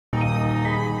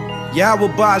Yahweh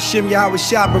Ba'Shem, Yahweh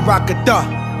Shah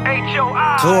Barakatah.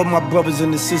 To all my brothers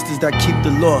and the sisters that keep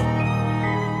the law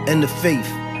and the faith.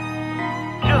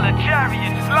 Killer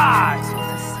chariots live.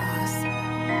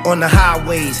 On the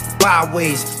highways,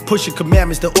 byways, pushing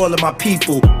commandments to all of my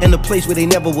people. In a place where they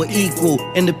never were equal.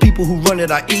 And the people who run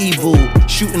it are evil.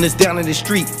 Shooting us down in the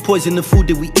street, poison the food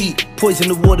that we eat, poison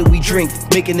the water we drink,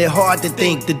 making it hard to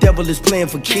think the devil is playing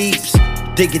for keeps.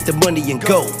 They get the money and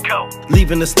go,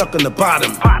 leaving us stuck on the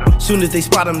bottom. Soon as they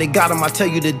spot him, they got him. I tell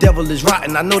you the devil is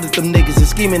rotten. I know that them niggas is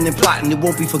scheming and plotting. It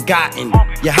won't be forgotten.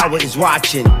 Yahweh is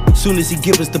watching. Soon as he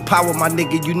give us the power, my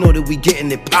nigga, you know that we getting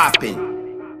it popping.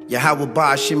 Yahweh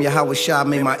Ba'Shem, Yahweh Shah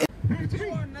made my...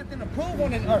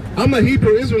 I'm a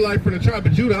Hebrew Israelite from the tribe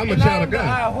of Judah. I'm a child of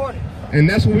God. And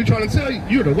that's what we're trying to tell you.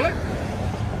 You're the what?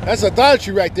 That's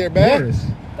idolatry right there, man. Yes.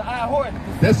 The eye horse.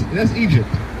 That's Egypt.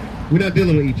 We're not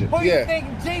dealing with Egypt. Who you think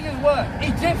Jesus was?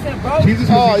 Egyptian, bro. Jesus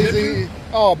was Egyptian?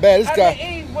 Oh, man, this guy.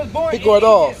 Eve was born he going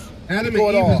off. Adam and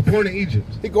Eve was born in Egypt.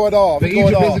 He going off. But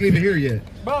Egypt isn't even here yet.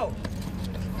 Bro.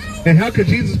 And how could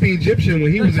Jesus be Egyptian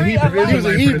when he was a Hebrew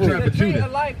Israelite from the tribe of Judah? The tree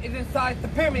of life is inside the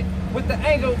pyramid with the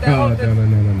angels that Oh, hold the...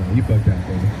 no. You bugged out,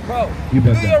 brother. Bro, you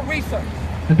bugged do out. your research.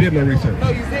 I did my research. No,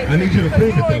 you didn't. I need you to prove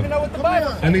it, You though. don't even know what the Bible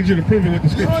says. I need you to prove it with the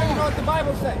You scripture. don't even know what the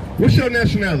Bible says. What's your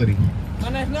nationality? My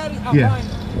nationality? Albino.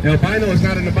 Yeah. Albino is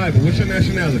not in the Bible. What's your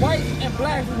nationality? White and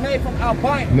black was made from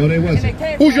albino. No, they wasn't.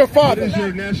 Who's your father? What is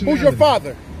your nationality? Who's your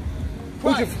father?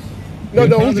 Christ. Who's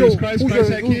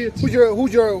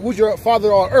your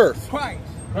father on earth? Christ.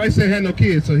 Christ ain't had no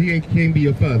kids, so he can't be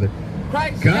your father.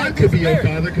 Christ. God could be your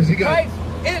father because he got...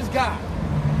 Christ is God.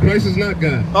 Christ is not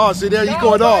God. Oh, see there, you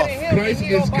going off. Christ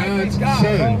is God's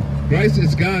son. Christ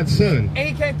is God's son. And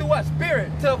he came through what?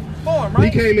 Spirit to form,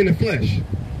 right? He came in the flesh.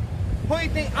 Who do you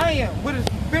think I am? With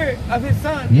the spirit of his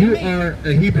son. You are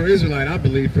a Hebrew Israelite, I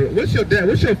believe. What's your dad?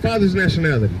 What's your father's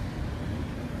nationality?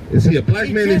 Is he a black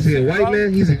man? Is he a white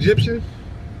man? He's Egyptian?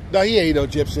 No, he ain't no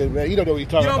Egyptian, man. You don't know what you're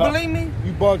talking about. You don't believe me?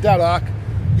 You bugged out, Ak.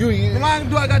 Why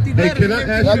do I got these letters? Can I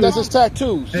ask you? That's his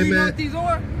tattoos. Do you know what these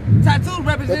are? Tattoos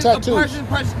represent a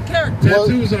person's character.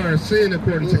 Tattoos are a sin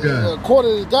according to God.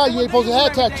 According to God, you ain't supposed to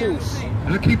have tattoos.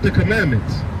 I keep the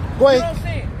commandments. Go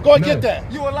ahead. Go and get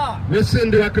that. You a lie. What sin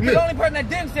do I commit? The only person that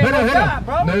didn't sin was God,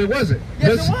 bro. No, it wasn't.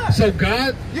 Yes, it was. So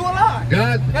God... You a lie.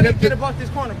 God kept get about this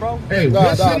corner, bro. Hey,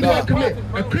 what sin do I commit?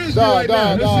 Accuse me right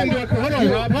now. What sin do I commit?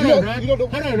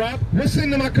 Hold on, Rob. What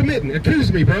sin am I committing?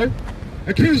 Accuse me, bro.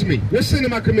 Accuse me. What sin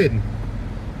am I committing?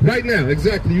 Right now,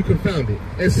 exactly. You confound it.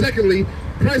 And secondly,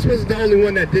 Christ wasn't the only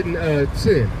one that didn't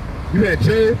sin. You had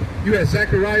Job. You had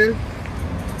Zechariah.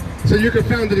 So you're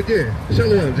confounded again.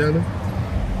 Shalom, gentlemen.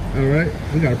 All right,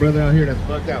 we got a brother out here that's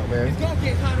bugged out, man. It's gonna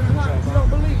get hotter and hotter if you don't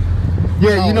believe.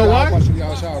 Yeah, you know why?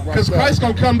 Because Christ's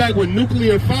gonna come back with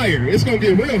nuclear fire. It's gonna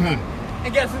get real hot.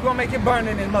 And guess who's gonna make it burn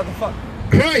in this motherfucker?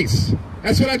 Christ.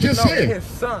 That's what I just said. His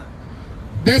son.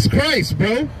 That's Christ,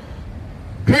 bro.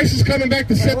 Christ is coming back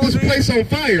to set this place on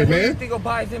fire, man. Who do you think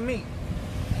abides in me?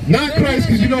 Not Christ,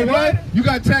 because you know what? You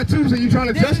got tattoos and you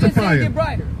trying to justify it.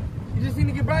 You just need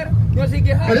to get brighter? You want to see it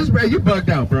get hotter? Hey, you bugged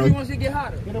out, bro. You want to see it get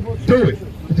hotter? Do it.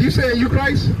 You saying you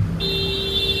Christ?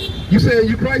 You saying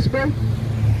you Christ, bro?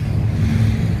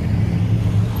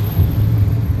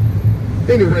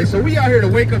 Anyway, so we out here to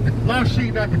wake up the lost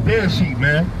sheep, not the dead sheep,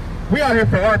 man. We out here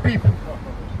for our people.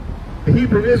 The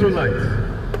Hebrew Israelites.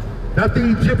 Not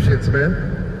the Egyptians,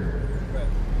 man.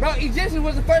 Bro, Egyptians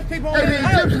was the first people on the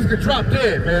Egyptians could drop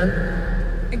dead, man.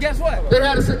 And guess what? They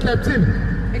had us in captivity.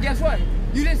 And guess what?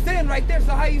 You didn't sin right there,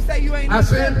 so how you say you ain't... I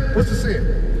sin? What's the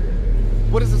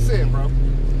sin? What is the sin, bro?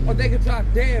 Oh, they could drop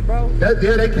dead, bro. Yeah,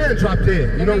 they can drop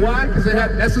dead. You know why? Because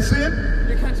that's a sin?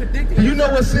 You're contradicting yourself. You know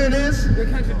what sin is? You're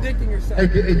contradicting yourself.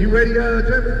 Hey, you ready,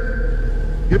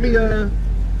 Jeremy? Give me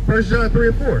 1 John 3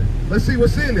 and 4. Let's see what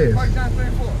sin is. 1 John 3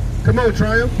 and 4. Come on,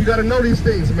 Triumph. You got to know these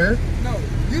things, man. No,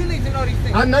 you need to know these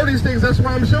things. I know these things. That's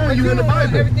why I'm showing you in the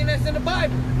Bible. Know everything that's in the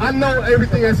Bible. I know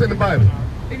everything that's in the Bible.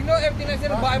 If you know everything that's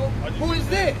in the Bible, who is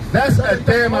this? That's a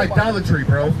damn idolatry,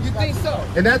 bro. You think so?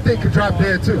 And that thing could drop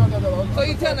dead, too. So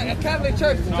you telling a Catholic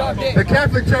church to drop dead? The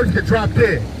Catholic church could drop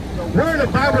dead. Where in the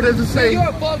Bible does it say... You're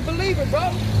a false believer, bro.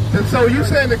 And so you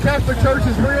saying the Catholic church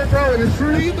is real, bro, and it's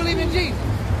true? Do you believe in Jesus?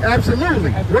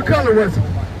 Absolutely. What color was he?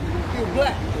 He was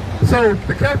black. So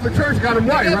the Catholic church got him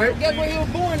white, right? Guess where he was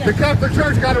born at? The Catholic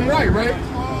church got him white, right?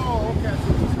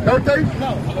 Don't they?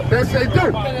 No. Yes, they do.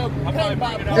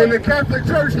 In the Catholic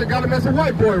church, they got him as a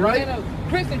white boy, right? In a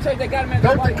Christian church, they got him as a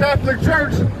white boy. Don't the Catholic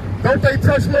church, don't they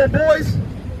touch little boys?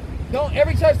 Don't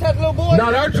every church touch little boys?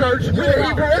 Not our church. We're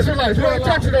Hebrew Israelites. We don't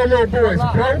touch no little boys,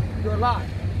 bro. You're a lie.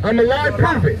 I'm a lie.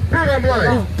 Prove it. Prove I'm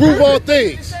lying. Prove all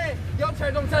things. Your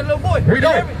church don't tell little boys. We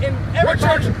don't. What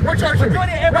church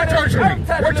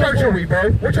are we, bro?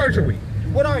 What church are we?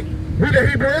 What are you? We the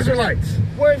Hebrew Israelites.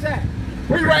 Where is that?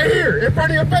 We right here, in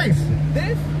front of your face.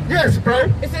 This? Yes,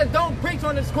 bro. It says don't preach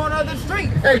on this corner of the street.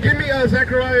 Hey, give me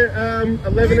Zechariah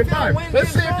 11 and 5. Let's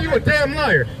see if you a damn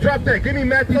liar. Drop that. Give me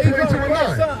Matthew 22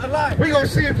 and 9. We gonna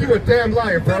see if you a damn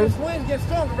liar, bro. This wind gets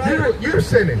stronger, right? You're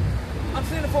sinning. I'm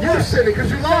sinning for what? You're sinning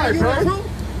because you lied, bro.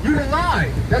 You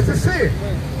lied. That's a sin.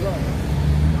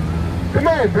 Come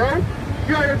on, bro.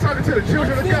 You out here talking to the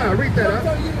children of God. Read that up.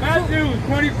 Matthew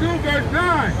 22 verse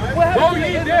 9. Go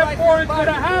ye therefore into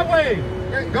the highway.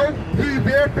 Go ye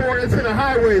therefore into the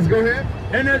highways. Go ahead.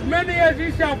 And as many as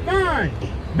ye shall find,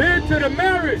 bid to the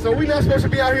marriage. So we're not supposed to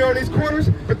be out here on these corners,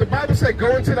 but the Bible said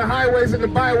go into the highways and the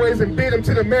byways and bid them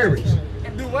to the marriage.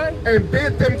 And do what? And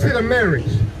bid them to the marriage.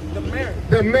 The marriage.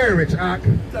 The marriage, Ak.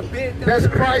 That's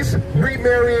Christ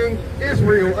remarrying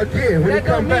Israel again when he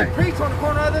come back. Preach on the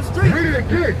corner of the street. Read it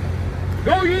again.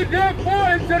 Go ye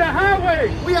therefore into the highway.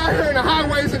 We out here in the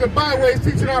highways and the byways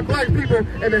teaching our black people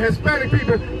and the Hispanic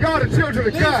people, y'all the children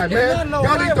of God, man.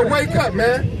 Y'all need to wake up,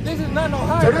 man. This is not no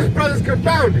highway. So this brother's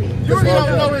confounded. You don't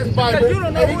know his Bible. You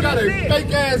don't know and he who got a this is.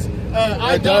 fake ass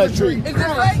idolatry. Is this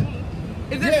fake?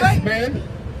 Is this yes, fake? man.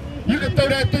 You can throw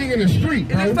that thing in the street,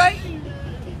 bro. Is it fake?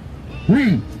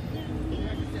 Read.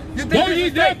 Go ye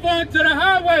therefore into the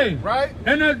highway, right?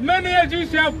 And as many as ye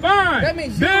shall find, that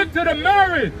means bid to the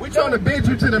marriage. We trying to bid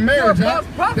you to the marriage, huh?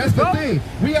 That's the thing.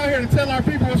 We out here to tell our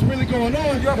people what's really going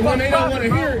on, and when they don't want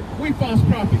to hear it, we false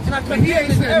prophets. But he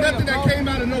ain't said nothing that came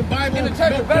out of no Bible, no book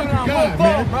of God,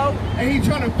 man. And he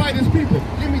trying to fight his people.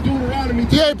 Give me Deuteronomy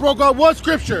 28. He ain't broke out one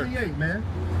scripture. 28, man.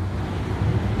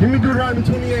 Give me Deuteronomy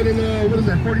 28 and what is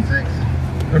that, 46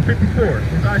 or 54?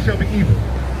 His eyes shall be evil.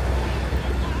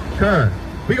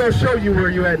 We're going to show you where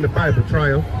you at in the Bible,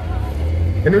 Triumph.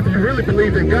 And if you really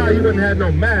believed in God, you wouldn't have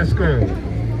no mask on.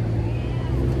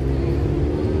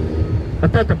 I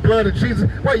thought the blood of Jesus...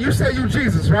 Wait, you say you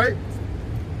Jesus, right?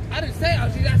 I didn't say I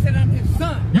was Jesus. I said I'm his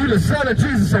son. You the son of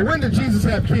Jesus. So when did Jesus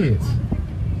have kids?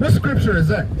 What scripture is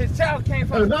that? His child came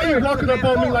from... Why are you walking up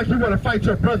on me like you want to fight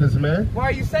your brothers, man? Why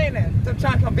are you saying that? To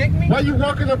try to convict me? Why are you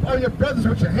walking up on your brothers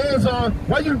with your hands on?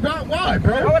 Why, bro?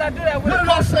 Why would I do that with What did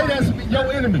I say that's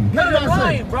your enemy? What did I say?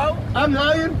 Lying, bro. I'm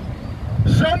lying?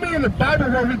 Show me in the Bible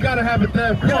where we got to have a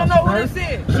damn cross, You don't know bro. what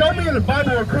this is. Show me in the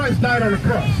Bible where Christ died on the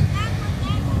cross.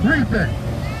 Read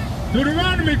that.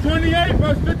 Deuteronomy 28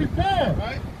 verse 54.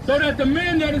 Right? So that the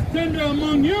men that is tender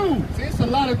among you. See, it's a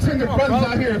lot of tender brothers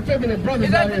out here, effeminate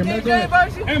brothers out here,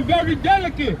 man. And very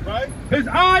delicate. Right? His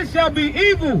eyes shall be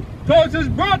evil towards his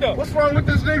brother. What's wrong with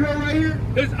this Negro right here?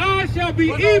 His eyes shall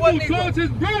be evil towards his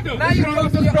brother. What's wrong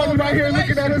with this brother right here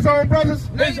looking at his own brothers?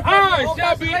 His eyes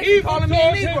shall be evil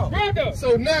towards his brother.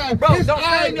 So now his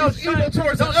eyes is evil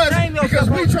towards us because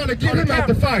we trying to get him out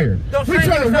the fire. We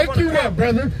trying to wake you up,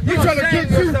 brother. We trying to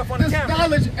get you this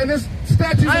knowledge and this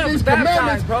statutes and these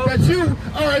commandments that you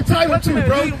are entitled to,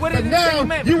 bro. But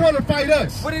now you want to fight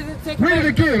us. What is it? Read it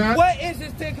again, huh? What is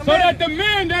this Ten Commandments? So that the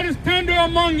man that is tender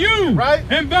among you, right,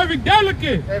 and very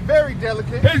delicate,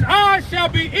 his eyes shall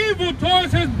be evil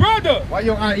towards his brother. Why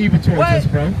your eye evil towards us,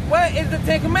 bro? What is the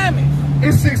Ten Commandments?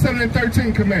 It's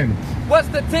 613 commandments. What's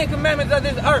the 10 commandments of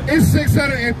this earth? It's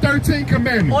 613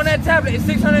 commandments. On that tablet, it's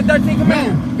 613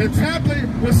 commandments. No, the tablet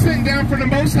was sitting down from the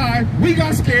Most High. We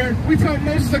got scared. We told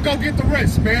Moses to go get the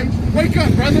rest, man. Wake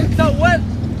up, brother. So what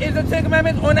is the 10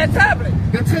 commandments on that tablet?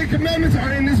 The 10 commandments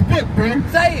are in this book, bro.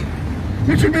 Say it.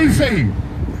 What you mean say it?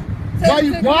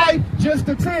 Why just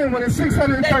the 10 when it's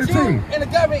 613? That you and the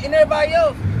government and everybody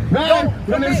else. Why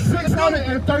when it's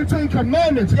 613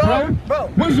 commandments, bro?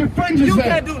 Where's your fringes You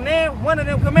at? can't do one of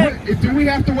them commandments. Do we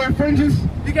have to wear fringes?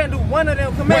 You can't do one of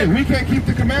them commandments. Wait, we can't keep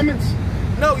the commandments?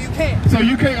 No, you can't. So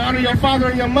you can't honor your father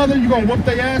and your mother? You gonna whoop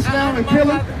their ass now and kill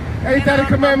them? Ain't that a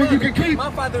commandment you can keep? My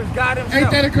father is God himself.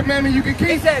 Ain't that a commandment you can keep?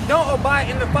 He said, don't abide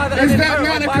in the Father Is and that the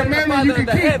not earth, a commandment you can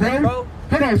keep, bro?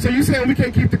 Hold on, so you saying we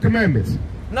can't keep the commandments?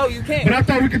 No, you can't. But I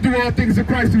thought we could do all things in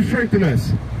Christ who strengthen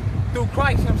us. Through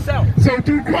Christ himself. So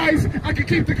through Christ, I can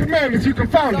keep the commandments. You can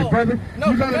find it, brother.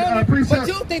 No, you got but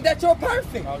you think that you're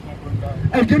perfect.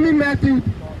 Hey, give me Matthew.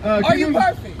 Are you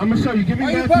perfect? I'm going to show you. Give me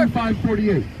Matthew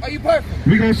 5:48. Are you perfect?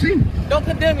 We going to see. Don't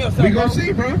condemn yourself. We going to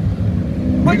see, bro.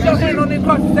 Put your hand on this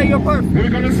cross and say you're perfect. We're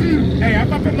going to see. Hey,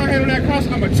 if I put my hand on that cross,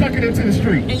 I'm going to chuck it into the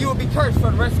street. And you will be cursed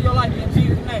for the rest of your life in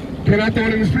Jesus' name. Can I throw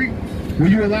it in the street? Will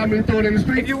you allow me to throw it in the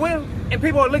street? If you will, and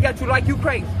people will look at you like you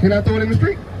crazy. Can I throw it in the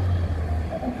street?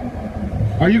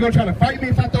 Are you going to try to fight me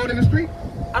if I throw it in the street?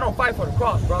 I don't fight for the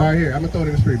cross, bro. All right, here. I'm going to throw it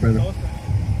in the street, brother.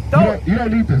 Throw it. You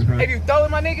don't need this, bro. If you throw it,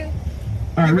 my nigga,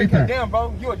 all right, read that. Damn,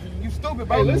 bro. You stupid,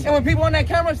 bro. Hey, listen. And when people on that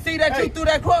camera see that you threw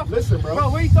that cross, listen, bro. Bro,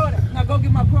 where you throw that? Now go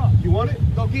get my cross. You want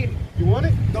it? Go get it. You want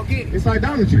it? Go get it. It's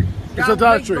idolatry. It's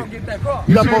idolatry. Go get that cross.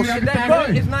 You Get told me I could that throw it cross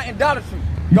away. is not idolatry.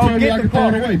 You Go told me I get the could throw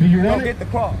cross. it away. Do you want Go it? get the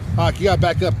cross. You gotta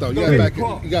back up though. You gotta back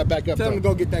up. You gotta back up Tell him to though.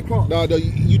 go get that cross. No,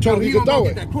 you told him you could throw Go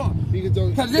it. get that cross. You can throw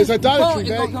it. Cause It's this idolatry, is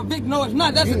man. gonna convict. No, it's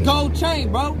not. That's a gold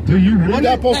chain, bro. Do you want You're not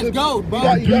it? supposed That's to- gold,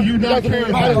 bro. Do you not care Bro,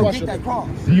 about go it? get that cross.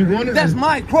 Do you want it? That's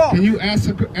my cross. Can you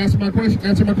answer my question?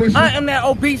 Answer my question. I am that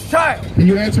obese child. Can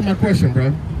you answer my question,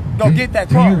 bro? Go get that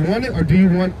Do cross. you want it or do you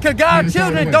want? Cause me to God's throw it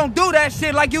children away? don't do that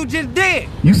shit like you just did.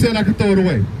 You said I could throw it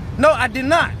away. No, I did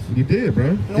not. You did,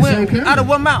 bro. It's on When, camera. out of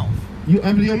what mouth? You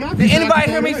under your mouth. Did You said I anybody could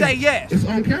hear throw me it say away. yes? It's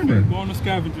on camera. Go on the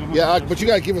scavenger hunt. Yeah, but you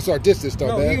gotta give us our distance though,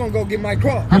 No, he man. gonna go get my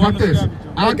cross. How about this?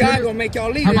 I'll God get it. gonna make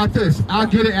y'all leave How it. about this? I'll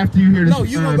get it after you hear this. No,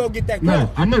 you gonna go get that No, cross.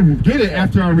 I'm gonna get it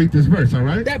after I read this verse. All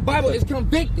right? That Bible is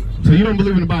convicted. So you don't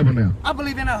believe in the Bible now? I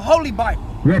believe in a holy Bible.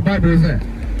 What Bible is that?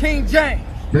 King James.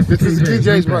 That's the This is King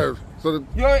James Okay. word. So the,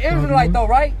 You're an Israelite though,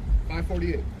 right?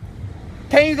 548.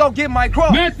 Can you go get my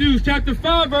cross? Matthew chapter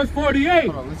 5 verse 48.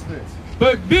 Hold on, listen to this.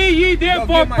 But be ye therefore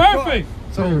get my cross. perfect.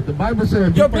 So the Bible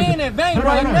says You're being in vain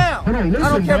right now. Hold on, listen, I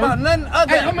don't care bro. about nothing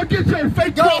other. Hey, I'm gonna get your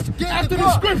fake Go cross get after the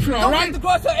cross. scripture, all Go right? get the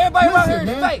cross so everybody around here Listen,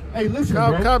 is man. fake. Hey, listen,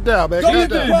 calm bro. down, man. Go Calm get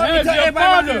the down. cross As and tell your everybody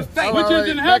around here Father, is fake. which is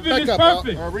in heaven, is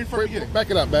perfect. Read from the beginning.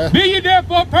 Back it up, man. Be ye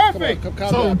therefore perfect. Calm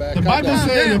So down, man. the Calm Bible down.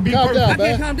 says to be Calm perfect. down, I can't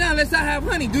man. calm down unless I have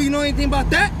honey. Do you know anything about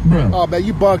that? Bro. Oh man,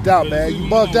 you bugged out, man. You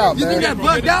bugged out, You think that man.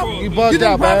 bugged out? You bugged You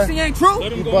think out, man. prophecy ain't true?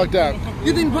 You bugged out.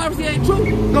 You think prophecy ain't true?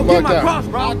 Go get bugged my out. cross,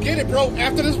 bro. I'll get it, bro.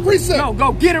 After this precept. No,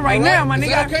 go get it right All now, right. my Is nigga.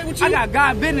 that okay with you? I got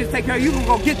God business to take care of. You can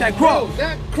go get that Bro, cross.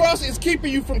 that cross is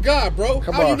keeping you from God, bro.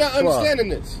 Come How on, you not come on. understanding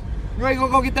this? You ain't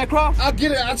gonna go get that cross? I'll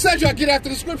get it. I said you I'll get it after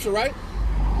the scripture, right?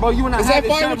 Bro, you and I Is have that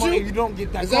this fine with ceremony you? if you don't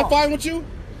get that Is cross. that fine with you?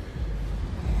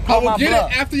 Call I will my get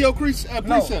bluff. it after your precept,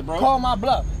 No, call my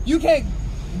bluff. You can't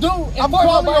do I'm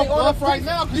calling your bluff right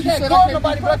now, 'cause You you can't said I call can't be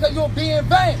nobody bluff because you'll be in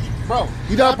vain. Bro,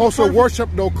 You're not supposed to worship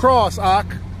no cross, Ak.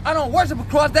 I don't worship a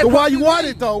cross. That So why cross you is want me.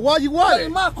 it though? Why you want It's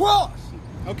it? my cross.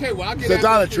 Okay, well, I'll get It's it after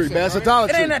idolatry, the man. It's precept, all right?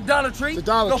 idolatry. It ain't idolatry. It's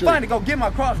idolatry. Go find it. Go get my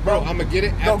cross, bro. Bro, I'm going to get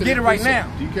it after Go get the it right precept.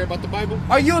 now. Do you care about the Bible?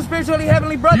 Are you a spiritually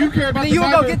heavenly brother? Do you care about then the you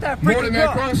Bible go get that more freaking than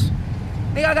that cross. cross?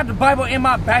 Nigga, I got the Bible in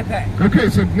my backpack. Okay,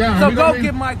 so now So we go gonna read-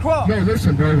 get my cross. No,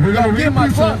 listen, bro. We're Go gonna read get the my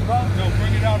cross, precept.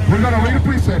 bro. We're gonna read the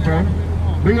precept, bro.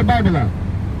 Bring your Bible out.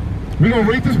 We're gonna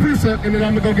read this precept, and then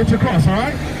I'm gonna go get your cross. All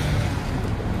right?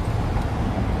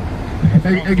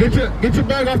 Hey, get your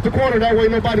bag off the corner. That way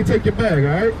nobody take your bag.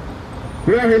 All right?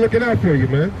 We're out here looking out for you,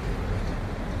 man.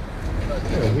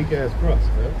 Yeah, weak ass cross,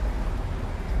 man.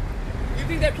 You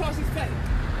think that cross is fake?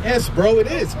 Yes, bro, it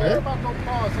is, man. About no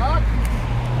cross, Ak.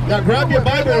 Now grab your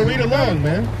Bible and read along,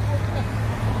 man.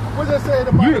 What does it say in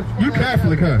the Bible? You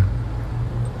Catholic, huh?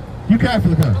 You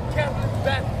Catholic, huh? Catholic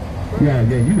back. Yeah,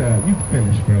 you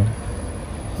finished, bro.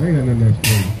 I ain't got nothing else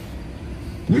for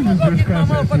you. We just go this get my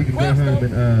cross so we can go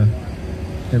motherfucking home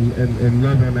and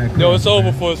love on that cross. Yo, it's over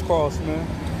man. for his cross, man.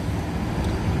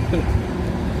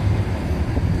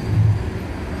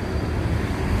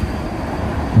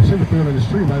 You should have thrown it in the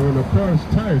street like when the car's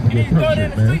tires to You get throw it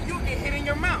in punctured, the street, man. you get hit in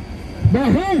your mouth. By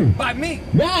who? By me.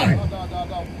 Why? No.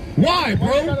 Why,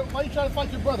 bro? Why you trying to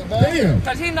fight your brother, man? Damn.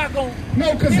 Because he's not going to...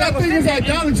 No, because that thing is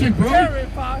idolatry, bro.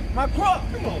 Terrify my cross.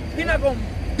 He's not going to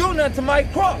do nothing to my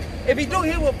cross. If he do,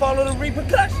 he will follow the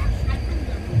repercussions.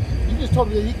 You just told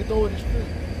me that he could throw it in the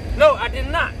street. No, I did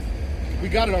not. We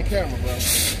got it on camera, bro.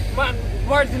 My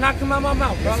words did not come out of my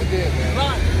mouth, bro. Yes, it did, man.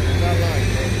 Lying. You're not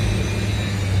lying, bro.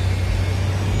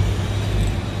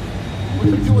 What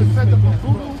you do is set up a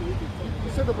voodoo?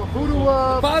 You set up a voodoo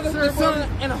Father, the ceremony? Son,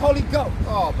 and the Holy Ghost.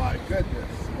 Oh my goodness.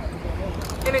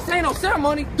 And this ain't no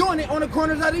ceremony, doing it on the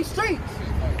corners of these streets.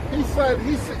 He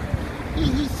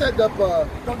set up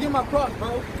Go get my cross,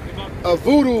 bro. a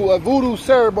voodoo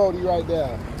ceremony right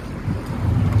now.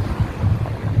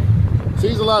 See,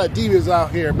 there's a lot of demons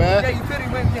out here, Yeah, man. you feel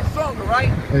he went get stronger, right?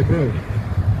 Hey, bro,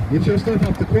 get your stuff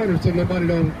off the corner so nobody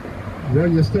don't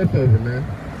run your stuff over, man.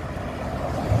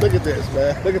 Look at this,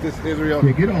 man. Look at this, Israel.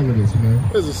 Yeah, get all of this, man.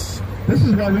 This This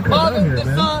is why we come out Father, here, the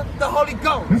man. Son, the Holy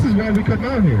Ghost. This is why we come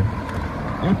out here.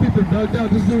 Our people bugged out.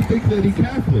 This dude thinks that he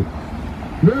Catholic.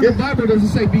 Where the Bible doesn't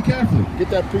say be Catholic. get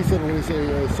that precept when he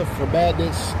say suffer from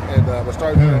madness and we're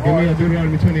starting Give with me the a heart.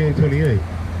 Deuteronomy 28:28.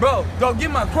 Bro, go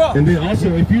get my cross. And then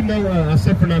also, if you know I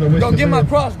suffer not a wish Go to get my live,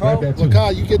 cross, bro. grab that too. Well,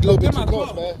 Kyle, you get a little bit Get my too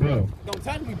close, cross. man. Bro. Don't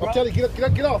touch me, bro. I'm telling you,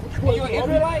 get off. What You an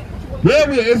Israelite? Yeah,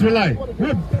 we're Israelite.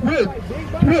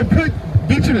 We'll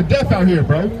beat you to death out here,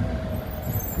 bro.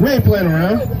 We ain't playing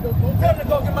around. Tell him to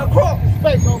go get my cross.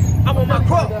 Face, homie. I'm on my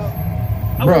cross.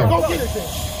 Bro. Go get it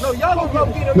then. No, y'all gonna go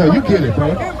get it. No, you get it,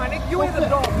 bro. Here, my nigga. You is a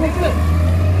dog,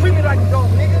 nigga. Treat me like a dog,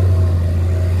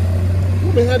 nigga.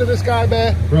 You been handling this guy,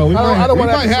 man. Bro, we might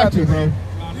have to, bro.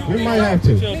 We might have to.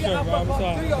 Nigga, I'm gonna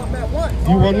fuck 3 of them at once.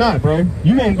 You will not, bro.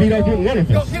 You won't beat up one of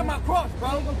Go us. get my cross, bro.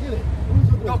 Go get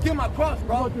it. Go get my cross,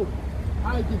 bro.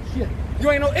 I ain't get shit.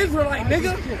 You ain't no Israelite,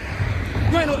 nigga.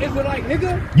 You ain't no Israelite,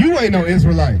 nigga. You ain't no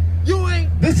Israelite. You ain't.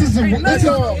 This is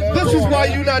why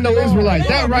you not no Israelite.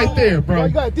 That right there, bro.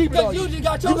 You got a demon on Because you you. just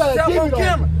got You got a yourself demon on on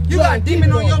camera. you. You got a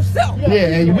demon on yourself. Yeah,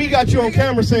 and we got you on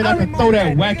camera saying I can throw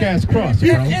that whack ass cross, bro.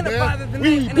 And the Father, the We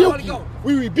Name, and the Holy rebuke you. Ghost.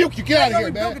 We rebuke you. Get out of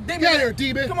here, Don't man. rebuke a Get demon. out of here,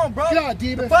 demon. Come on, bro. Get out,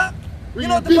 demon. The fuck? We You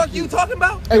know what the rebuke fuck you you. talking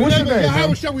about? Hey, what's your Remember, name, Yahweh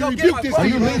bro? shall we Go rebuke get my this cross. Are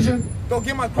you demon. Legion? Go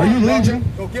get my cross. Are you bro.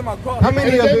 Legion? Go get my cross. How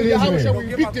many of it is Yahweh in shall there?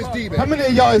 we rebuke this demon. How many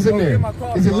of y'all is in Go there? get my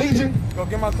cross, Is it bro. Legion? Go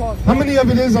get my cross. How bro. many of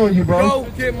it is on you, bro?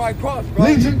 Go get my cross, bro.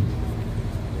 Legion?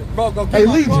 Bro, go get Hey,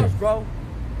 my Legion. cross, bro.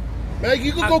 Man,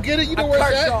 you can go get it. You know I where it's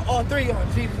curse at. y'all, all 3 of them,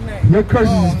 in Jesus' name. Your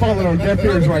curses is falling on deaf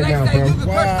ears right now, Next day, you bro.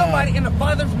 can curse somebody in the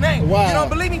Father's name. Wow. You don't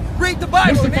believe me? Read the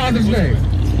Bible. What's the nigga. Father's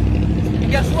name?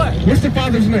 Guess what? What's the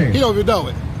Father's He name? don't even know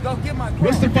it. Go get my cross.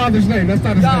 What's the Father's name? That's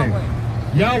not his name. Yahweh.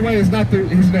 Yahweh is not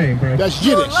his name, bro. That's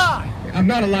You're a Yiddish. lie. I'm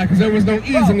not a lie because there was no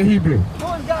E's in the Hebrew.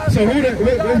 Who is God's So name?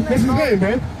 what's his name,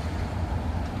 bro?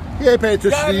 He ain't paying attention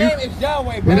God's to you. name is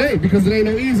Yahweh, bro. It ain't because there ain't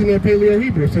no E's in the Paleo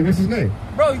Hebrew. So what's his name?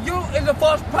 Bro, you is a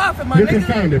false prophet, my You're nigga.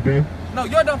 confounded, bro. No,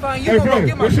 you're done fine. You Hey, gonna bro, go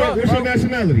get my what's cross, your bro.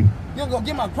 nationality? You gonna go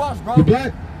get my cross, bro. You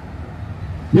black?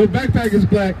 Your backpack is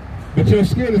black, but your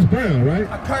skin is brown, right?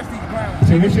 I curse these grounds.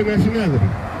 So what's your nationality?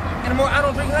 And the more I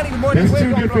don't drink honey, the more That's the two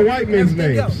weight gonna different grow. white men's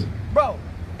Everything names. else. Bro,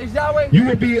 is Yahweh? You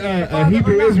would be a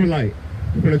Hebrew Israelite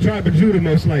from the tribe of Judah,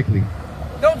 most likely.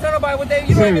 Don't tell nobody what they.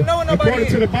 You So, don't even know what nobody according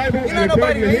is. to the Bible You're and not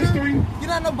according nobody, to nigga. history, You're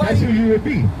not that's nobody. who you would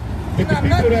be. But the not people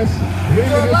nothing. that's living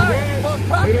You're a this liar, false world,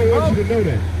 prophet, they don't want bro. you to know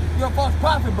that, You're a false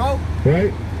prophet, bro.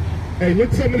 right? Hey,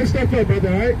 look some of this stuff up, brother,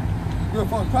 all right? You're a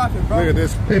false prophet, bro. Look at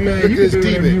this. Hey, man, Look you at this can do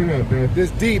whatever demon. you want, bro. This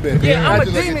demon. Yeah, I'm a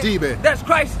Acting like demon. That's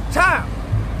Christ's child.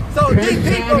 So Christ these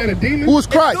child people, and a demon? Who is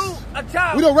if Christ? you a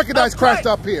child We don't recognize of Christ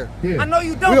up here. Yeah. I know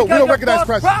you don't. We don't because you're recognize false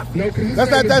Christ. prophet. No, 'cause his That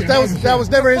name is was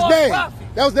never his False name. prophet.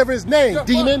 That was never his name, You're a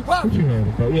demon. false What prophet. you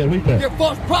had, bro? Yeah, read that. You're a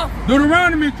false prophet.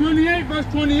 Deuteronomy 28, verse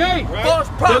 28. False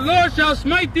The prophet. Lord shall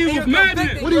smite thee And with you're madness.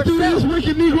 convicting What do you do to this yourself.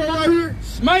 wicked Negro right here?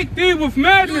 Smite thee with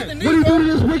madness. You're the What do you do to Negro.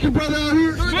 this wicked brother out here?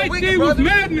 You're the Smite wicked thee with brother.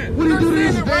 madness. What do you do to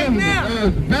this sinning right damn now.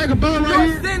 vagabond right You're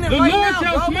here? sinning The right Lord now,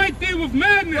 shall bro. smite thee with You're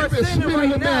madness sinning spitting right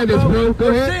with now, madness, bro. Go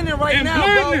You're ahead. sinning right and now,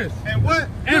 blindness bro. And what?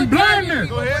 and blindness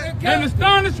Go ahead. and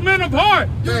astonishment of heart.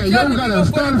 Man, you don't got an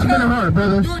astonishment of heart,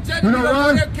 brother. You're judging You know people for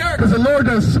why? their character. Because the Lord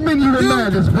done smitten you with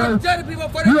madness, bro. are judging people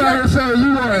for their You out here character. saying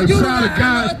you are a You do child not of have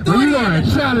God, no when you are authority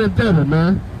a child of the devil,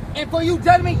 man. And for you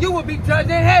judging me, you will be judged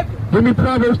in heaven. Give me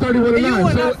Proverbs 31 and And you 9.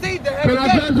 will So, not see the can I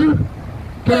heaven judge you?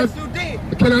 Yes, you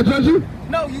did. Can I judge you?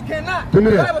 No, you cannot. Give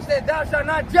me The that. Bible said, thou shalt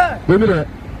not judge. Give me that.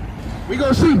 We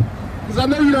gonna see. Because I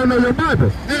know you don't know your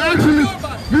Bible. And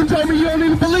actually, you told me you don't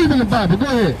even believe in the Bible. Go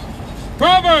ahead.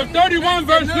 Proverbs 31,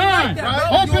 verse Nothing like 9. that,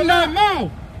 bro. Open thy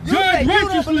mouth, You say judge you don't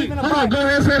righteously. believe in the Hold on, Bible. go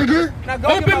ahead and say it again. Now go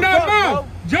get Open my thy cross, mouth,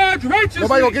 judge righteously.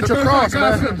 Nobody gonna get your cross,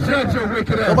 man. Judge your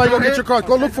wicked ass. Nobody gonna get your cross.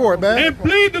 Go look for it, man. and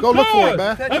plead the Go look for it,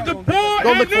 cause man. of the poor Go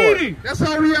and look for it. needy. That's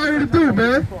all we out here to do,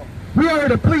 man. We are here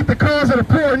to plead the cause of the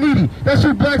poor and needy. That's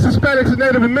you blacks, Hispanics, and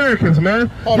Native Americans, man.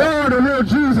 Hold Y'all on. are the real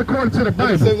Jews according to the Let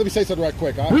Bible. me say something right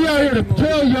quick. All right? We out here to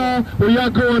tell y'all where y'all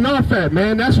going off at,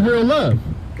 man. That's real love.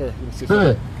 Here, let me see Go something.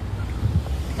 ahead.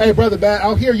 Hey, brother, man,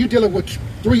 out here you dealing with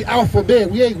 3 alpha men.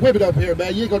 We ain't women up here,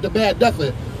 man. You ain't gonna demand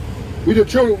nothing. We the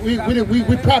children.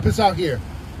 We prophets out here.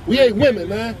 We ain't women,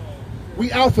 man. We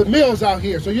alpha males out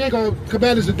here. So you ain't gonna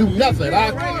command us to do nothing.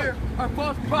 All Right right? here are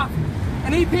false prophets.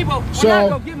 And these people,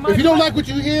 So if you don't like what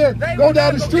you hear, go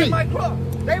down the street.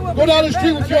 Go down the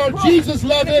street with your Jesus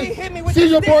loving,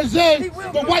 Caesar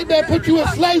Borzay. The white man put you in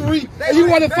slavery and you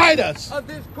want to fight us.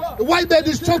 The white man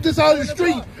just choked us out of the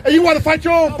street and you want to fight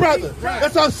your own brother.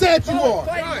 That's how sad you are.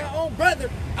 Fight my own brother,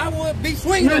 I would be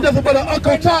swinging. You ain't nothing but an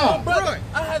Uncle Tom.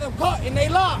 I had them caught and they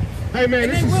lied. Hey, man,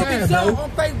 And this they is will sad, be sold bro.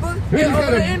 on Facebook We and just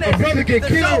over the had internet. a brother get to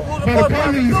killed show who the by the false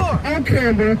prophets police are. on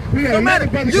camera. We had No another matter,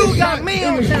 brother you get got shot me in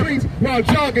on the camera. streets while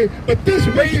jogging. But this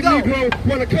wicked you go. Negro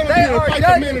want to come up They here and are fight the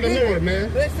judging men of the people. Lord,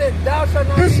 man. They said, thou shalt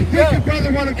not This be wicked judged.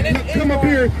 brother want And to it's come up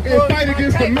here and fight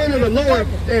against the men of the Lord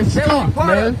and scoff,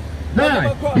 man.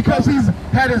 Why? Because he's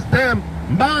had his damn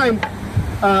mind.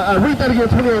 Read that again,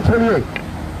 28, 28.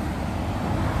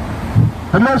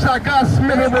 The Most High God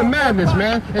smitten with madness,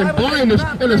 man, and blindness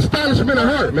and astonishment of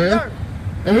heart, man.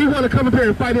 And he want to come up here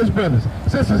and fight his brothers.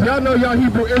 Sisters, y'all know y'all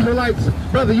Hebrew Israelites.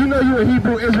 Brother, you know you a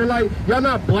Hebrew Israelite. Y'all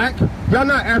not black. Y'all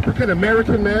not African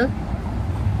American, man.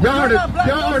 Y'all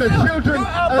are the children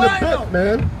of the book,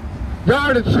 man. Y'all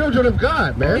are the children of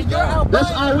God, man.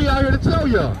 That's all we out here to tell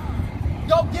y'all.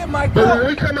 Go get my cross. But when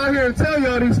we come out here and tell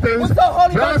y'all these things, what's so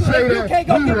holy y'all about say you? that You can't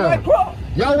go get my cross.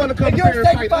 Y'all want to come here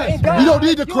and fight us. You don't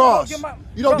need the cross.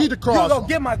 You don't need the cross. You go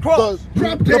get my cross.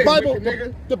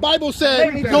 The Bible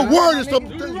said the word is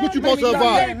what you supposed to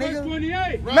advise.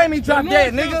 Make me drop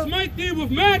dead, nigga. Smite thee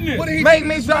with madness. Make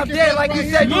me drop dead like you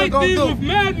said you were Smite thee gonna with do.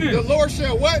 madness. The Lord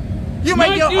said what? You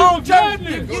make your own church.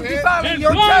 You defiling And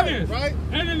your church. blindness. Right?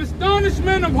 And an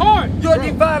astonishment of heart. You're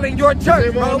defiling your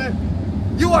church, bro.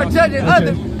 You are judging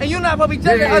others, and you're not supposed to be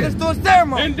judging others through a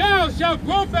ceremony. And thou shalt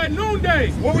grope at noonday.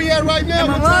 Where we at right now? Am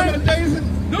I What time lying? of the day is it?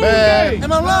 Noonday.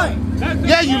 Am I lying?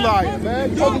 Yeah, you lying, man.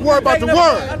 You supposed to worry about the I'm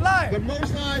word. lying. The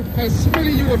Most High has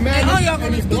smitten you with And all madness y'all and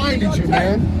gonna He stupid blinded your you, church.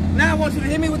 man. Now I want you to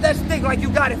hit me with that stick like you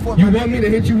got it for You me. want me to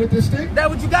hit you with this stick? That's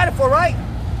what you got it for, right?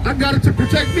 I got it to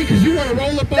protect me because you want to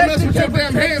roll up on That us with shit your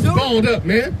damn protect hands you. balled up,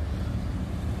 man.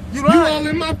 You You lying. all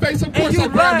in my face, of And course you I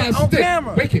grab lying my on stick.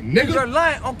 camera. Wicked You're nigga.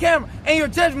 lying on camera. And you're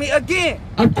judging me again.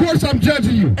 Of course I'm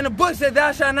judging you. And the book said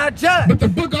thou shalt not judge. But the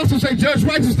book also say judge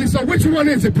righteously, so which one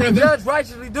is it, brother? Judge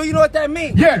righteously. Do you know what that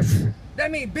means? Yes.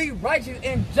 That means be righteous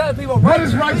and judge people What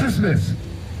is righteously. righteousness?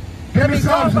 That Give me means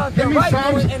talk Psalms, about give the me right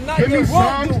Psalms, doing and not give me the wrong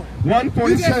Psalms doing. You can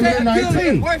 147 say and a killing is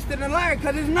 19. worse than a liar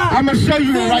because it's not. I'm going to show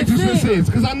you what Sin is righteousness sin. is,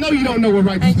 because I know you don't know what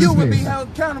righteousness And you will be is. held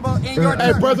accountable in your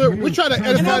Hey, church. brother, we try to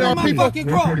edify And our I'm on my people. fucking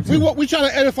cross. We try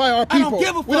to edify our I don't people. give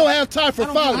a fuck. We don't have time for I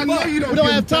don't give a folly. I know you don't We don't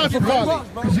give have a time fuck, for bro. folly.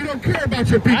 Because you don't care about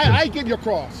your people. I ain't getting your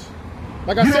cross.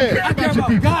 Like I You don't said, care I care about your about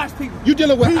people. God's people. you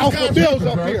dealing with Who's alpha God's bills people,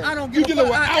 up bro? here. I don't You give a dealing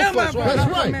with fuck. I am alphas, my right? That's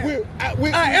alpha right.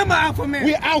 man. I am an alpha man.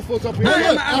 We're alphas up here. I am Look,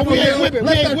 an alpha we ain't man. women.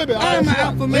 We ain't women. I am an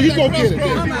alpha man. You gonna get it I'm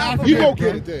an then. alpha You man. gonna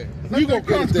get it then. You gonna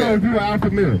get it So then. if you an alpha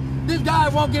male. This guy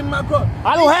won't give me my cross.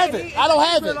 I don't have it. I don't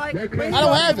have it. Like, I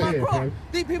don't have it.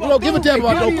 These people We don't give a damn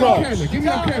about no Give me your cross. camera. Give me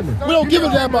your camera. We don't give a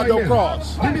damn about Right no now.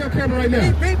 cross. Give me your camera right These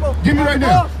now. people Give me are right now.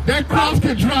 false That cross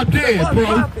can drop dead, false bro.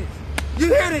 prophets. You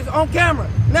hear this on camera.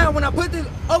 Now, when I put this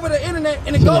over the internet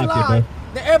and it go like it, live, bro.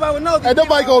 then everybody will know this. And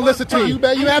nobody gonna listen to you,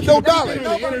 man. You have no knowledge.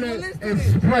 Put it on the internet and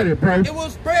spread it, bro. It will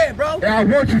spread, bro. And I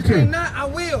want you If to. not, I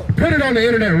will. Put it on the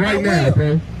internet I right now, will.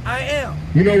 bro. I am.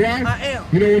 You know why? I am.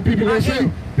 You know what people I gonna say?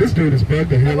 am. This dude is bugged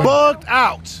the hell out. Bugged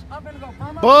out. I'm finna go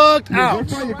find my Bugged Go out.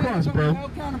 find your cross, bro.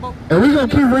 accountable. And we gonna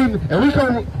keep reading. And we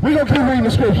gonna keep reading the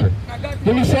scripture.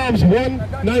 Give me Psalms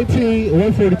 119,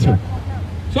 142.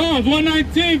 Psalms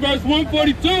 119, verse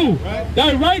 142.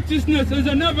 Thy righteousness is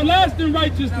an everlasting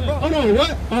righteousness. Hold on,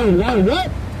 what?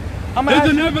 What? I'm It's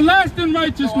an gonna everlasting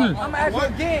righteousness. ask you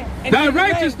again. And Thy then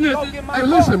righteousness go is- get my Hey,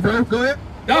 listen, cross. bro. Go ahead.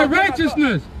 Thy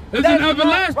righteousness is That's an not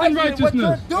everlasting righteous, what you're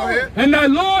righteousness. doing. And thy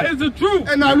law is the truth.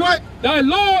 And now what? Thy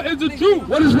law is the truth.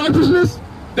 What is righteousness?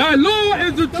 Thy law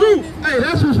is the truth. Hey,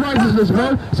 that's what's righteousness,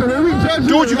 bro. So when we judge you,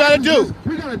 Do what you gotta in do. righteousness,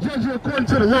 we gotta judge you according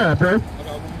to the law, bro.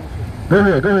 Go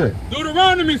ahead.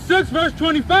 Deuteronomy 6, verse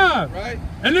 25. Right?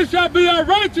 And it shall be our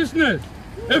righteousness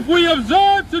if we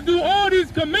observe to do all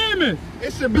these commandments.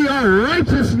 It should be our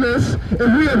righteousness if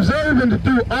we observe and to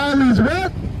do all these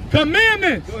what?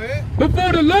 Commandments Go ahead.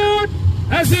 before the Lord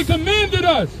as he commanded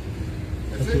us.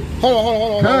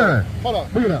 Hold on.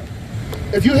 Bring it up.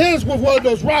 If you hit us with one of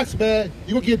those rocks, man,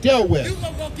 you gonna get dealt with. You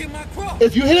gonna go get my cross.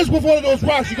 If you hit us with one of those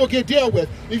rocks, you gonna get dealt with.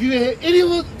 If you hit any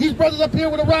of these brothers up here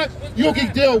with a rock, you gonna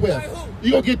get dealt with.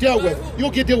 You gonna get dealt with. You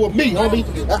gonna get dealt with me, homie.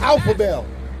 An alpha male.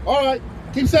 All right,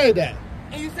 keep saying that.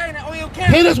 And you saying that on your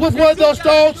camera. Hit us with one of those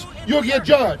stones, you'll get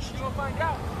judged. You gonna find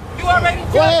out. You already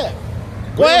judged. Go ahead.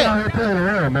 Go We're out ahead. here playing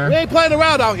around, man. We ain't playing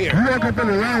around out here. You walk up in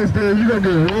the lion's den, you gonna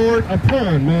get roared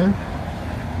upon, man.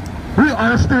 We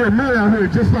are still men out here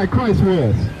just like Christ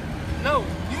was. No,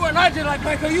 you are not just like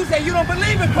Christ. You say you don't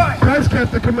believe in Christ. Christ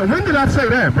kept the commandment. When did I say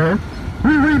that, bro?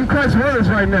 We reading Christ's words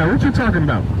right now. What you talking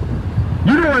about?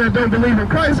 You the one that don't believe in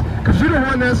Christ because you the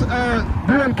one that's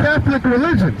doing Catholic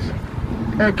religions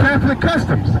and Catholic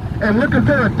customs and looking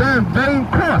for a damn vain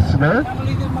cross, man. I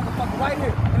believe this motherfucker right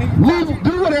here. And he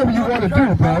Do whatever you want to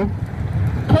do, bro.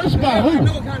 Cursed by I who?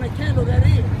 know what kind of candle that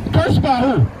is. Cursed by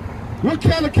who? What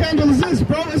kind of candle is this,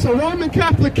 bro? It's a Roman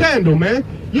Catholic candle, man.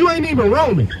 You ain't even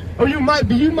Roman. Or you might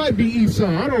be Esau.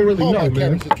 I don't really Hold know, my man.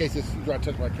 camera just in case this is trying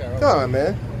to touch my camera. Nah,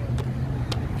 man.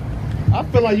 I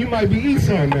feel like you might be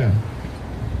Esau now.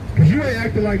 Cause you ain't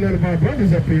acting like none of our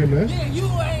brothers up here, man. Yeah, you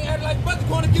ain't acting like brother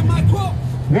going to get my cross.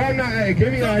 Why not? Hey,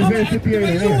 give me So I'm Isaiah acting 58 the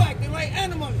way and you 1. acting like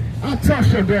animals. I'll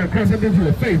toss your damn cross. I did you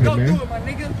a favor, Don't man. do it, my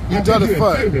nigga. I done did it you a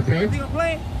fun. favor, bro. You think I'm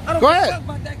playing? I don't Go give a ahead. fuck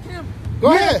about that camera. Go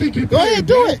I ahead. think you Go playing, ahead,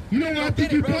 do bro. it. You know why I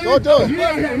think you playing? Go do it. You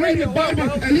out here reading the Bible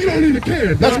and you don't even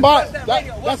care. That's dog. my That's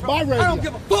that's my radio. I don't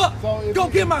give a fuck. So if Go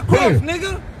you- get my cross, Yeah.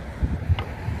 nigga.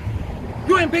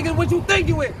 You ain't big as what you think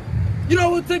you is. You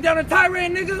know who took down a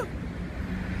Tyrant, nigga?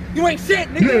 You ain't shit,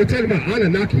 nigga. You know, we're talking about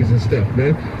Anunnakis and stuff,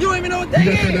 man. You don't even know what they is.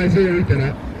 You got that Isaiah written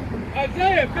that.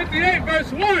 Isaiah 58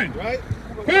 verse 1. Right?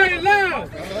 Very loud.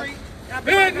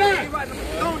 Very loud.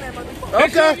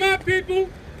 Okay. My people.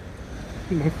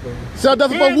 Sell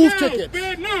nothing but wolf tickets.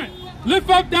 Fear not. Lift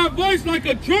up that voice like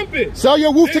a trumpet. Sell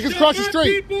your wolf tickets across the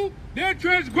street. People, their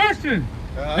transgression.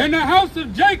 In the house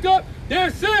of Jacob, their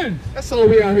sins. That's all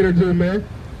we out here to do, man.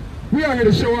 We out here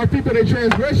to show our people their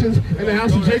transgressions and the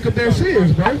house of Jacob their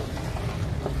sins, bro.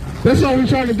 That's all we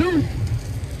trying to do.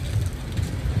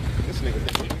 This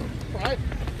nigga.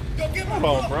 Go get my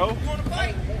Hold on, bro. You wanna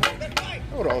fight? Let's fight.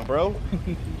 Hold on, bro.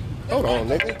 Hold on,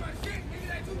 nigga.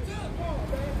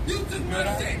 You took my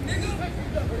shit, nigga.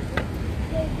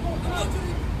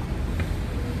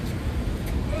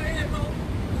 Go ahead, bro.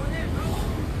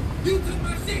 You took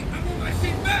my shit. I want my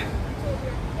shit back.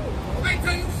 I ain't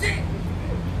tell you shit.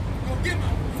 Go get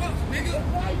my fucks, nigga.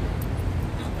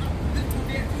 This gonna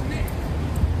be at 2 minutes.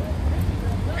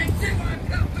 Ain't shit gonna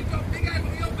come with your big ass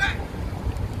on your back.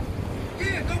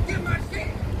 Yeah, go get my shit.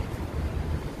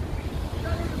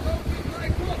 Tell him to go get my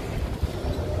fucks.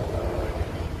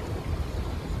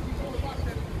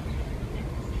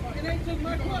 And they took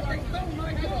my cup, they stole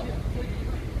my cup.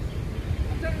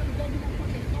 I'm telling them to go get my cup,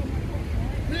 they stole my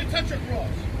cup. We didn't touch your cross.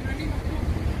 I need my cup.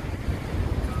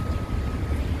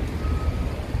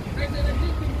 They said they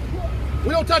did my cup. We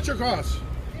don't touch your cross.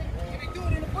 And they do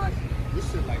it in the bush. This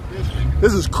shit like this.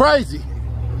 This is crazy.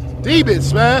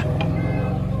 Demons, man.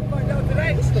 Find out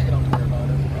today. This nigga don't care about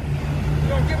it, bro. You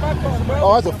don't get my car, bro.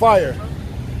 Oh, that's a fire.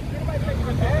 Anybody take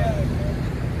my car?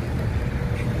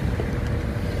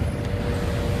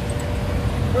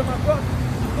 Where's my car?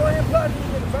 Go ahead and plug me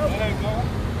in, bro. Go ahead, God.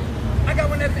 I got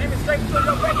one that's aiming straight to your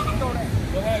face. You know that.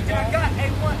 Go ahead, And I God. got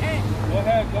A1 and Go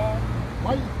ahead, God.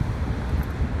 Why you?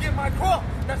 get my cross.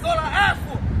 That's all I asked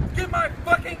for. Get my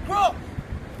fucking cross.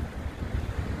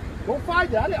 Go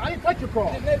find it. I didn't touch your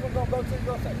cross. The neighbor gonna go to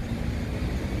your side.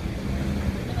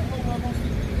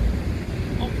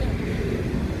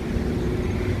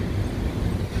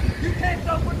 You can't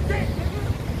go with shit, nigga.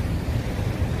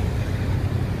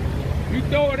 You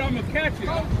throw it, I'ma catch it.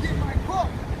 Go get my cross.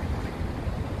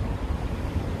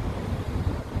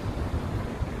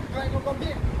 You ain't gonna go get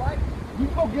it, right? You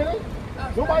go get it.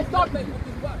 Nobody stopping you.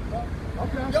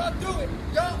 Okay. Y'all do it.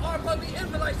 Y'all are supposed to be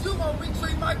Israelites. You gonna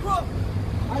retrieve my cross.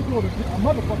 I do it. A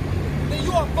motherfucker. Then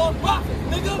you are false prophet,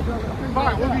 nigga.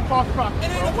 Fine. What do you false prophet? It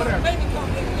ain't no Whatever. baby come,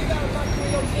 nigga. You gotta stop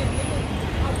doing your shit, nigga.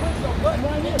 I'll push your butt. I'm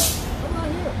not here. I'm not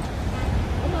here.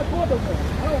 I'm not going nowhere.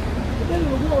 I don't. The men in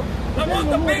the world. I want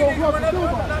the big nigga run up,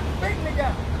 not the big nigga.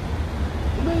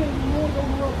 The men in the world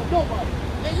don't run for nobody.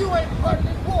 And you ain't part of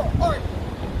this war, are you?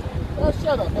 Oh,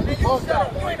 shut up, man. And you shut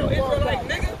up. You ain't no Israelite,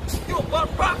 nigga. You a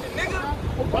false prophet, nigga.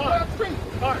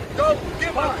 Fine. Go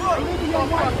get my cross. I'm leaving your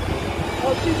wife.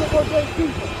 Oh, she's a birthday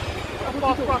Jesus. That's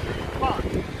false prophet. Fine.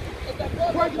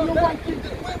 Pray to your white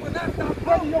Jesus.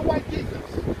 Pray to your white Jesus.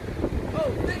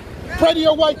 Pray to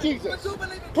your white Jesus.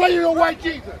 Pray to your white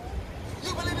Jesus.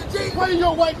 You believe in Jesus? Pray to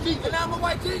your white Jesus. And I'm a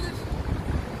white Jesus?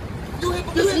 You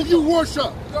hypocrite. This is who you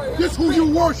worship. This is who you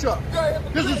worship.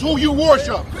 This is who you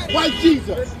worship. White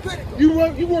Jesus. You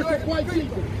worship white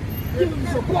Jesus. Jesus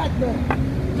is a black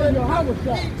man. You're your Howard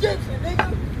shot. Egyptian,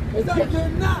 nigga. No, you're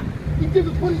not.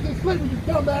 Egyptians put us in slavery, you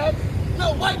dumbass.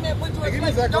 No, white man put you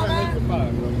in slavery,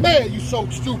 dumbass. Man, you so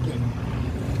stupid.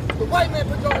 The white man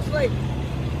put you in slavery.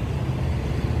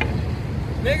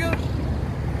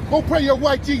 Nigga. Go pray your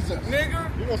white Jesus.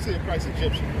 Nigga. You're gonna see a Christ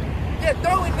Egyptian. Yeah,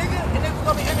 throw it, nigga. And it's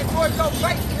gonna be aiming towards your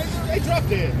face, nigga. They dropped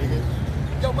dead,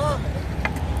 nigga. Your mama.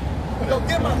 Go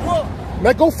get my cross.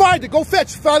 Man, go find it. Go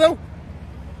fetch, Fido.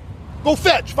 Go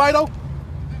fetch, Fido.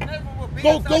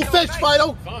 Go fetch,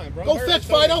 Fido. Fine, bro. Go fetch,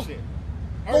 Fido.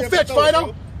 Go fetch,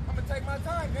 Fido. I'm gonna take my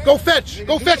time, man. Go fetch.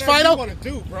 Go fetch, What you Fido. want to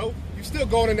do, bro? You still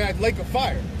going in that lake of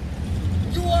fire?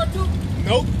 You are too.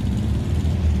 Nope.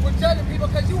 We're judging people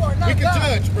because you are not We can God.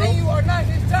 judge, bro. And you are not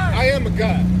his child. I am a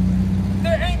god.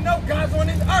 There ain't no gods on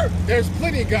this earth. There's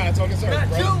plenty of gods on this earth, Not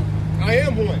bro. you. I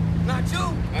am one. Not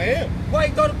you. I am. Why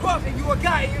you throw the cross and you a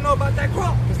guy and you know about that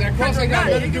cross? Because that cross ain't got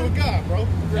nothing to do with God, bro.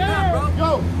 You're not, bro.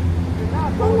 Go. You're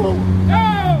not, bro. Go.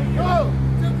 Go.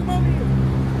 Come on here.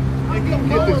 Hey, come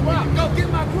get this one. Go get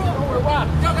my cross. Rock.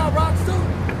 Y'all got rocks too.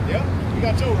 Yeah, you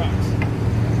got your rocks.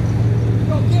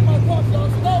 Go get my cross. Y'all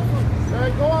stole from me.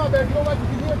 Man, go on, man. You don't like what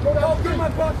you hear? Go down Go the get street. my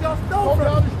cross. Y'all Go stole from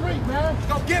down me. the street, man.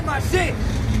 Go get my shit.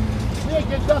 You ain't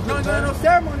getting nothing, You ain't got man. no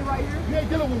ceremony right here. You ain't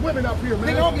dealing with women up here, man.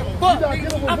 Nigga, don't give a fuck, You not nigga.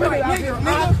 dealing I with women fight out here. niggas,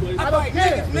 nigga. I I don't fight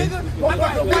care. niggas, nigga. Go I talk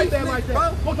fight to a white beef, man like bro.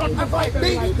 that. Go talk to I a white fight man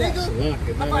beef, like that.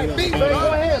 nigga. I fight beef, Man, bro. go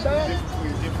ahead, man.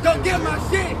 Go get my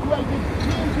shit. You ain't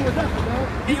doing nothing,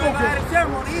 man. You ain't gonna have a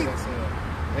ceremony either.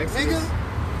 Exodus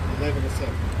Nigga. 11 and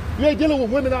 7. You ain't dealing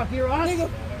with women out here, huh? Nigga,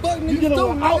 fuck You niggas dealing too,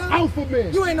 with nigga. alpha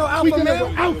men. You ain't no We alpha dealing man.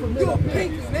 with alpha men. You a up here.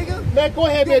 pinkus, nigga. Man, go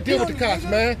ahead, You man. Deal with the killing cops,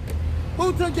 nigga. man.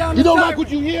 Who took down You the don't like siren?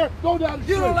 what you hear? Go down the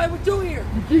street. You don't like what you hear.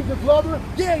 You Jesus lover?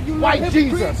 Yeah, you White like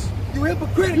hypocrite. Jesus. You You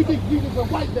hypocritical. think Jesus is a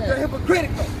white You're man?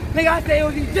 hypocritical. Nigga, I say it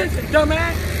was Egyptian,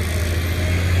 dumbass.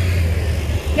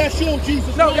 That's your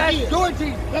Jesus No, right that's here. your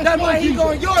Jesus. That's That's your why he's Jesus.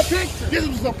 on your picture.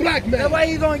 Jesus is a black man. That's why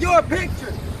he's on your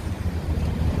picture.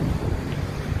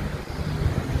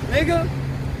 Nigga,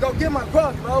 go get my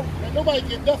cross, bro. Man, nobody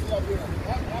get nothing up here.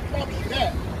 I promise you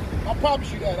that. I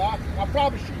promise you that. I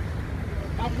promise you.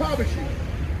 I promise you.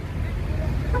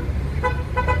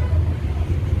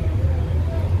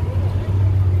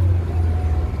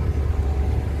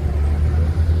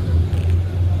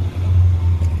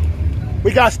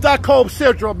 We got Stockholm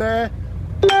Syndrome, man.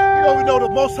 You don't even know the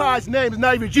Most High's name is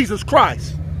not even Jesus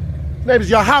Christ. His name is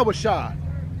Yahweh Shai.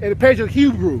 In the page of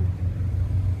Hebrew.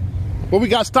 But we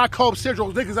got Stockholm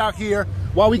Syndrome niggas out here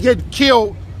while we get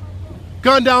killed,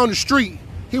 gunned down the street.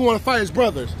 He want to fight his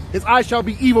brothers. His eye shall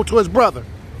be evil to his brother.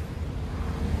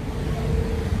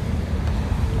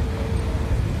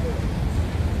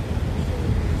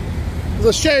 It's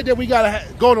a shame that we gotta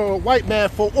go to a white man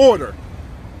for order.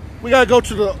 We gotta go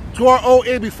to our own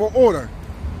enemy for order,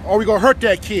 or we gonna hurt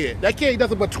that kid. That kid ain't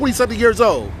nothing but 20-something years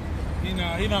old. He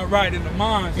not right in the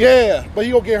mind. Yeah, but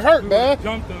he gonna get hurt, man.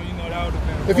 Jumped him, you know, that would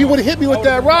have been. If he would have hit me with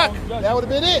that rock, that that would have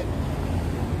been it.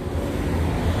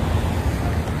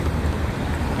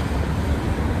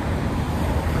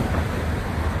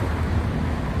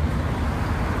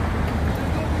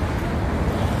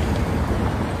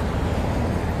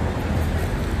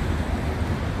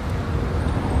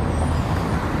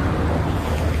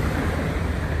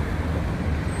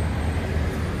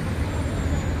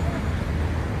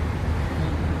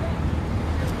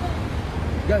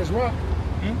 You got his rock?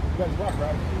 You got his rock,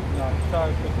 right? No, he's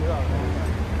trying to pick it up, man.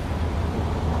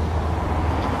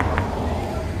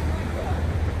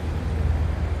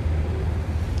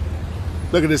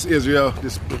 Look at this Israel,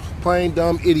 this plain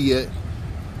dumb idiot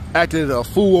acting a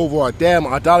fool over a damn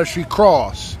idolatry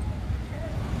cross.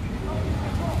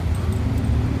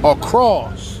 A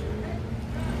cross.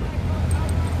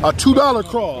 A $2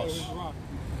 cross.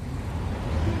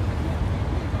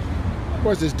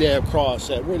 Where's this damn cross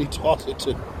at? Where are he talking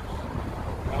to?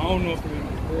 I don't know if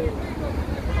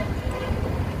it's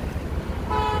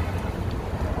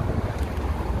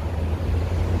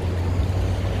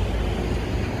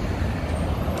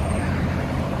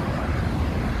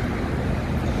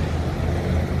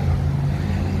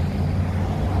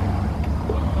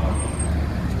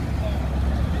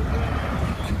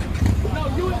No,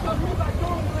 you ain't gonna move like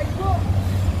going like look.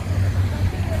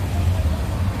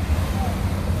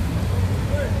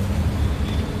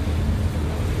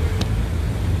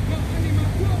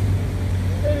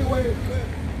 Anyway,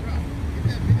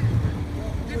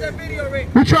 Get that video ready.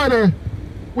 we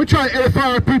try to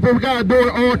edify our people. We gotta do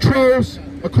it all trolls,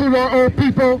 including our own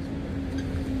people.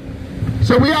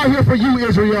 So we out here for you,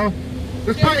 Israel.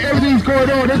 Despite everything's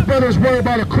going on, this brother's worried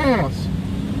about a cross.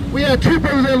 We had two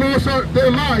brothers that lost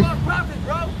their life, Fuck profit,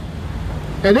 bro.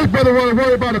 and this brother was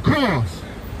worried about a cross.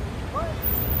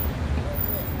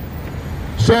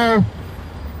 So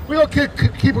we'll keep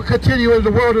continuing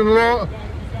the word of the law,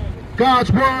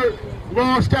 God's word,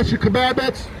 law, statute,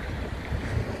 commandments.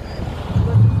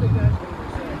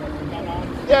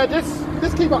 Yeah,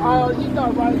 just keep an eye on him. He's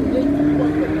not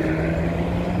right.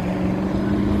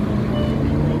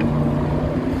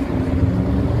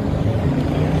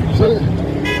 So,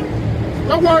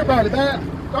 don't worry about it, man.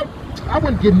 I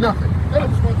wouldn't give nothing. I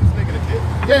just want this nigga to tip.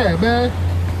 Yeah, man.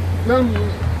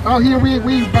 Out here,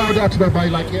 we bow down to nobody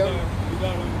like him. We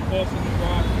got him forcing the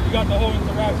rock. We got the whole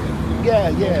interaction. Yeah,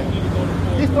 yeah. We need to go to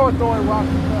court. He started throwing rocks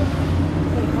and stuff. You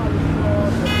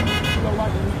know,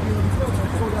 like when you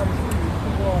go down the street,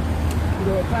 people are,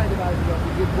 antagonizing us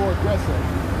and get more aggressive.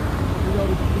 You know,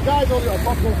 the guy's only a $1.05.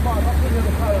 I'm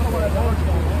 300 pounds. I'm on that.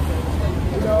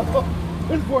 You know,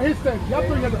 this is for his safety. I'm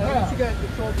 300 pounds. You got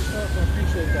control yourself, so I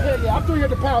appreciate that. Yeah, I'm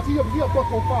 300 pounds. He a $1.05.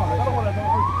 I don't want to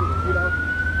hurt the kid, you know.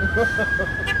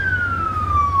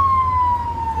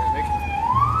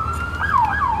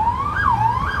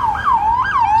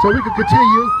 So we can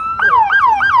continue.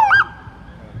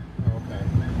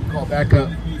 Okay. Call back up.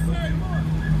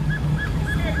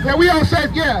 Yeah, we all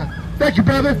said, yeah. Thank you,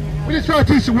 brother. We just trying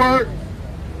to teach the word.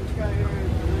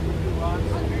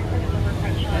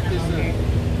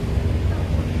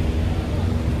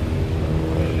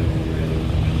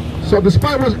 So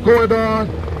despite what's going on,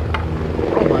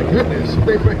 Oh my goodness.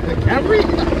 They bring the Camry?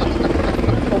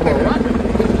 Over a rock?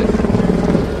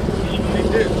 He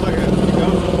did. Look at it. You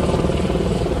know?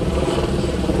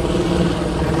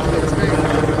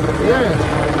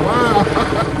 Yeah. Wow.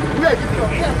 Yeah,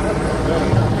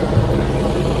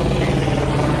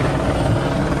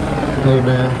 hey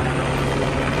man.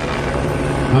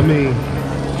 I mean,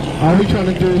 all we trying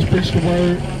to do is preach the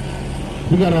word.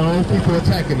 We got our own people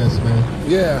attacking us, man.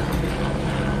 Yeah.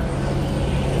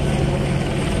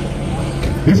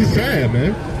 This is sad,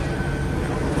 man.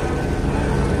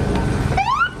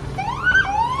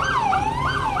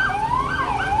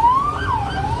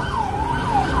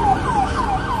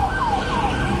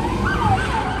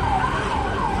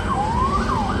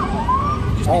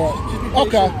 All right.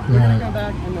 Okay. We're gonna come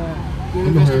back and do an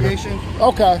investigation.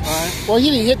 Okay. Alright. Well, he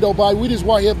didn't hit nobody. We just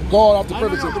want him gone off the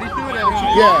premises. But he's doing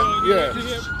that. Yeah.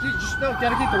 Just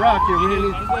gotta keep the rock here.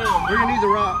 We're gonna need the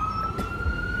rock.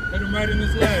 Hit him right in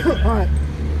his leg. All right.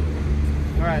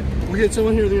 All right. We'll get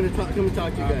someone here. They're gonna come and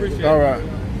talk to you guys. Appreciate All it. right.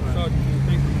 So,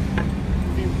 thank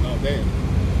you. Oh, damn.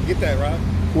 Get that, Rob.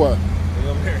 What? They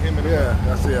over there, him and the Yeah,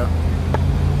 that's it.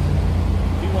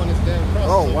 He won this damn cross.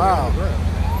 Oh, wow.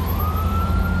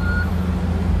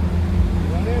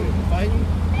 Run in, fighting.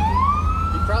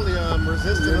 He probably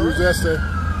resisted. Resisted.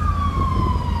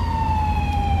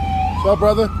 What's up,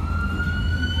 brother?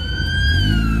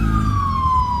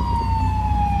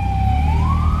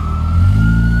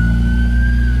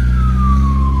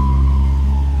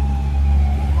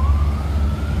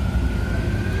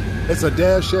 It's a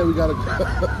damn shit. We gotta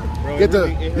get the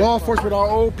law enforcement, our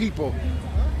own people.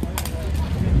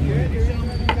 You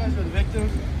guys are the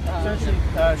victims. Essentially,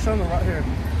 show them the rock here.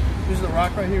 This is the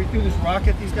rock right here. He threw this rock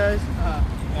at these guys,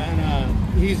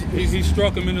 and He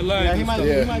struck him in the leg. yeah, he might be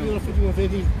a little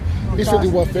 5150. He's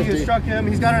 5150. He struck him.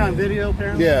 He's got it on video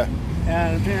apparently. Yeah.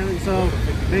 And apparently, so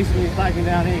basically, he's flagging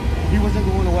down. Hey, he wasn't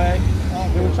going away.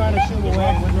 They were trying to shoot him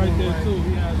away. was right there too.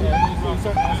 He had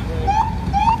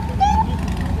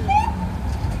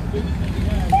He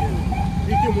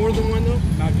killed more than one though.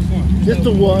 not just one. Just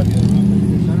the one.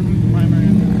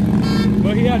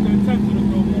 But he had the intention to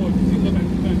throw more because he looked at the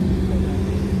fence.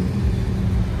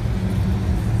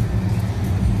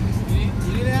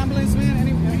 You need an ambulance,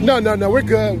 man? No. We're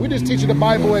good. We're just teaching the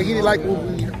Bible, and he didn't like what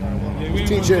we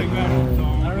teach it. I don't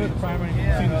know the primary.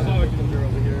 Probably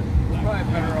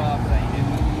better off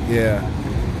than Yeah.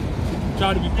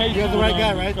 Try to be patient. You have the right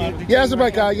guy, right? Yeah, that's the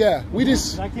right guy. Yeah. We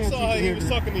just. I You can't saw how he was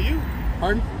talking to you.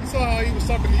 Pardon? You saw how he was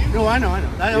talking to you. No, I know. I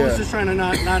Yeah. was just trying to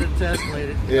not to escalate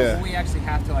it. Yeah. We actually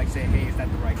have to like say, hey, is that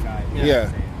the right guy? Yeah. You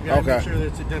gotta Okay. make sure that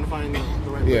it's identifying the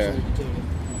right Yeah. person.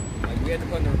 Like we had to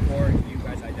put in the report. You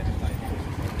guys identified him.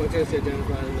 What's it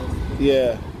identifying this?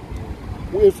 Yeah.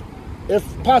 If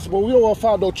possible, we don't want to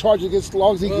file no charges against as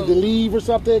long as he can leave or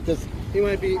something. Cause He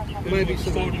might be Sold in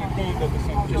the conduct or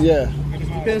something. yeah.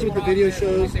 depends what the video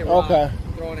shows. Okay.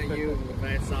 Throwing at you with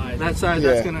that side. That side, Yeah.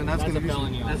 that's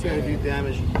gonna do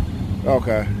damage.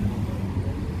 Okay. I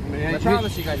mean, I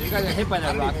promise you guys are hit by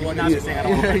that rock. You will not be saying at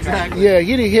all. Yeah, exactly. Yeah,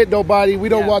 he didn't hit nobody. We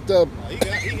don't want the. He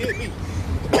hit me.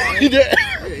 He did. Yeah,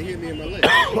 he hit me in my leg.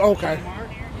 Okay.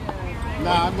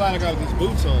 Nah, I'm glad I got these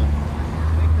boots on.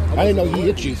 I didn't know he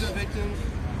hit you. These are victims.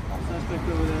 Suspect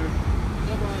over there.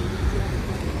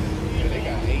 Yeah, they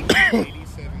got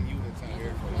 87 units out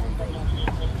here.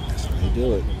 They do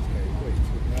it.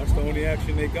 That's the only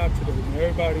action they got today.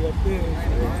 Everybody up there.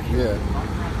 Yeah.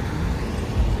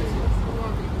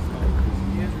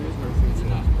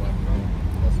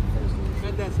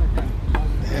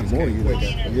 Damn, more units.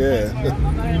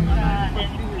 Yeah.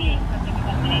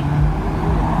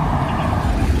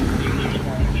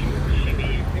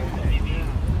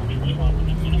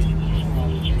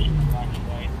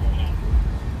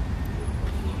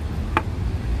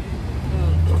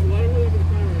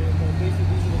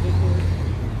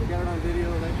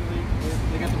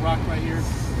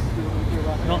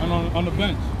 On the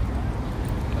bench.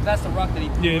 But that's the rock that he.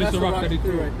 Yeah, this is the rock that he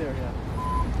threw. right there. Yeah.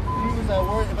 He was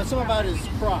worried, but something about his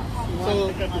cross. So,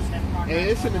 And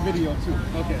it's in the video too.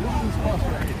 okay, this is his cross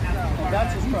right here.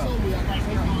 That's his cross.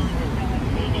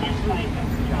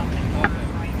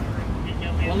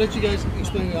 I'll let you guys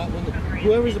explain it out.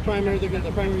 Whoever's the primary, the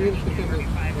primary unit's going to come in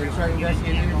and start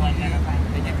investigating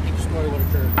and get the story what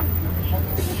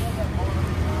occurred.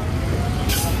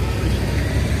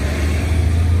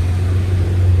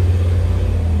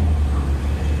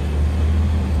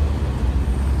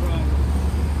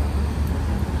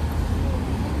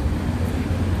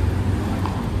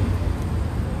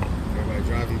 Everybody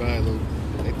driving by,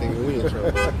 they think we in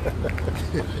trouble.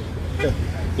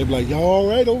 They be like, y'all all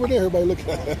right over there? Everybody looking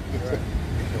at it.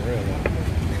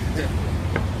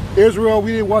 Israel,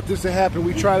 we didn't want this to happen.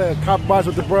 We tried to compromise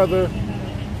with the brother.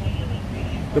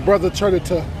 The brother turned it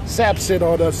to Samson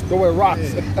on us, throwing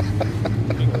rocks.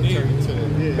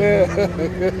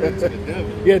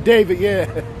 Yeah, David,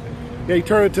 yeah. Yeah, he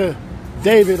turned it to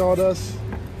David on us.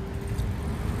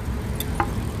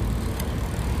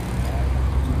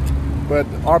 But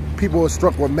our people were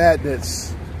struck with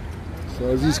madness.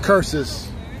 So these curses.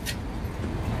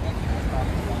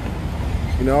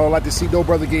 You know, I don't like to see no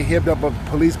brother get hemmed up by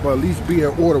police, but at least be in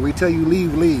order. We tell you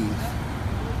leave, leave.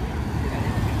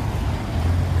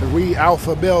 Because we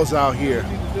alpha males out here.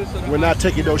 We're not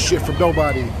taking no shit from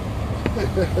nobody.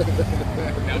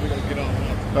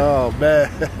 Oh, man.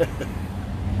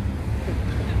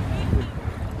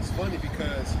 It's funny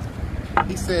because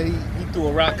he said he threw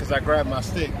a rock because I grabbed my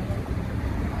stick.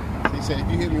 He said,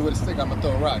 if you hit me with a stick, I'm going to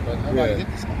throw a rock. But nobody hit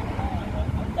the stick.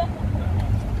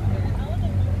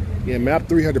 Yeah, man, I'm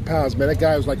 300 pounds, man. That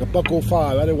guy was like a $1.05.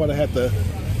 I didn't want to have to.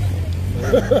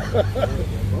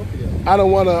 I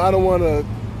don't want to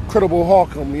Credible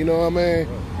Hawk him. You know what I mean?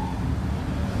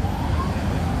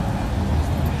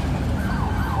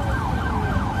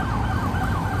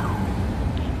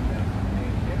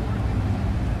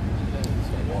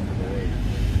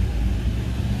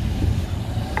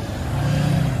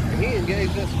 He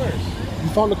engaged us first. You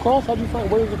found the cross? How'd you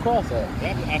find? Where's the cross at?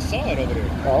 I saw it over there.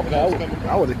 Oh, okay.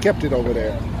 I would have kept it over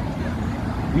there.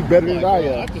 You better than I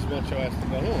am. I just want your ass to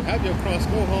go home. Have your cross,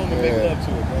 go home and make love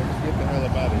to it, bro. Just get the hell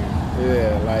up out of here.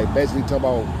 Yeah, like basically talking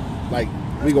about like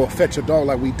we gonna fetch your dog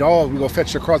like we dogs. We gonna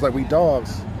fetch your cross like we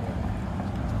dogs.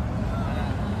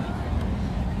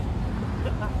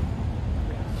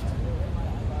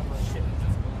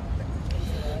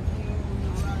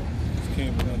 This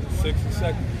came in under 60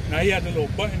 seconds. Now he had the little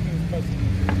button he was pressing.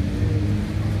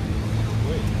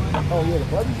 Oh yeah, the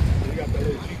button? He got that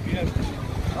little GPS machine.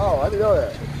 Oh, I didn't know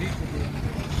that.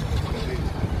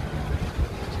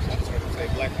 I'm starting to say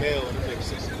black male and it makes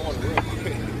 64 real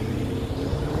quick.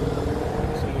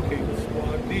 So okay,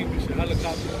 squad deep and shit.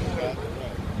 Helicopter.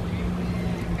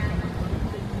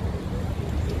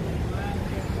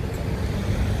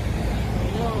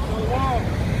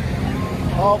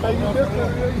 Oh man, you missed it.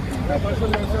 Yeah, I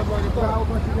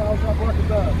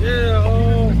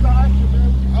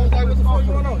was like, what the fuck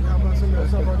going on? Yeah, I'm about to send you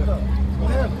something like that.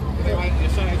 What happened?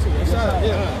 Inside too. Inside,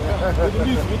 yeah. With the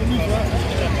music,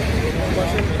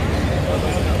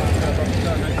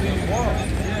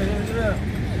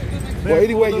 Well,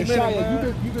 anyway,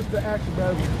 Yeshaya, you missed the action,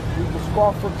 man. We was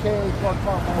spark from K, start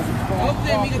talking about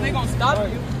Hopefully, niggas, they gonna stop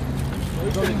you.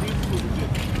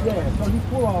 yeah, so he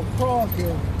pulled off cross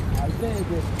and Isaiah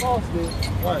gets crossed it.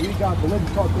 Right. We got Belinda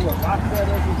start doing rock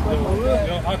setters and stuff like that.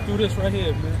 Yo, I threw this right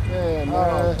here, man. Yeah,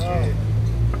 man.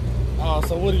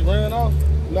 So what, he ran off?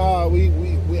 Nah,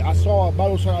 I saw a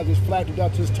bottle shot. I just flagged him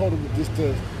down, just told him just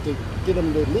to get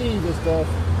him to leave and stuff.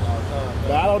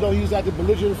 But I don't know. He was at the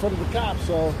belligerent in front of the cops,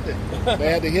 so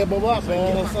they had to hit him up,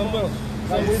 man. Like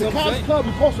when the cops come,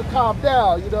 you're supposed to calm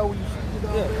down, you know. Was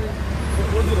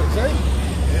it a Jake?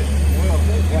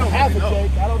 Well, half a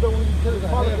Jake. I don't know when he could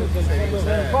have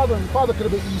father could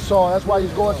have been Esau. That's why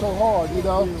he's going so hard, you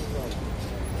know.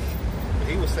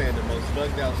 He was saying the most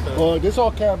bugged out stuff Well, this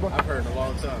all camera. I've heard in a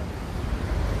long time.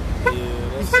 Yeah,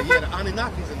 he said, the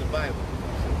Anunnaki's in the Bible.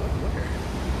 Where?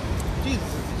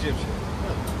 Jesus is Egyptian.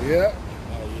 Yeah. Oh,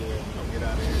 yeah. Don't get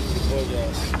out of here.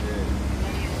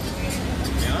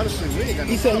 Yeah, honestly, we ain't got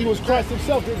He said he was Christ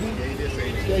himself, didn't he? Yeah, he did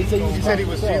say that. Yeah, He said he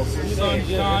was Jesus. The sun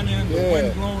shining, the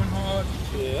wind blowing hard.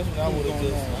 Yeah, that's what I would have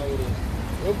just.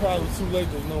 It was probably too late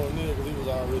to know him there because he was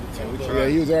already turned up. Yeah,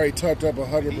 he was already tucked up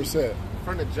 100%.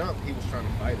 From the jump, he was trying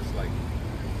to fight us. Like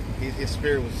his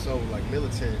spirit was so like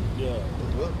militant. Yeah.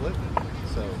 What?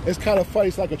 So it's kind of funny.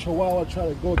 It's like a chihuahua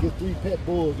trying to go against 3 pit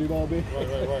bulls. You know what I mean?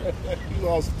 Right. He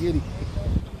all skinny.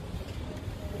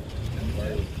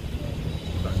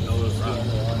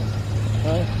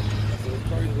 Huh? It's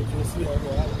crazy that you'll see like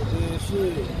that.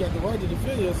 Shit, you got the right to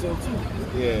defend yourself too.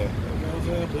 Yeah. You know what I'm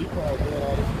saying? But he probably doing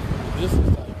all this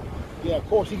distance type. Yeah, of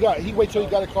course. He wait till he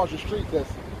got across the street. If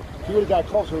he would have got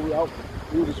closer, we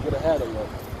just would have had him.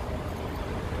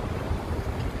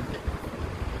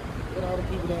 What all the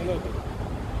people down there?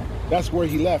 That's where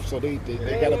he left, so they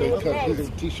got him a cut. He's a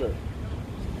t-shirt.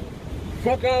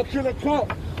 Fuck out, killer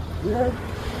cop. You heard?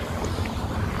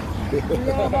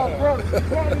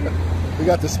 We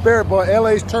got the spirit boy.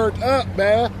 LA's turned up,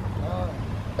 man.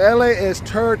 LA is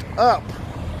turned up.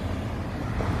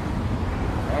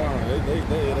 They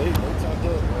talked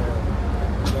up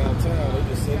downtown. They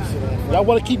just said shit on. Y'all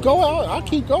want to keep going? I'll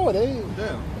keep going.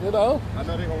 yeah, You know. I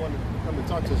know they're gonna want to come and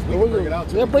talk to us. We can bring it out.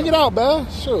 Yeah, bring it out, man.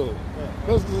 Sure.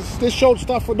 This show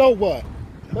stuff for no one.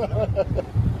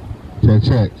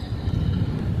 Check.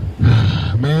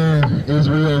 Man,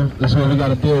 Israel, this is what we got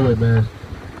to deal with, man.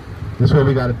 This is what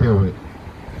we got to deal with.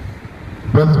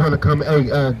 Brothers want to come, hey,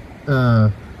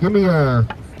 give me,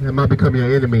 it might become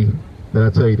your enemy, but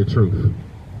I'll tell you the truth.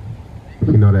 If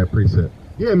you know that precept.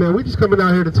 Yeah, man, we just coming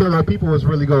out here to tell our people what's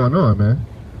really going on, man.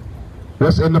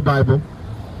 What's in the Bible?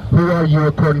 Who are you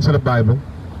according to the Bible?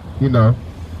 You know,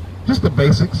 just the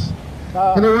basics.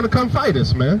 And they want to come fight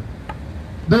us, man.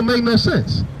 Don't make no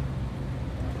sense.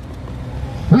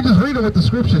 We just reading what the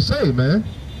scriptures say, man.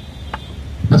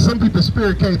 But some people's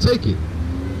spirit can't take it.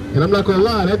 And I'm not gonna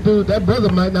lie, that brother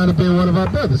might not have been one of our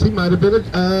brothers. He might have been an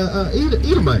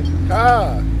Edomite.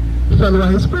 He's trying to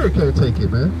why his spirit can't take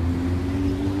it, man.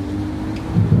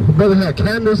 The brother had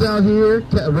candles out here,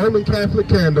 Roman Catholic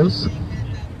candles,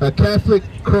 a Catholic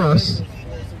cross.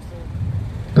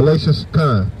 Galatians,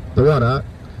 the water.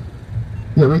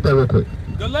 Yeah, read that real quick.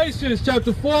 Galatians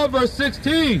chapter 4, verse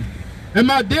 16. Am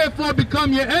I therefore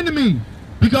become your enemy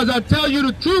because I tell you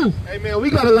the truth? Hey man, we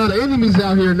got a lot of enemies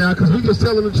out here now because we just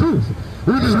telling the truth.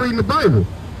 We just reading the Bible.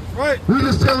 Right. We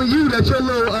just telling you that your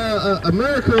little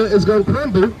America is gonna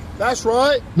crumble. That's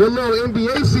right. Your little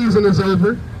NBA season is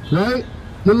over, right?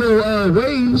 Your little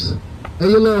waves and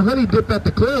your little honey dip at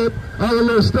the club, all the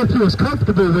little stuff you was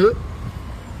comfortable with,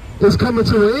 is coming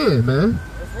to an end, man.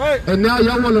 That's right. And now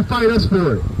y'all want to fight us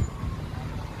for it.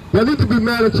 Y'all need to be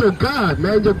mad at your God,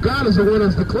 man. Your God is the one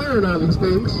that's declaring all these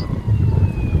things.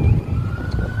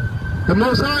 The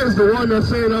Most High is the one that's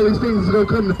saying all these things is going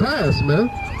to come to pass, man.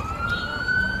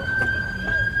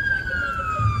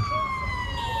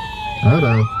 Hold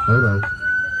on.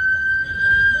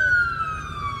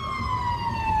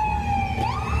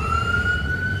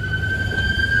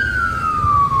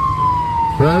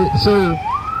 Right? So,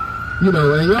 you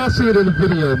know, and y'all see it in the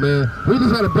video, man. We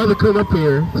just had a brother come up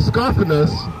here scoffing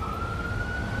us.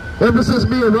 Ever since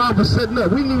me and Rob was setting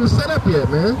up, we didn't even set up yet,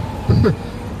 man.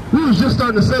 We was just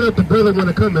starting to set up. The brother want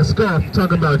to come and scoff,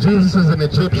 talking about Jesus is an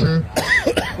Egyptian,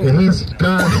 and he's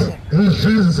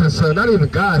Jesus' son. Not even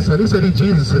God's son. He said he's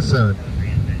Jesus' son.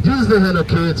 Jesus didn't have no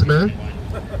kids, man.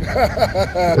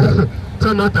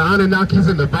 Talking about the Anunnakis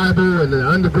in the Bible and the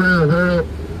underground world.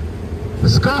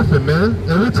 Scoffing, man.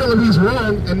 And we tell him he's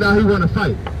wrong, and now he want to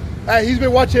fight. Hey, he's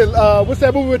been watching, what's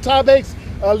that movie with Tom Hanks?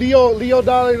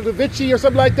 Leonardo da Vinci or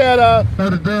something like that.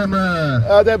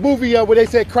 That movie where they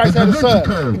said Christ had a son.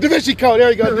 Code. Da Vinci Code. There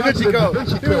you go. Da Vinci Code. Da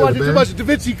Vinci He been watching too much of Da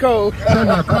Vinci Code. Talking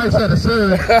about Christ had a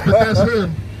son, but that's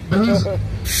him. But he's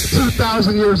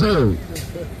 2,000 years old.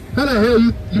 How the hell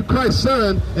you Christ's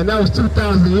son, and that was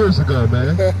 2,000 years ago,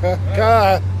 man?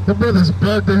 God. The brother's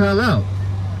bugged the hell out.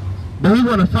 But he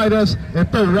want to fight us and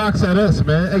throw rocks at us,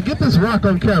 man. Hey, get this rock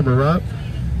on camera, Rob.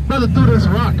 Brother threw this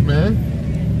rock, man.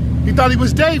 He thought he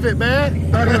was David,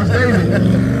 man. Thought he was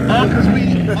David. all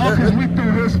because we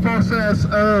threw this false ass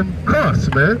cross,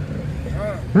 man.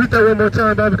 Read that one more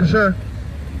time, Bobby Kashar.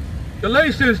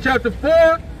 Galatians chapter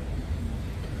 4,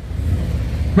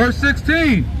 verse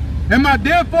 16. Am I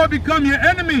therefore become your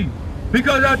enemy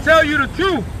because I tell you the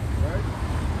truth?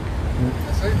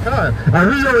 God. Are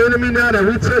we your enemy now that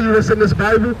we tell you what's in this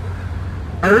Bible?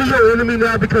 Are we your enemy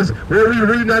now because what we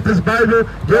reading out this Bible,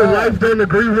 your life don't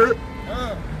agree with?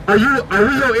 Are we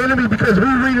your enemy because we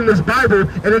reading this Bible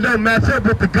and it don't match up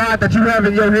with the God that you have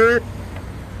in your head?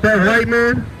 That right,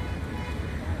 man?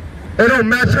 It don't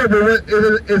match up with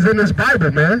what is in this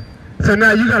Bible, man. So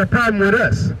now you got a problem with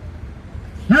us.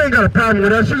 You ain't got a problem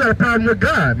with us, you got a problem with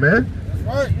God, man.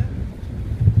 That's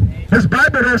right. This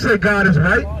Bible don't say God is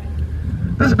right.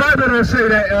 This Bible don't say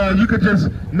that you could just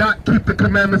not keep the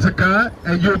commandments of God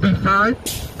and you'll be fine.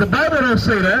 The Bible don't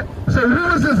say that. So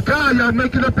who is this God y'all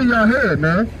making up in your head,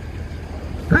 man?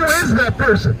 Who is that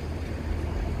person?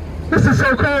 This is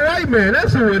so-called white man.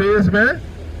 That's who it is, man.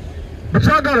 But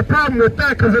y'all got a problem with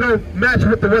that because it don't match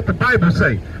with what the Bible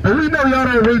say. But we know y'all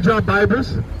don't read your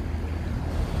Bibles.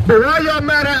 But why y'all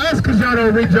mad at us because y'all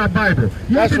don't read your Bible?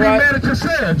 You should be mad at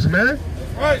yourselves, man.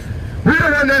 That's right. We're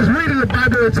the one that's reading the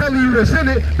Bible and telling you what's in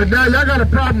it, but now y'all got a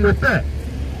problem with that.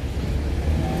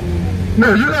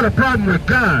 No, you got a problem with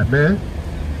God, man.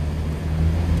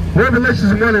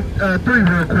 Revelations 1 and 3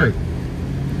 real quick.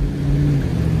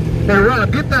 Hey,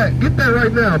 Rob, get that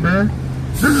right now, man.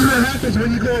 This is what happens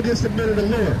when you go against the men of the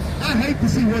Lord. I hate to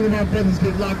see one of my brothers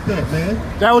get locked up, man.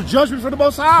 That was judgment from the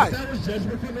Most High. That was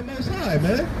judgment from the Most High,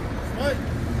 man. Right.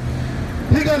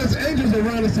 He got his angels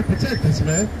around us to protect us,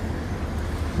 man.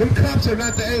 Them cops are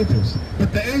not the angels,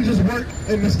 but the angels work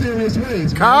in mysterious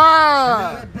ways, man.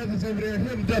 Our brothers over there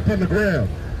hemmed up on the ground.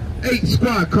 8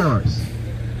 squad cars.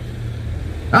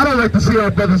 I don't like to see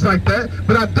our brothers like that,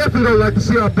 but I definitely don't like to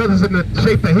see our brothers in the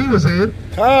shape that he was in.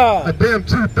 A damn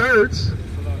 2/3.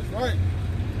 Right.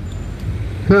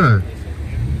 Huh.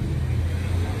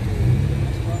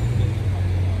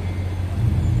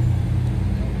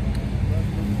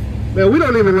 Man, we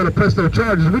don't even want to press no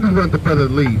charges. We just want the brother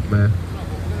to leave, man.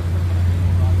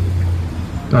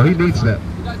 Oh, he needs that.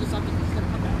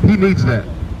 He needs that.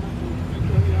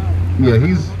 Yeah,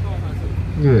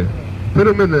 yeah. Put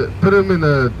him in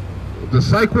the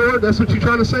psych ward. That's what you're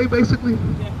trying to say, basically.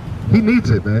 He needs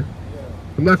it, man.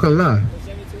 I'm not gonna lie.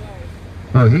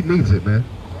 Oh, he needs it, man.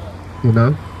 You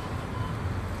know.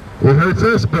 It hurts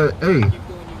us, but hey.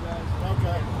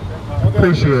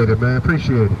 Appreciate it, man.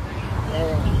 Appreciate it.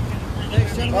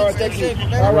 All right, thank you.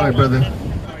 All right, brother.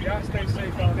 Y'all stay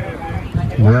safe out there, man.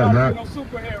 Yeah, no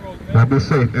superheroes, man. I'll be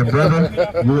safe. And brother,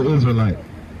 you're an Israelite.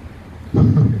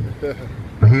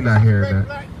 But he not hearing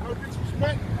that. No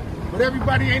disrespect, but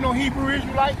everybody ain't no Hebrew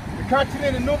Israelite. The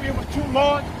continent of Nubia was too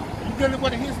large. You dealing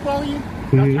with a Historian.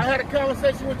 I had a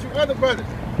conversation with your other brothers.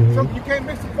 So you can't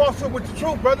mix the falsehood with the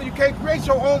truth, brother. You can't create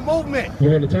your own movement.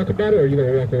 You want to talk about it, or you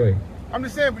gonna walk away? I'm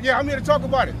just saying, but yeah, I'm here to talk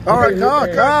about it. All right,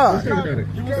 calm.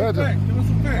 You want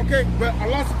some facts. Okay, but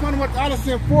Allah subhanahu wa ta'ala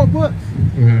sent 4 books.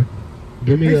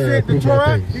 Give me He said the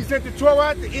Torah, things. he said the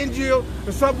Torah, the Injil,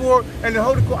 the Zabur, and the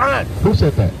Holy Quran. Who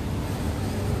said that?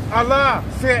 Allah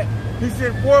said, he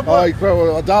said 4 books. Oh, you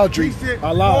crap, idolatry. He said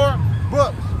Allah.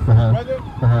 4 books, brother.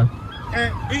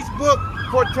 And each book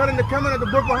foretelling the coming of the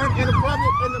book behind it, and the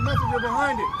prophet and the messenger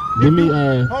behind it. Give me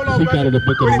hold on, speak brother. out of the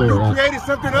book of But the if Lord. you created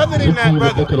something other than that, the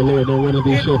brother, book of the Lord, don't one of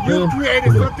these if shall you fail.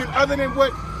 created something other than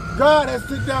what God has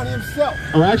sent down himself.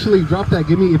 Oh, actually, drop that.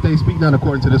 Give me if they speak not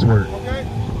according to this word. Okay?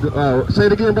 Say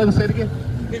it again, brother. Say it again.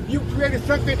 If you created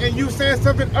something and you saying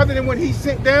something other than what he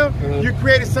sent down, you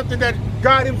created something that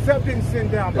God himself didn't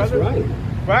send down, brother. That's right.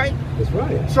 Right? That's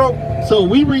right. So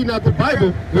we reading out the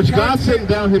Bible, which God sent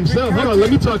down himself. Hold on, let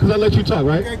me talk because I let you talk,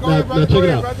 right? Okay, go ahead, brother. Now check it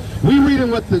out. Brother. We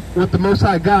reading what the Most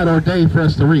High God ordained for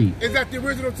us to read. Is that the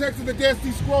original text of the Dead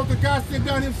Sea Scrolls that God sent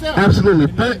down himself? Absolutely.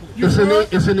 But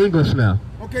it's in English now.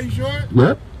 Okay, you sure?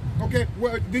 Yep. Okay,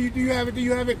 well, do you have it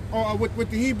with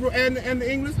the Hebrew and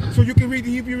the English, so you can read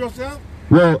the Hebrew yourself?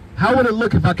 Well, how would it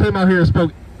look if I came out here and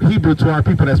spoke Hebrew to our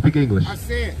people that speak English? I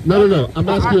said. No. I'm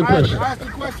asking you a question. I asked you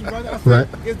a question, brother. I said,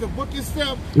 is the book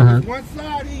itself is one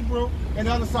side Hebrew and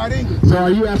the other side English? So are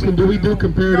you asking, do we do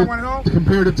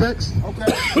comparative text?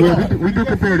 Okay. Yeah, we do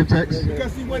comparative text.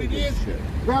 Because see what it is,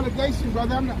 validation,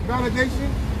 brother. I'm not validation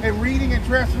and reading and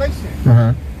translation.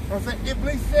 Uh-huh. I'm saying,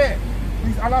 Iblis said,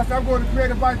 Allah said, I'm going to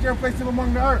create a body and place him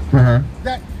among the earth.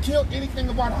 That killed anything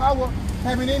about Hawa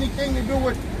having anything to do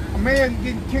with a man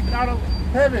getting kicked out of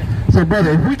heaven. So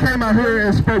brother, if we came out here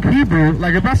and spoke Hebrew,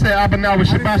 like if I say Abanaw with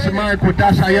Shabbat Shemayim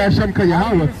Kodash Hayah Shem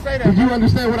Yahweh, did you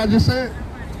understand what I just said?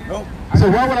 Nope. So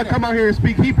why would I come out here and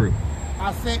speak Hebrew?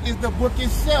 I said, is the book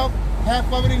itself,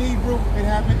 half of it in Hebrew and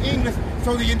half in English,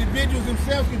 so the individuals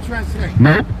themselves can translate?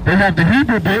 Nope. They have the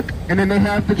Hebrew book, and then they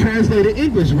have the translated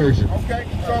English version. Okay,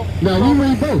 so... Now, we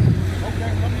read both. Okay,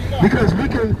 let me know. Because we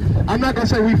can, I'm not going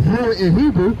to say we fluent in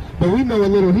Hebrew, but we know a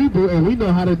little Hebrew, and we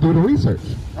know how to do the research.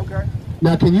 Okay.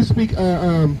 Now, can you speak,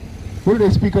 what do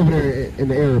they speak over there in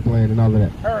the Arab land and all of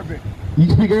that? Arabic. You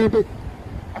speak Arabic?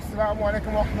 Assalamu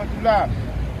alaikum wa rahmatullah.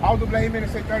 A'udhu billahi minash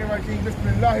shaitanir rajim.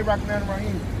 Bismillahir rahmanir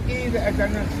rahim.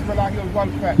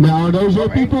 Now, are those your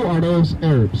people or are those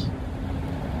Arabs?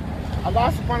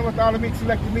 Allah subhanahu wa ta'ala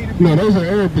selected me to be. No, those are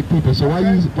Arabic people. So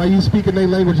why you speaking their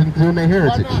language and doing their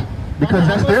heritage? Because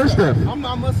that's their stuff. I'm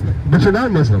not Muslim. But you're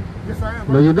not Muslim. Yes, I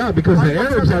am. No, you're not, because the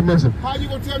Arabs are Muslim. How you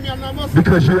gonna tell me I'm not Muslim?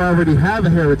 Because you already have a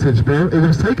heritage, bro. It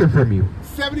was taken from you.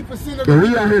 70% of and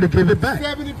we out here to give it back.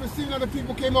 70% of the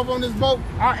people came up on this boat.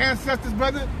 Our ancestors,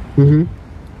 brother.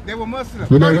 They were Muslim.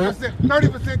 You know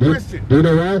 30% Christian. Do you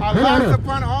know why? Allah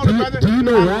do you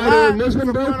know why they were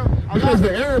Muslim, bro? Because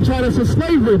the Arabs tried us in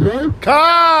slavery, bro.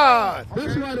 God!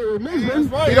 That's why they were Muslim.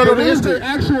 You don't know the history. Their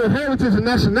actual heritage and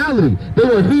nationality. They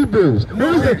were Hebrews.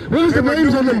 What was the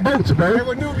names on them boats, bro? They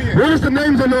were Nubians. What was the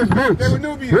names on those boats? They were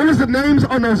Nubians. What was the names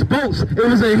on those boats? It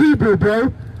was in Hebrew,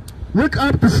 bro. Look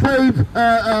up the slave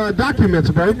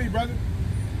documents, bro. Me, brother.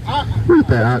 Read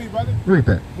that. Read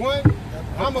that. One,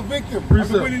 I'm a victim of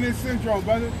the Wilderness Syndrome,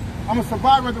 brother. I'm a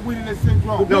survivor of the Wilderness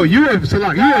Syndrome. No, you're a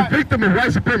victim of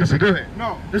white supremacy. Go ahead.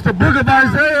 No. It's the book of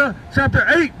Isaiah, chapter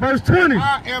 8, verse 20.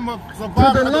 I am a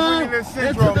survivor of the Wilderness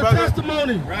Syndrome, brother.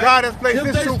 Testimony. God has placed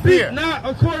this truth here. Not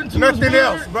according to Nothing his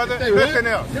else, word, brother. Nothing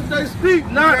else. If they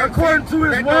speak not according to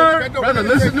his word, brother,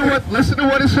 listen to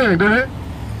what it's saying. Go ahead.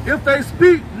 If they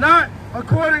speak not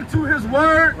according to his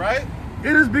word, right,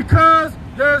 it is because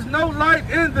there is no light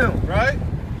in them. Right.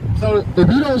 So if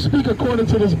you don't speak according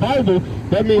to this Bible,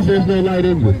 that means there's no light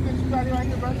in you.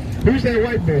 Who's that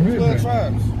white man? Who's 12 that?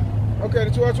 tribes. Okay,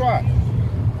 the 12 tribes.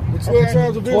 The 12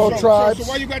 tribes of Israel. 12 tribes.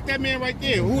 So why you got that man right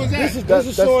there? Who is that? This This is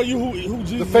is showing you who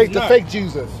Jesus the is not. fake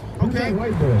Jesus. Okay.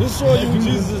 This is showing you who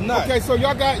Jesus is not. Okay, so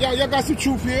y'all got some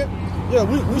truth here. Yeah,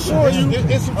 we showing you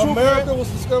There's some truth America here. was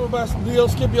discovered by Leo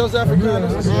Scipio's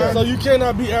Africanus, so you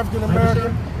cannot be African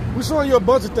American. We're showing you a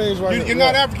bunch of things right now. You're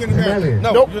not African American.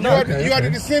 No, Nope. you're not. You are the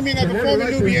descendant of the former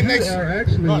Nubian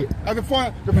nation. Of the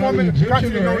former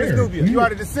country known as Nubia. You are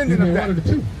the descendant of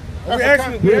that. We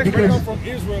actually come from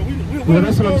Israel. Well,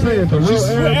 that's what I'm saying. The real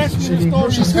We're Arabs, actually the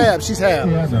historians. She's half.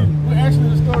 Yeah, I know. We're actually the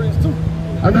historians too.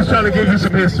 I'm just trying to give you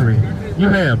some history. You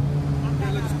ham.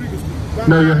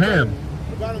 No, you're ham.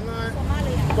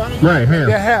 Right, ham.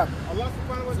 They're half.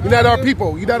 You're not our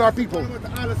people. You're not our people.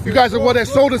 You guys are the one that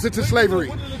sold us into slavery.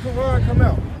 When did the Quran come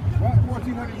out?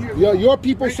 1400 years. Your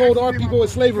people sold our people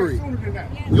into slavery.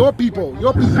 Your people.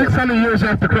 600 years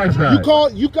after Christ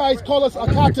died. You guys call us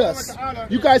akatas.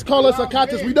 You guys call us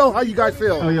akatas. We know how you guys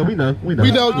feel. Oh yeah, we know. We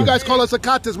know. You guys call us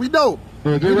akatas. We know.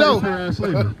 Yeah, We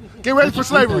know. Get ready for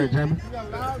slavery.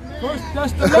 First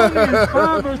Thessalonians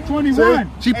 5 verse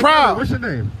 21. She proud. What's your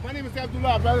name? My name is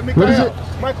Abdullah, brother. What is it?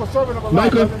 Michael, servant of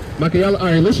Allah. Michael, y'all, all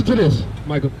right, listen to this,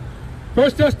 Michael.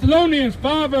 First Thessalonians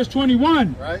 5 verse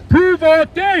 21. Right. Prove all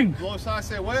things. Most High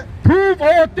said what? Prove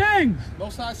all things.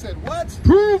 Most High said what?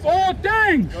 Prove all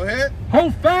things. Go ahead.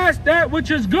 Hold fast that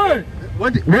which is good.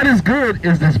 What is good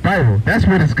is this Bible. That's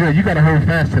what is good. You got to hold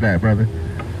fast to that, brother.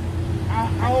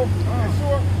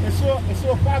 In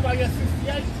Surah 5 ayah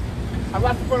 68,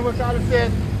 Allah subhanahu wa ta'ala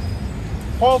said,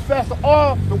 hold fast to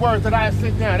all the words that I have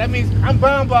sent down. That means I'm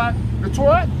bound by the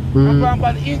Torah, I'm bound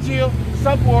by the Injil, the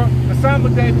Sabur, the Psalm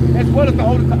of David, as well as the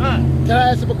Holy Quran. Can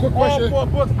I ask him a quick question? All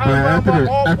 4 books. I'm bound by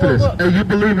all 4 books. Hey, you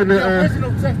believe in The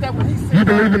original text, that what he said. you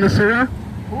believe in the Surah?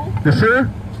 Who? The Surah?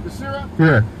 The Surah?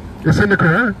 Yeah. It's in the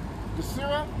Quran. The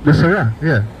Surah? The Surah,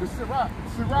 yeah. The Surah.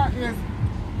 The Surah is,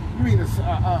 you mean the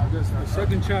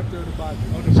Second chapter of the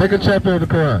Bible. Second chapter of the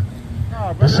Quran.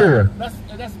 Nah, The Surah.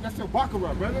 That's your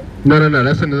Baqarah, brother. No,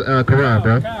 that's in the Quran,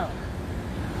 bro.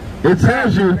 It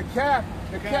tells you. The calf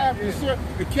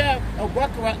of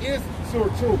Baqarah is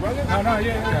Surah 2, brother. No,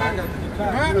 yeah. I got the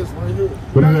Huh? What is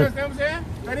You understand what I'm saying?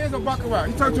 That is a Baqarah.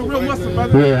 He turned to a real Muslim,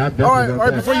 brother. Yeah, I definitely All right,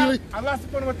 got before that. you leave. Allah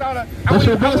subhanahu wa ta'ala, That's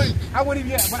your best. I wouldn't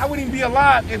even be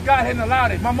alive if God hadn't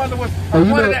allowed it. My mother was Oh,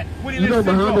 you one know, of that. When he you know lived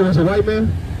Muhammad was a white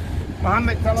man?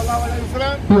 Muhammad sallallahu alayhi wa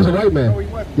sallam? He was a white man. No, he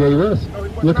wasn't. Yeah, he was. No, he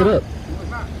was Look not. it up. He was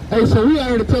not. Hey, so we out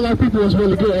here to tell our people what's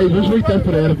really good. Hey, let's read that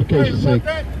for the edification's sake.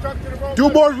 Do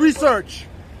more research.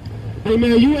 Hey,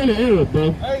 man, you ain't an Arab,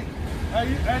 bro. Hey,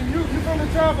 you from the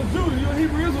tribe of Judah. You're a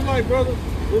Hebrew Israelite, brother.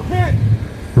 Repent.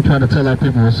 We're trying to tell our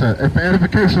people what's up. And for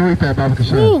edification, read that, Baba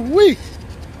Kashan. Ooh, weak.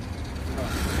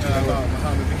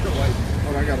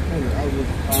 I got a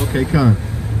phone. Okay, come.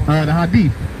 The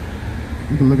Hadith.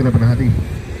 You can look it up in the Hadith.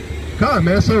 Come,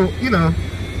 man. So,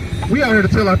 we out here to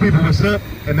tell our people what's up,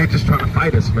 and they just trying to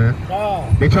fight us, man.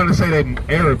 They trying to say that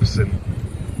Arabs and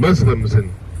Muslims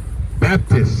and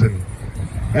Baptists and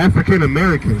African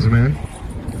Americans, man.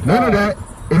 None of that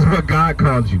is what God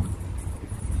called you.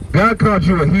 God called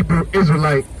you a Hebrew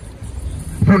Israelite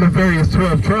from the various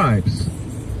 12 tribes.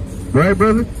 Right,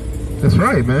 brother? That's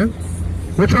right, man.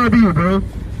 What tribe are you, bro?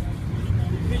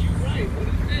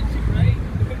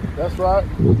 That's right.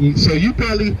 So you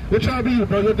probably, what tribe are you,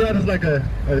 bro? Your dad is like a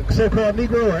so-called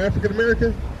Negro or African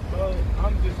American? Well,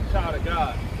 I'm just a child of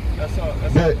God. That's all.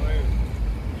 That's But- all I am.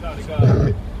 Child of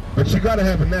God. But you gotta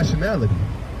have a nationality.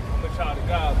 I'm a child of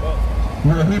God, bro.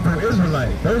 You're a Hebrew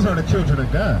Israelite. Those are the children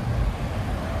of God.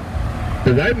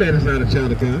 The white man is not a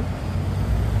child of God.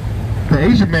 The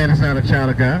Asian man is not a child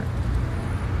of God.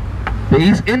 The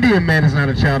East Indian man is not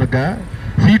a child of God.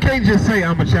 So you can't just say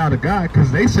I'm a child of God,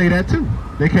 because they say that too.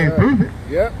 They can't prove it.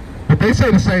 Yep. But they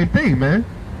say the same thing, man.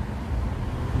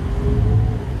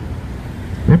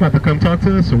 They about to come talk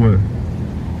to us or what?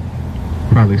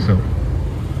 Probably so.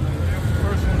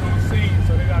 First one's on the scene,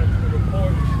 so they gotta do the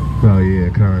report and shit. Oh yeah,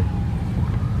 kind.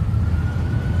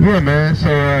 Yeah, man. So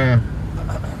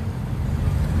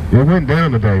it went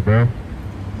down today, bro.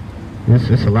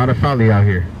 It's a lot of folly out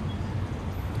here.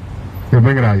 Yeah,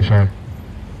 bring it out, Yeshai.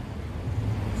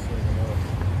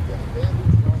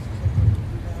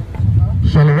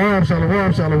 Shalom,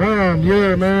 shalom, shalom.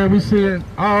 Yeah, man, we seeing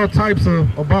all types of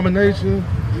abomination.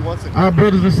 Our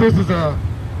brothers and sisters are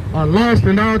lost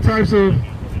in all types of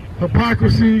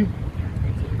hypocrisy,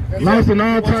 lost in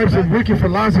all types of wicked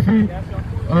philosophy.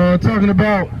 Talking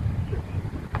about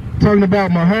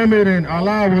Muhammad and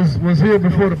Allah was here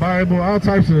before the Bible. All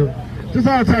types of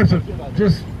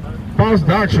false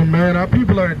doctrine, man. Our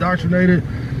people are indoctrinated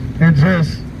and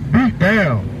just beat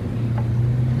down.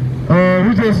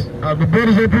 The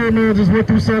brothers up here, man, just went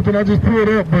through something. I just pulled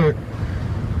up, but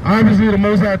obviously the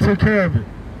Most High took care of it.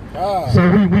 So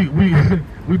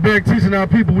we back teaching our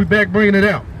people. We back bringing it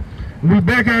out. We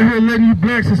back out here letting you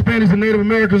blacks, Hispanics, and Native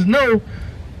Americans know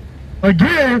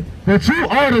again that you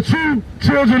are the true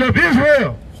children of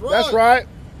Israel. That's right.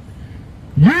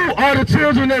 You are the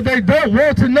children that they don't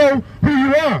want to know who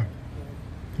you are.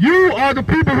 You are the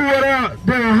people who are out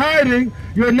there hiding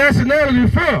your nationality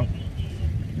from.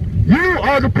 You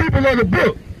are the people of the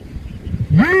book.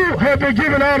 You have been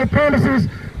given all the promises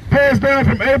passed down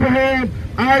from Abraham,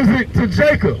 Isaac to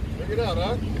Jacob. Check it out,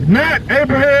 huh? Not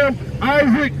Abraham,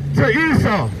 Isaac to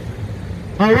Esau.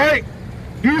 All right?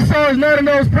 Esau is not in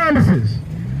those promises.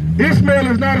 Ishmael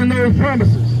is not in those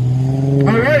promises.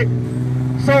 All right?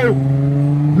 So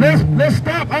let's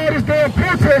stop all this damn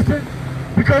protesting,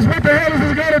 because what the hell is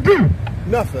this going to do?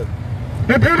 Nothing.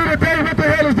 At the end of the day, what the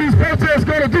hell is these protests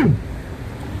going to do?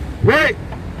 Right?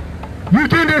 You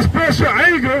can express your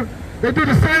anger. They did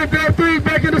the same damn thing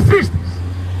back in the 60s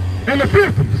and the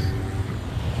 50s.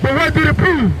 But what did it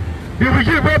prove? Did we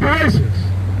get reparations?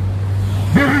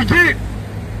 Did we get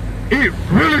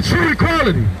really true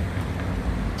equality?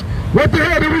 What the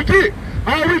hell did we get?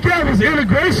 All we got was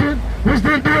integration, which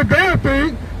didn't do a damn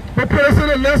thing, but put us in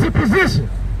a lesser position.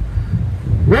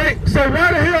 Right? So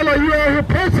why the hell are you out here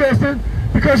protesting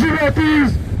because you want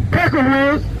these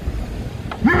peckerwoods?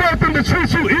 You want them to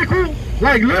treat you equal?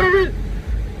 Like literally?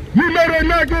 You know they're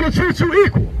not going to treat you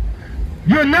equal.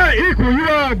 You're not equal. You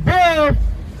are above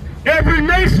every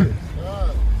nation.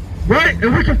 Right?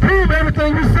 And we can prove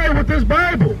everything we say with this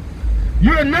Bible.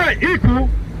 You're not equal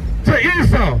to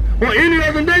Esau or any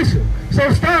other nation.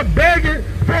 So stop begging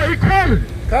for equality.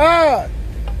 God.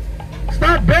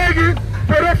 Stop begging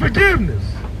for their forgiveness.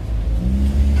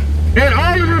 And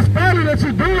all of this fighting that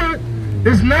you're doing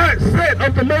is not set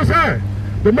of the Most High.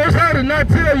 The Most High did not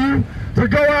tell you to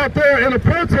go out there in a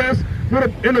protest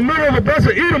in the middle of a bunch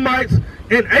of Edomites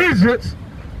and agents,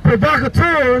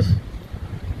 provocateurs,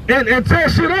 and tear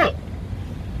shit up.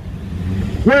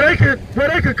 Where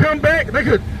they could come back,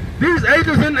 these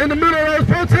agents in the middle of those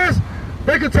protests,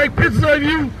 they could take pictures of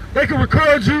you, they could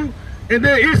record you, and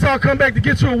then Esau come back to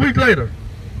get you a week later.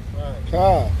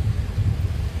 God.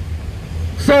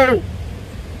 So,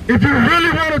 if you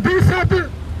really want to do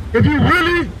something, if you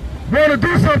really want to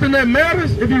do something that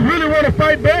matters, if you really want to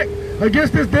fight back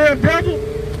against this damn devil,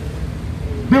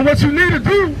 then what you need to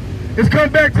do is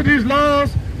come back to these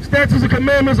laws, statutes, and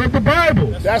commandments of the Bible.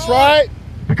 That's right.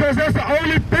 Because that's the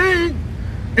only thing,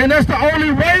 and that's the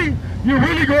only way you're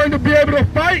really going to be able to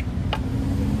fight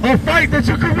a fight that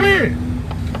you can win.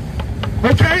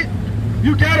 Okay?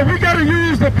 We gotta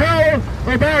use the power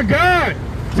of our God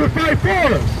to fight for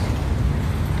us.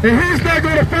 And he's not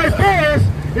gonna fight for us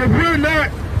if we're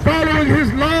not following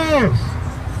his laws.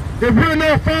 If we're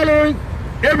not following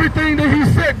everything that he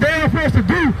set down for us to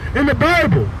do in the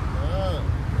Bible.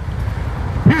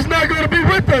 He's not going to be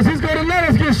with us. He's going to let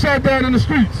us get shot down in the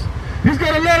streets. He's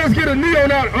going to let us get a knee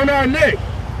on our neck.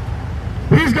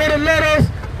 He's going to let us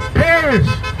perish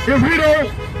if we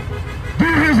don't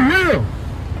do his will.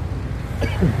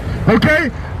 Okay?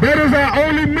 That is our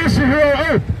only mission here on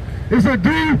earth, is to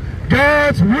do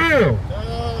God's will.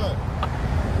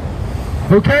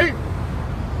 Okay?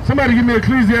 Somebody give me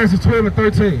Ecclesiastes 12 and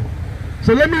 13.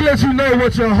 So let me let you know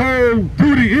what your whole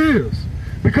duty is.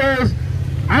 Because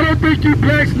I don't think you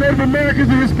blacks, Native Americans,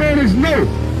 and Hispanics know.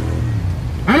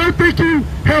 I don't think you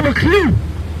have a clue.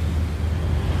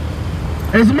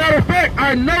 As a matter of fact,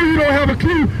 I know you don't have a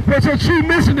clue what your true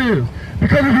mission is.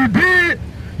 Because if you did,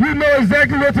 you know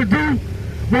exactly what to do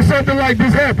when something like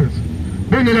this happens.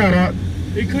 Bring it out, Art.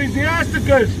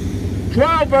 Ecclesiasticus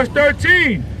 12 verse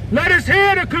 13. Let us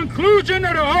hear the conclusion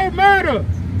of the whole matter.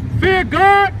 Fear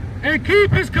God and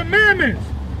keep his commandments,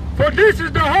 for this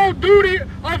is the whole duty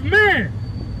of man.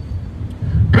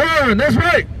 Come on, that's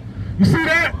right. You see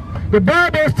that? The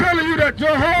Bible is telling you that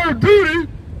your whole duty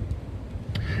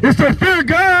is to fear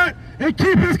God and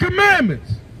keep his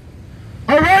commandments.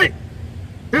 All right?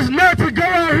 It's not to go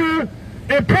out here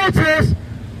and protest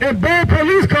and burn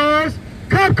police cars,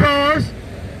 cop cars,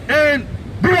 and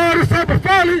do all this type of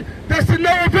folly that's to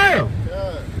no avail.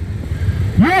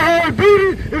 Your whole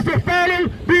duty is to follow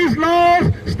these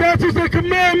laws, statutes, and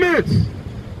commandments.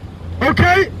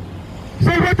 Okay? So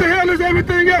what the hell is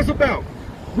everything else about?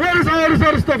 What is all this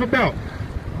other stuff about?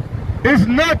 It's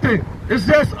nothing. It's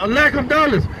just a lack of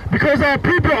knowledge. Because our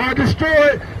people are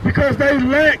destroyed because they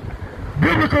lack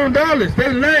biblical knowledge.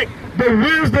 They lack the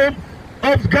wisdom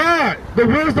of God, the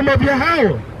wisdom of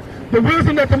Yahweh. the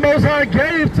wisdom that the Most High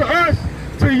gave to us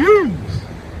to use,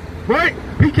 right?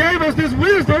 He gave us this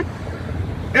wisdom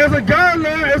as a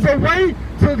guideline, as a way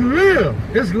to live.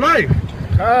 It's life.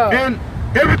 And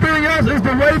everything else is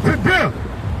the way to death,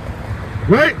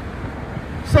 right?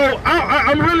 So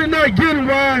I'm really not getting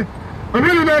why, I'm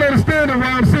really not understanding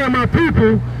why I'm seeing my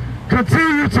people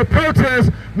continue to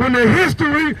protest when the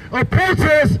history of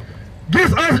protest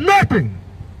gets us nothing.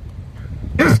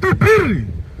 It's stupidity.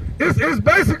 It's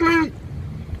basically,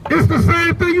 it's the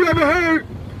same thing you ever heard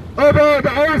of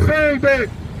the old saying that,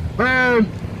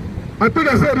 I think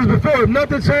I said this before, if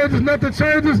nothing changes, nothing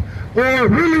changes, or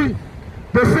really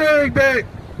the saying that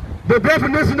the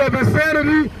definition of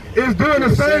insanity is doing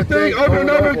the same thing over and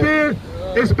over again,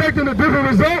 expecting a different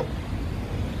result.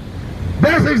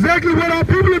 That's exactly what our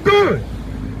people are doing.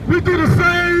 We do the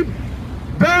same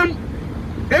dumb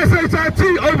SHIT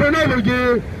over and over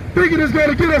again, thinking it's going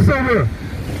to get us somewhere.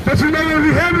 But you know what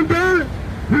we haven't done?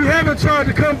 We haven't tried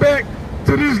to come back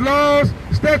to these laws,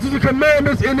 statutes, and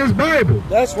commandments in this Bible.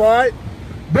 That's right.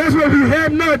 That's what we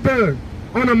have not done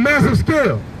on a massive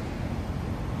scale.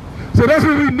 So that's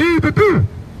what we need to do.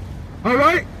 All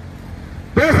right?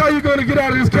 That's how you're going to get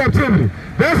out of this captivity.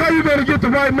 That's how you're going to get the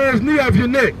white man's knee off your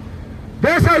neck.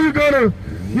 That's how you're going to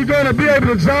be able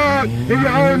to jog in your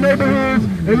own neighborhoods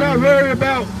and not worry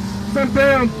about some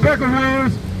damn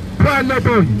peckerwoods plotting up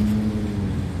on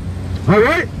you. All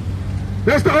right?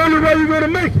 That's the only way you're going to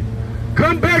make it.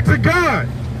 Come back to God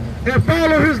and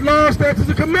follow his laws, statutes,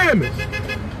 and commandments.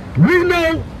 We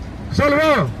know,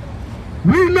 Shalom,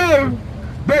 we know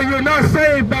that you're not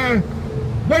saved by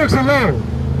works alone.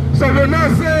 So we're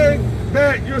not saying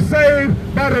that you're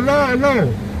saved by the law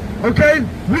alone. Okay?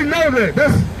 We know that.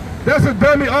 That's a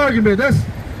dummy argument.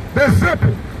 That's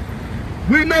simple.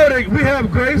 We know that we have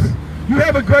grace. You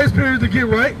have a grace period to get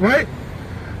right, right?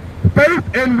 Faith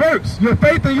and works. Your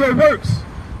faith and your works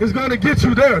is going to get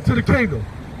you there to the kingdom.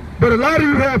 But a lot of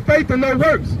you have faith and no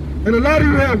works. And a lot of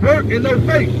you have work and no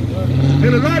faith. And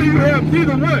a lot of you have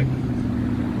neither one.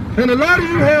 And a lot of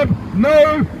you have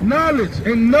no knowledge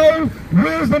and no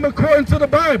wisdom according to the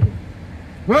Bible.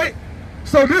 Right?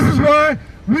 So this is why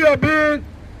we are being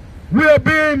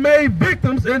made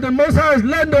victims, and the Most High is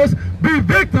letting us be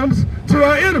victims to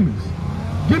our enemies.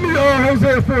 Give me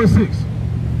Hosea 4:6.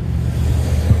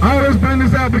 I always bring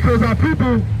this out because our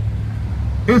people,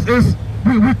 we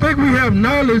think we have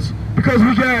knowledge because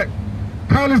we got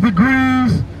college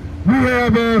degrees, we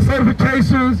have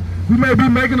certifications, we may be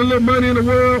making a little money in the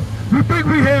world. We think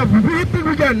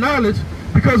we got knowledge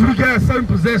because we got certain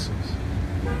possessions.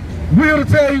 We're here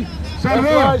to tell you, Shalom,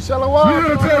 right, Shalom. we're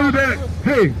here to tell you that,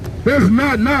 hey, that's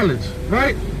not knowledge,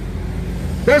 right?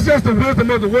 That's just the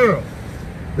wisdom of the world.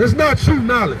 That's not true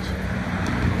knowledge.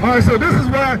 All right, so this is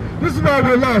why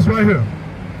we're lost right here.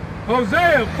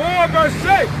 Hosea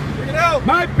 4:6.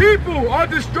 My people are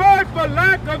destroyed for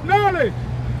lack of knowledge.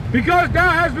 Because thou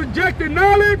hast rejected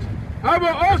knowledge, I will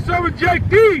also reject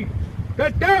thee,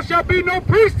 that thou shalt be no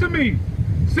priest to me.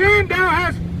 Seeing thou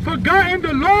hast forgotten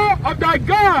the law of thy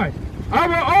God, I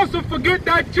will also forget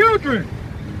thy children.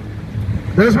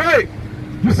 That's right.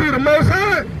 You see, the Most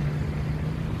High,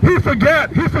 he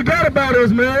forgot about us,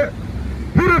 man.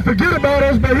 He didn't forget about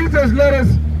us, but he just let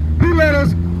us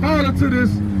fall into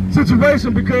this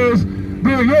situation because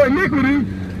your iniquity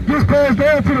gets passed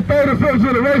down to the third and fourth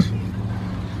generation.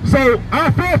 So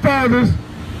our forefathers,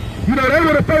 you know, they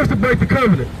were the first to break the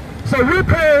covenant. So we're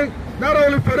paying not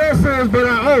only for their sins, but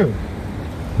our own,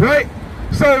 right?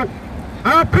 So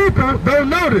our people don't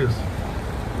know this.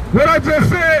 What I just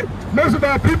said, most of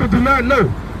our people do not know.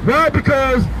 Why?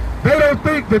 Because they don't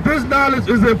think that this knowledge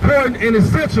is important and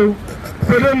essential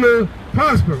for them to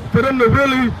prosper, for them to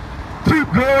really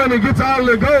keep going and get to all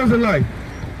their goals in life.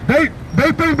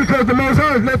 They think because the Most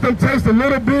High has let them taste a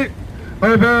little bit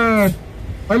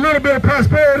of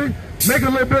prosperity, make a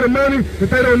little bit of money, that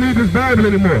they don't need this Bible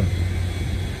anymore.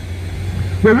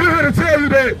 But we're here to tell you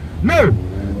that, no,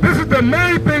 this is the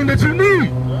main thing that you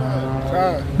need.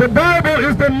 The Bible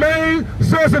is the main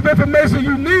source of information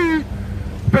you need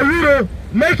for you to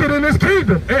make it in this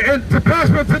kingdom and to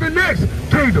prosper to the next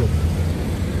kingdom.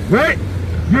 Right?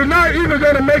 You're not even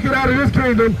going to make it out of this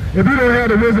kingdom if you don't have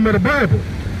the wisdom of the Bible.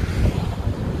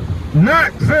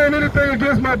 Not saying anything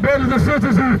against my brothers and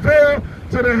sisters who fell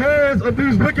to the hands of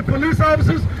these wicked police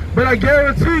officers, but I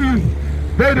guarantee you,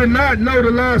 they did not know the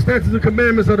law, statutes, and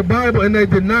commandments of the Bible, and they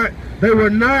were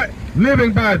not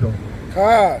living by them.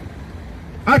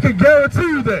 I can guarantee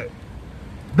you that.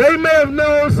 They may have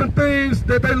known some things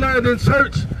that they learned in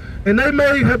church, and they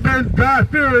may have been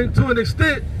God-fearing to an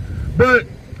extent, but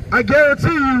I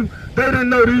guarantee you they didn't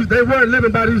know they weren't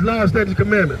living by these laws, statutes, and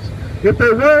commandments. If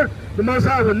they were, the Most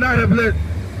High would not have let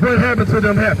what happened to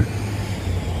them happen.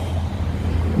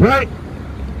 Right?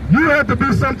 You have to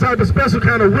be some type of special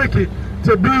kind of wicked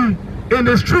to be in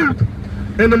this truth,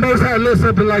 and the Most High let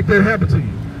something like that happen to you.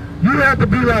 You have to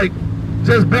be like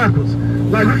just backwards.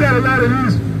 Like we got a lot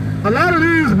of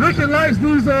these wicked likes,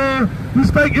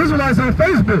 these fake Israelites on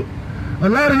Facebook. A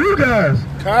lot of you guys,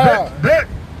 that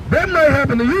might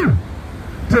happen to you,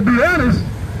 to be honest,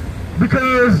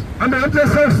 because I mean I'm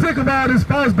just so sick of all this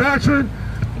false doctrine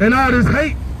and all this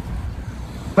hate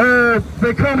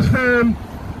that comes from.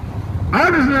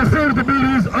 Obviously, it seems to be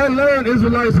these unlearned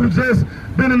Israelites who just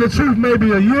been in the truth maybe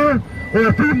a year or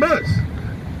a few months,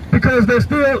 because they're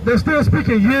still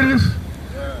speaking Yiddish.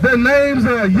 Their names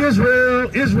are Israel.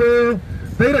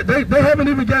 They haven't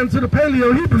even gotten to the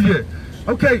Paleo Hebrew yet.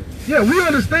 Okay, yeah, we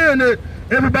understand that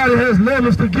everybody has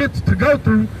levels to go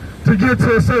through to get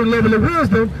to a certain level of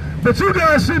wisdom, but you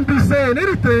guys shouldn't be saying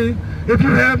anything if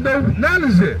you have no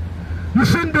knowledge yet. You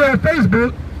shouldn't be on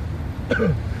Facebook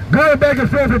going back and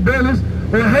forth with brothers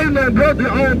or hating on your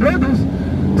own brothers,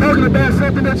 talking about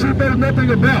something that you know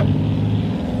nothing about.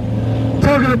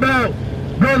 Talking about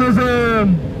brothers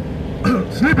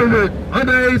sleeping with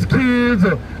underage kids,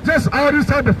 or just all these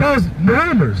type of false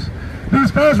rumors.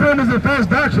 These false rumors and false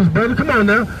doctrines, brother. Come on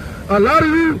now. A lot of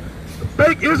you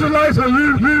fake Israelites, or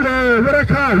you what I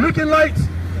call wicked lights.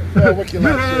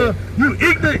 You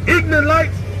ignorant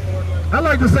lights. I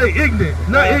like to say ignorant,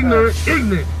 not ignorant,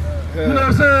 ignorant. You know what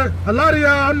I'm saying? A lot of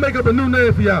y'all, I'm make up a new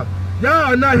name for y'all.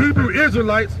 Y'all are not Hebrew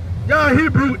Israelites. Y'all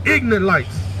Hebrew ignorant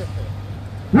lights.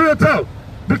 Real talk.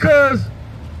 Because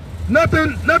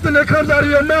nothing that comes out of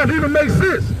your mouth even makes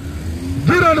sense.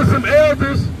 Get under some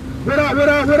elders. What I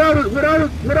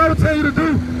would tell you to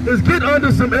do is get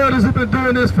under some elders who've been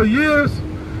doing this for years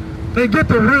and get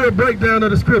the real breakdown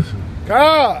of the scripture.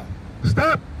 God.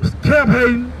 Stop camp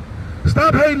hating.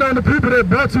 Stop hating on the people that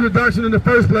brought you the doctrine in the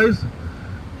first place.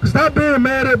 Stop being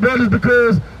mad at brothers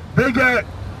because they got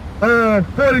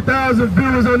 40,000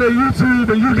 viewers on their YouTube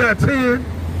and you got 10.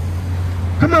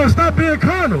 Come on, stop being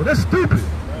carnal. That's stupid.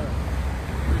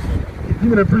 Give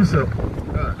me that precept.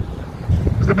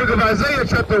 It's the book of Isaiah,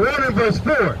 chapter 1 and verse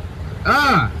 4.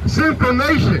 Sinful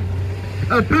nation,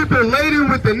 a people laden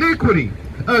with iniquity,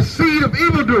 a seed of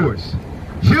evildoers,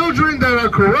 children that are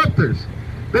corrupters.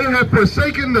 They have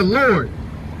forsaken the Lord.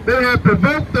 They have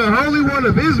provoked the Holy One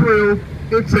of Israel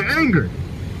into anger.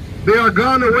 They are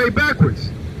gone away backwards.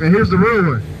 And here's the real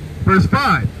one. Verse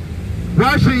 5.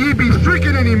 Why should ye be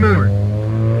stricken anymore?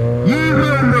 Ye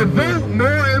will revolt more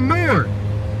and more.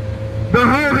 The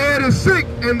whole head is sick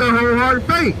and the whole heart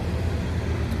faint.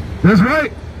 That's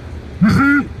right. You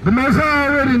see, the Most High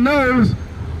already knows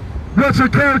what your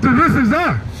characteristics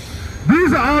are.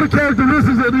 These are all the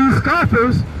characteristics of these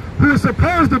scoffers who are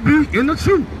supposed to be in the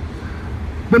truth.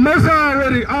 The Most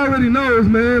High already knows,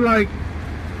 man, like,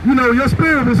 you know, your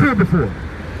spirit was here before,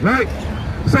 right?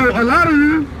 So a lot of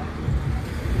you,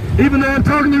 even though I'm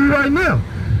talking to you right now,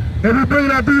 and we're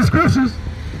bringing out these scriptures,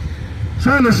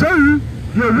 trying to show you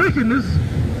your wickedness,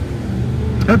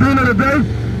 at the end of the day,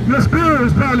 your spirit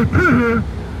was probably put here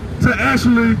to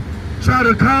actually try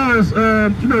to cause,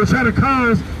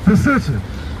 dissension.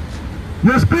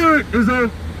 Your spirit is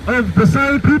of the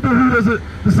same people who was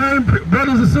the same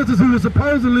brothers and sisters who were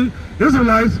supposedly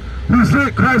Israelites who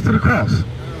sent Christ to the cross.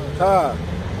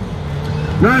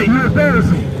 Right? You're a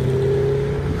Pharisee.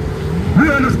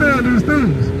 We understand these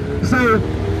things. So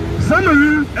some of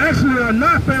you actually are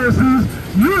not Pharisees.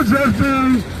 You're just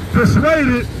being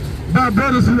persuaded by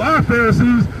brothers who are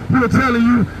Pharisees who are telling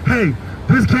you, hey,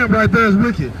 this camp right there is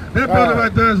wicked. That brother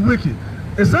right there is wicked.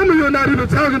 And some of you are not even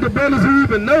talking to brothers who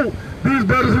even know these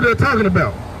brothers who they're talking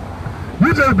about.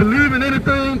 You just believe in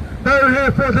anything,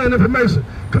 third-hand, fourth-hand information.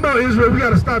 Come on, Israel, we got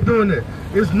to stop doing that.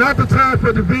 It's not the time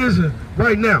for division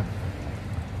right now.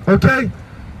 Okay?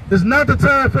 It's not the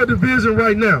time for division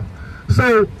right now.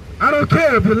 So, I don't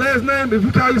care if your last name, if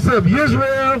you call yourself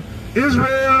Israel,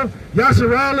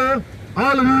 Yasharala,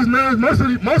 all of these names,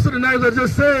 most of the names I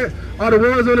just said are the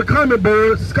ones on the comment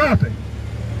board scoffing.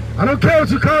 I don't care what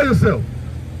you call yourself.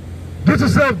 Get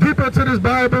yourself deeper into this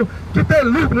Bible. Get that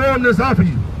lukewarmness off of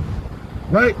you.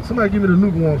 Right? Somebody give me the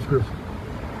lukewarm scripture.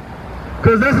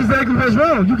 Because that's exactly what's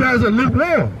wrong. You guys are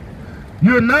lukewarm.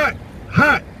 You're not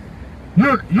hot.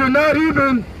 You're not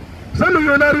even, some of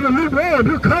you are not even lukewarm.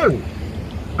 You're cold.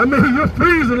 I mean, you're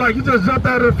freezing like you just jumped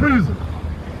out of the freezer.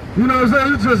 You know what I'm saying?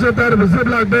 You just jumped out of a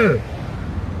Ziploc bag.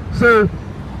 So,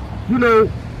 you know,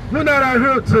 we're not out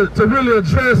here to really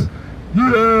address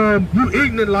you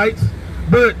ignorant lights,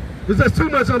 but it's just too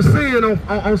much I'm seeing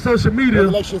on social media.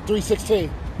 Revelation 3:16.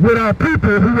 With our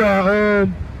people who are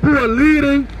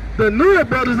leading the newer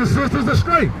brothers and sisters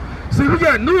astray. See, we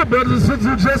got newer brothers and sisters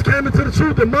who just came into the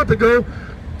truth a month ago,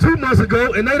 2 months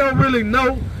ago, and they don't really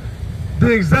know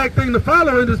the exact thing to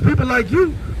follow. And there's people like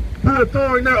you who are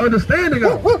throwing their understanding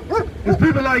out. It's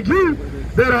people like you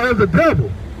that are of the devil.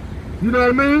 You know what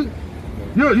I mean?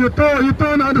 You're throwing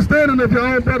the understanding of your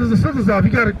own brothers and sisters off.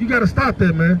 You gotta stop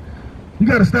that, man. You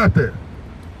gotta stop that.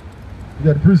 You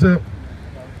got the precept.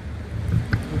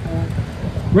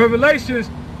 Revelations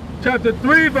chapter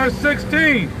 3, verse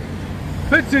 16.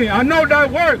 15. I know thy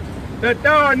works, that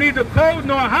thou art neither cold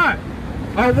nor hot.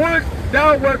 I once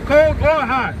thou wert cold or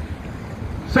hot.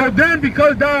 So then,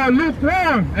 because thou art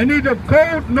lukewarm and neither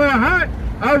cold nor hot,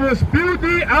 I will spew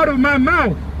thee out of my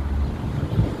mouth.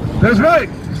 That's right.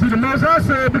 See, the Most High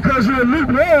said, because you're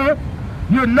lukewarm,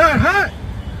 you're not hot.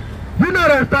 You're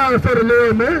not on fire for the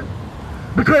Lord, man.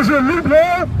 Because you're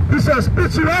lukewarm, he shall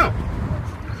spit you out.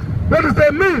 What does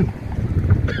that mean?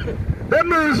 That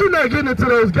means you're not getting into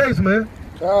those gates, man.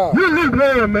 You're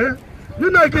lukewarm, man.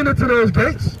 You're not getting into those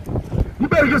gates. You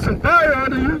better get some fire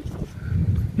under you.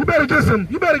 You better get some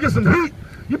heat.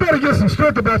 You better get some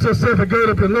strength about yourself and gird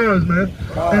up your loins, man.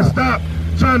 And stop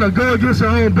trying to go against your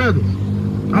own brothers.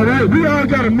 All right? We all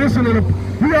got a mission and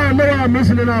we all know our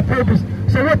mission and our purpose.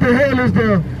 So what the hell is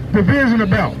the division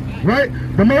about? Right?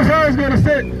 The Most High is going to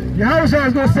set, Yahweh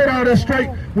is going to set all that straight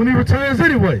when he returns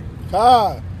anyway.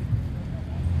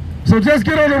 So just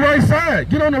get on the right side.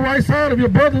 Get on the right side of your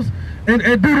brothers and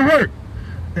do the work.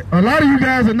 A lot of you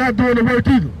guys are not doing the work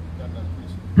either.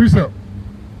 Precept.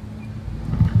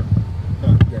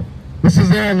 This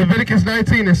is Leviticus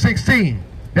 19 and 16.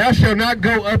 Thou shalt not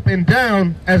go up and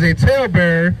down as a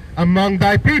talebearer among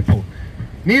thy people.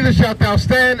 Neither shalt thou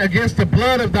stand against the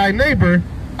blood of thy neighbor.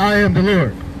 I am the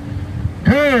Lord.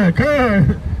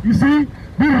 Come. You see?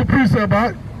 Beautiful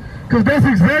precept, because that's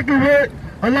exactly what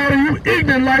a lot of you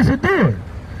ignorant lights are doing.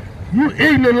 You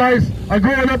ignorant lights are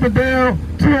going up and down,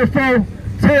 to and fro,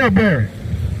 talebearing.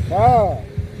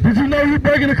 Did you know you're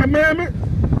breaking the commandment?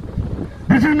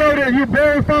 Did you know that you're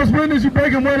bearing false witness? You're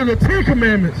breaking one of the 10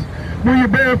 commandments when you're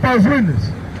bearing false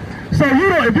witness. So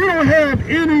if you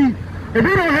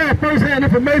don't have first-hand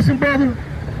information, brother,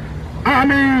 I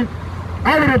mean,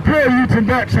 I would implore you to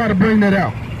not try to bring that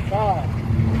out.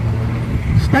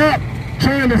 Stop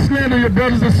trying to slander your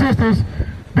brothers and sisters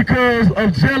because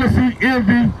of jealousy,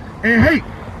 envy, and hate.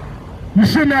 You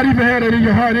should not even have that in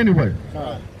your heart anyway.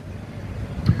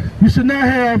 You should not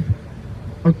have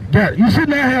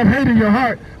hate in your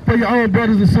heart for your own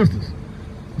brothers and sisters.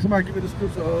 Somebody give me the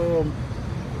scripture.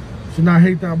 Should not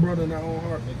hate thy brother in thy own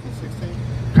heart.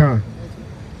 16.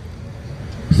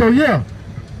 So yeah,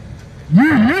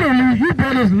 you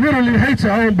brothers literally hate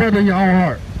your own brother in your own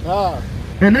heart.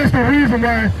 And that's the reason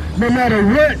why no matter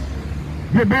what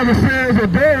your brother says or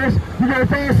does, you're gonna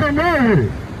find something wrong with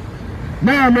it.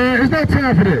 Nah, man, it's not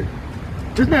time for that.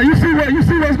 It's not. You see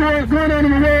what's going on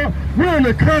in the world? We're on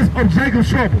the cusp of Jacob's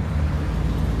trouble.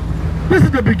 This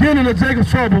is the beginning of Jacob's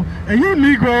trouble, and you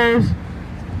Negroes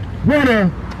want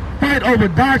to fight over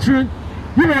doctrine.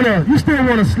 You still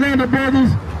want to slander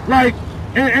brothers. Like,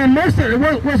 and what's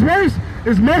worse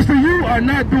is most of you are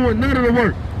not doing none of the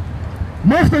work.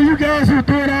 Most of you guys who are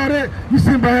doing all that, you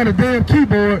sitting behind a damn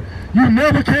keyboard. You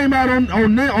never came out on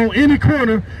any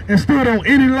corner and stood on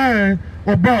any line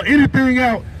or brought anything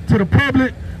out to the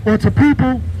public or to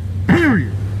people,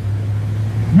 period.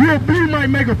 You might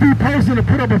make a few posts and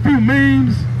put up a few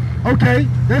memes. Okay,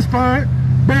 that's fine.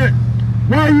 But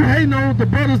why are you hating on the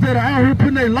brothers that are out here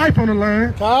putting their life on the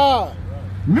line?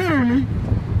 Literally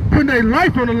putting their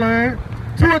life on the line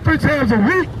 2 or 3 times a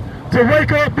week to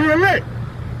wake up, be elect.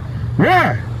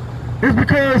 Why? It's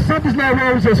because something's not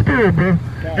wrong with your spirit, bro.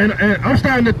 And I'm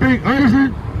starting to think,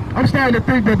 honestly,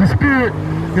 that the spirit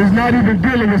is not even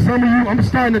dealing with some of you. I'm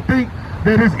starting to think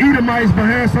that there's Edomites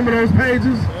behind some of those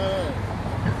pages.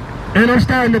 And I'm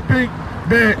starting to think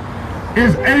that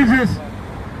it's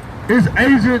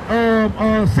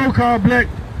so-called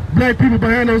black people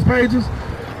behind those pages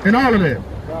and all of that.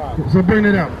 So bring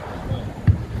it out.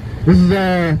 This is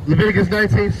Leviticus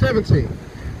 19:17.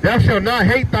 Thou shalt not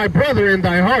hate thy brother in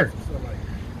thy heart.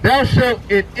 Thou shalt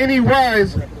in any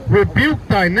wise rebuke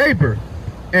thy neighbor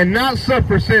and not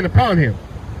suffer sin upon him.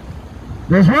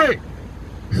 That's right.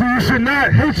 So you should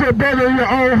not hate your brother in your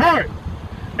own heart.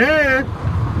 And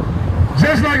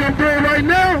just like I'm doing right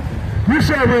now, you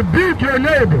shall rebuke your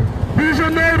neighbor. Who's your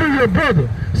neighbor? Your brother.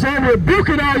 So I'm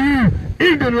rebuking all you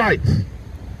ignorant lights.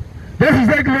 That's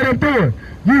exactly what I'm doing.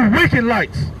 You wicked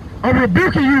lights. I'm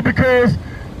rebuking you because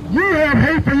you have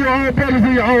hate for your own brothers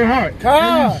in your own heart.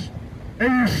 And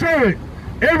you show it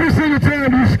every single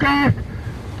time you scoff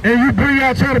and you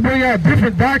try to bring out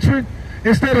different doctrine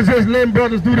instead of just letting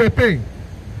brothers do their thing.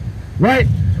 Right?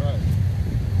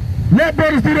 Let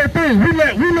brothers do their thing. We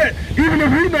let, even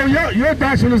if we know your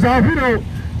doctrine is off, we don't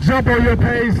jump on your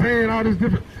page saying all this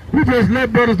different. We just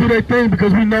let brothers do their thing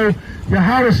because we know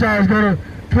Yahushua is going to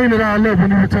clean it all up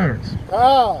when he returns.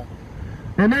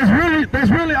 And that's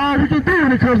really all we can do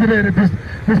when it comes to that at this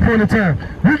point in time.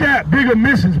 We got bigger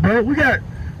missions, bro. We got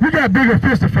bigger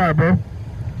fish to fry, bro.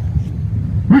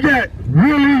 We got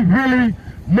really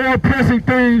more pressing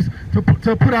things to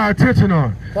put our attention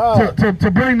on,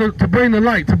 to bring the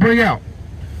light, to bring out.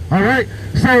 All right.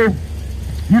 So,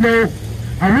 you know,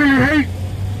 I really hate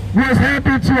what's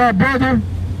happened to our brother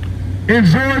in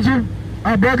Georgia,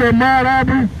 our brother Ahmaud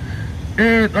Arbery,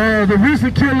 and the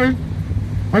recent killing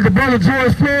of the brother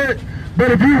George Floyd.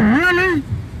 But if you really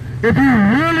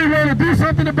want to do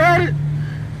something about it,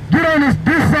 get on this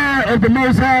side of the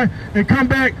Most High and come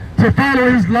back to follow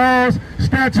his laws,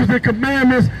 statutes, and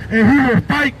commandments, and he will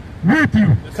fight with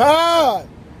you. God.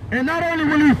 And not only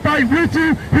will he fight with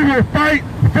you, he will fight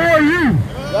for you.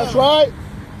 That's right.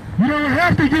 You don't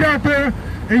have to get out there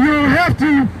and you don't have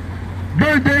to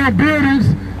burn down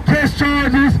buildings, catch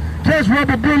charges, catch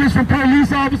rubber bullets from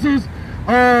police officers,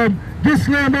 get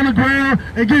slammed on the ground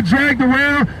and get dragged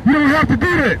around. You don't have to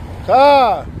do that.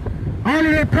 All of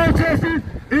that protesting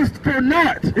is for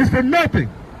naught. It's for nothing.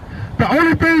 The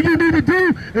only thing you need to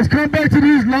do is come back to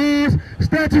these laws,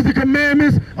 statutes, and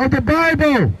commandments of the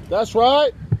Bible. That's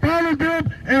right. Follow them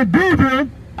and do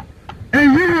them,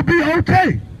 and you will be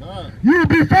okay. You will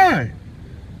be fine.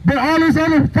 But all this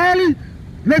other folly,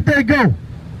 let that go.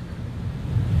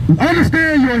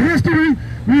 Understand your history.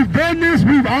 We've done this.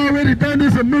 We've already done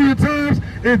this a million times.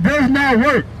 It does not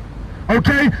work.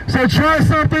 Okay? So try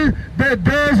something that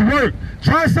does work.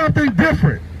 Try something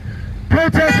different.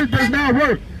 Protesting does not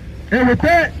work. And with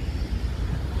that,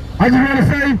 I just want to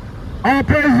say all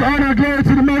praises, honor, and glory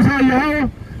to the Most High Yahweh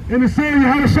and the Son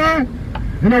Yahushua.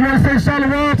 And I want to say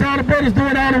shalom to all the brothers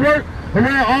doing all the work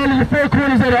around all of the four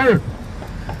corners of the earth.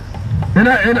 And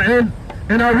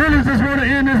I really just want to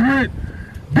end this with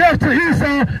death to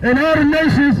Esau and all the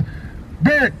nations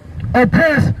that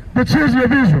oppress the children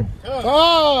of Israel.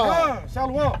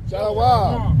 Shalom.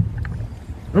 Shalom.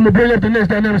 I'm going to bring up the next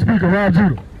dynamic speaker, Rob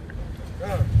Judah.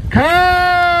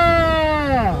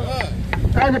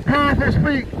 That was a powerful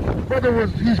speak. Brother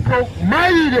he spoke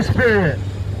mighty the spirit.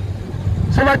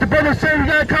 So like the brother said, we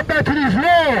got to come back to these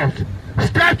laws,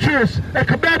 statutes, and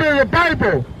commandments of the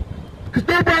Bible. Because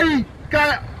nobody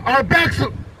got our backs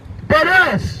but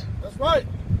us. That's right.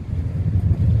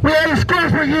 We had a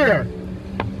scourge here.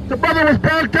 The brother was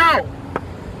bugged out.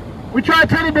 We tried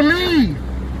to tell him to leave.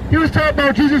 He was talking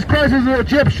about Jesus Christ as an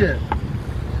Egyptian.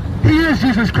 He is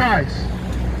Jesus Christ.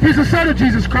 He's the son of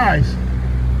Jesus Christ.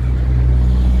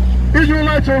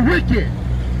 Israelites are wicked.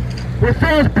 We're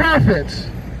false prophets.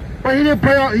 But he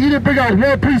didn't bring out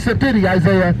one precept, did he,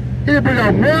 Isaiah? He didn't bring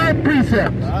out one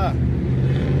precept.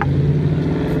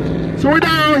 So we're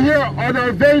not out here on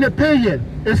our vain opinion.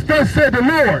 It's thus said the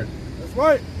Lord. That's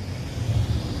right.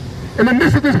 In the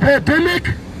midst of this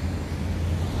pandemic,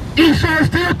 Esau is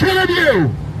still killing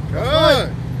you. Good.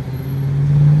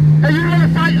 And you want to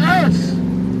fight us.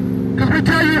 Because we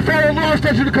tell you to follow law,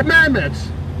 statutes, and commandments.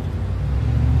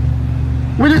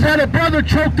 We just had a brother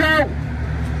choked out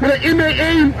with an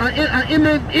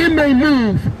MMA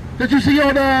move that you see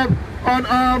on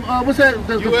what's that?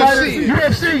 The UFC.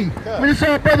 UFC. Yeah. We just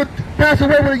saw a brother pass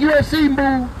away with a UFC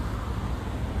move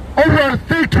over a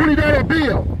fake $20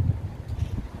 bill.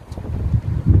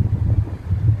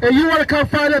 And you want to come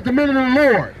fight at the minute of the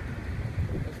Lord.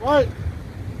 That's right.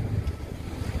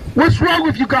 What's wrong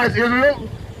with you guys, Israel?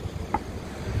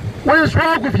 What is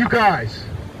wrong with you guys?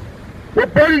 We're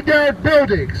burning down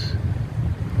buildings.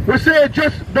 We're saying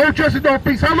no justice, no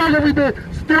peace. How long have we been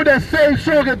doing that same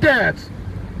song and dance?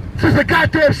 Since the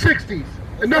goddamn 60s.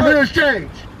 And nothing has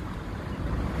changed.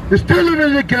 You're still living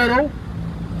in the ghetto.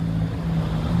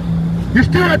 You're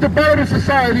still at the bottom of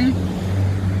society.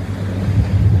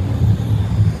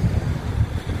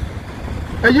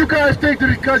 And you guys think that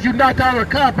because you knocked out a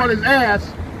cop on his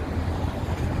ass,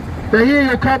 that he ain't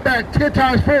gonna come back 10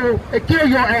 times full and kill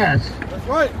your ass. That's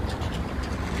right.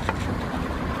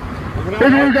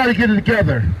 Here's where we gotta get it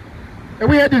together. And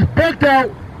we had this bugged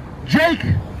out Jake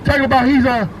talking about he's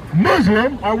a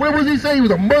Muslim, or what was he saying? He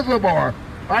was a Muslim or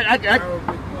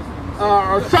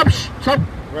some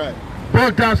right.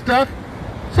 Bugged out stuff.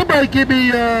 Somebody give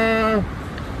me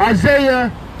Isaiah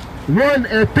 1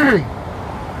 and 3.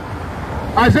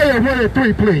 Isaiah 1 and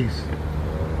 3, please.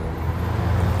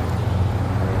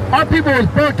 Our people was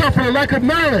bugged up for the lack of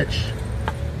knowledge.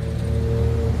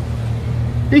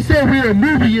 He said we're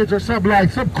Nubians or something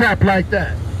like, some crap like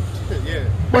that. Yeah.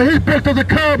 But his book doesn't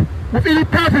come with any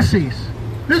prophecies.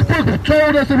 This book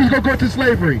told us that we're going to go into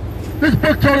slavery. This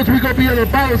book told us we're going to be in a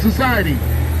balanced society.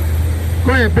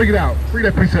 Go ahead, bring it out. Bring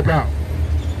that precept out.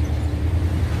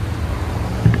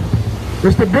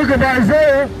 It's the book of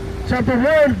Isaiah, chapter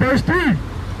 1, verse 3.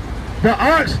 The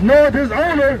ox knoweth his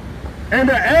owner, and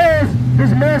the ass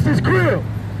his master's crib.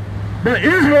 But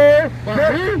Israel,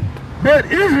 but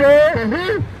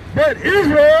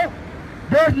Israel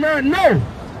does not know.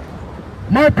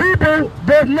 My people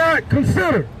does not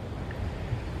consider.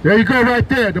 There you go right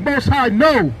there. The Most High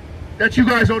know that you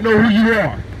guys don't know who you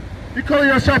are. You call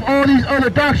yourself all these other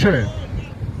doctrines.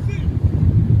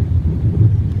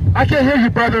 I can't hear you,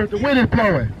 brother. The wind is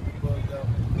blowing.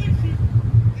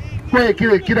 Go ahead,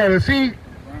 get out of see.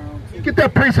 Get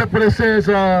that precept where it says,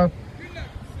 the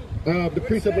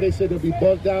precept where they said they'll be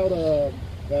bugged out,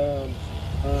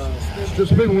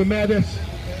 just people with madness.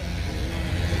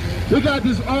 We got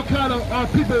this all kind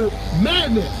of people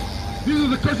madness. These are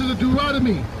the curses of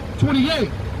Deuteronomy 28.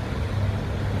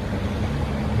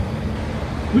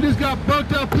 We just got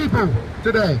bugged out people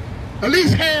today. At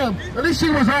least Ham, at least she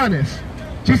was honest.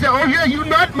 She said, oh yeah, you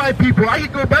not my people. I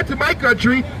can go back to my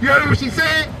country. You heard what she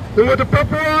said? The what the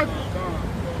purple on?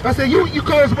 I said, you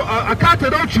call us a kata,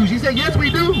 don't you? She said, yes, we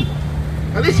do.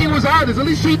 At least she was honest. At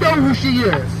least she knows who she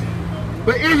is.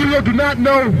 But Israel do not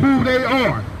know who they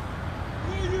are.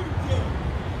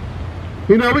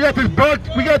 You know, we got this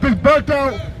bugged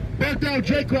out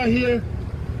Jake right here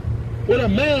with a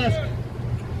mask.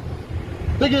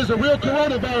 Thinking it's a real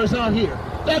coronavirus out here.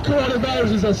 That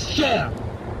coronavirus is a sham.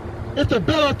 It's to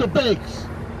bail out the banks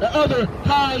and other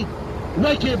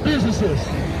high-ranking businesses.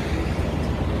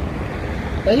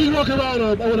 And he's walking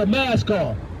around with a mask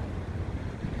on.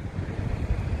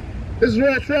 This is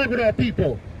what's wrong with our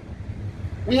people.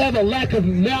 We have a lack of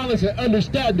knowledge and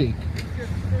understanding.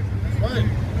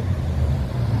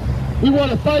 We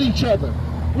want to fight each other.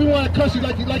 We want to cuss you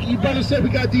like you brother said. We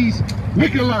got these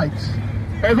wicked lights,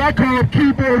 as I call them,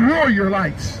 keyboard warrior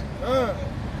lights.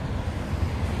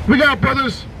 We got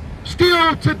brothers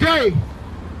still today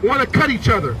want to cut each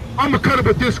other. I'm gonna cut them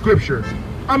with this scripture.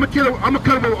 I'm gonna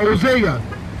cut them with Hosea,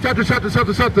 chapter,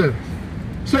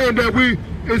 saying that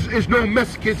is no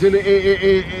Mexicans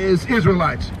is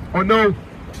Israelites, or no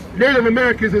Native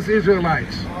Americans is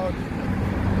Israelites,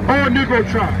 or Negro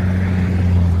tribe.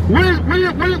 What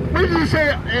did he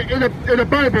say in the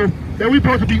Bible that we're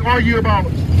supposed to be arguing about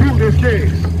fruitless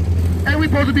things? And we're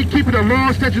supposed to be keeping the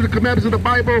law, statutes, and commandments of the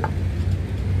Bible?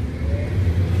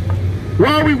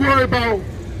 Why are we worried about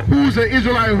who's an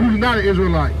Israelite and who's not an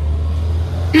Israelite?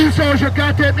 Esau is your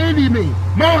goddamn enemy.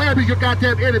 Moab is your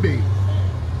goddamn enemy.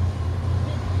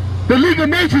 The League of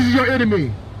Nations is your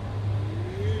enemy.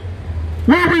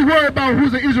 Why are we worried about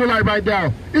who's an Israelite right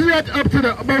now? Isn't that up to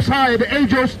the Most High and the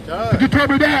angels to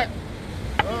determine that?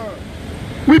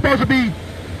 We're supposed to be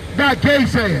not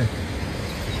gay-saying.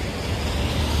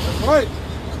 That's right.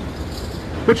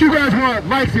 But you guys want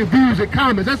likes and views and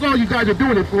comments. That's all you guys are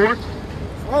doing it for.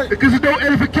 Right. Because there's no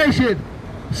edification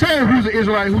saying who's an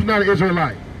Israelite and who's not an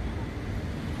Israelite.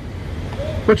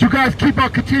 But you guys keep on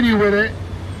continuing with it.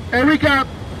 And we got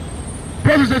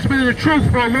brothers that's been in the truth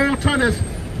for a long time that's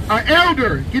an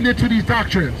elder getting into these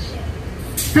doctrines.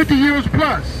 50 years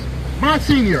plus. My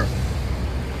senior.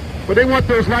 But they want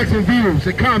those likes and views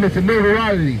and comments and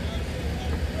notoriety.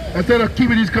 Instead of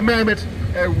keeping these commandments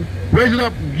and raising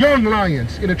up young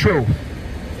lions in the truth.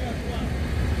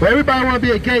 But everybody want to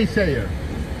be a gay-sayer.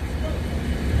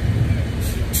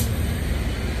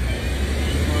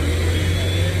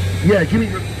 Yeah, give me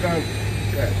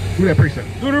that precept.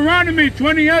 Deuteronomy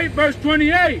 28, verse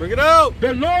 28. Bring it out.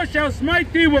 The Lord shall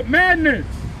smite thee with madness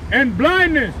and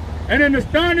blindness and an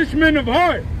astonishment of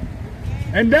heart.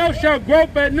 And thou shalt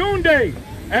grope at noonday,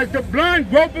 as the blind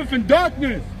gropeth in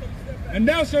darkness. And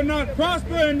thou shalt not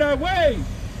prosper in thy ways.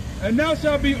 And thou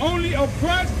shalt be only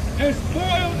oppressed and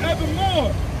spoiled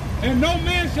evermore. And no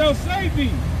man shall save thee.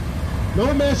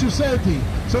 No man shall save thee.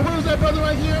 So what was that brother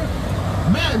right here?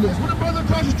 Madness. What the brother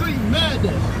across the street?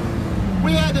 Madness.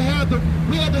 We had to have the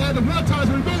one-time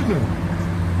removal.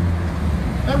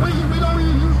 And we don't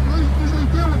usually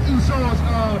deal with Esau's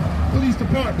police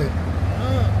department.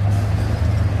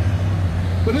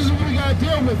 But this is what we gotta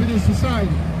deal with in this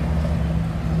society.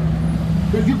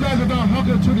 Because you guys are not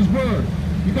hugging to this word.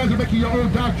 You guys are making your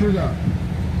own doctrine up.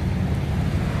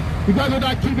 You guys are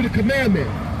not keeping the commandment.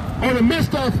 On the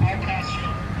midst of the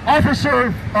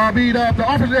officer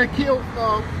that killed,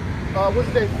 what's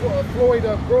his name,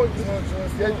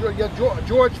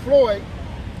 George Floyd.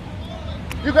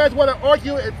 You guys want to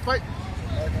argue and fight.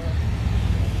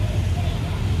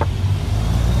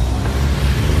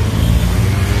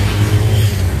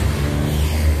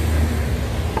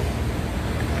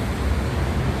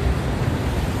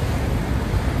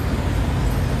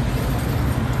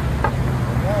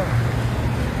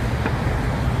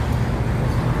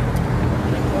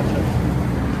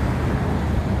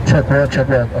 Check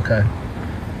one, okay.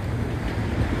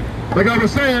 Like I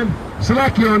was saying,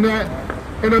 Salaki on that,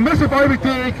 in the midst of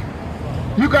everything,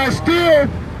 you guys still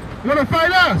want to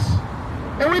fight us.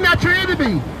 And we're not your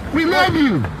enemy. We love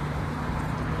you.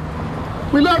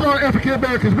 We love our African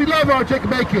Americans. We love our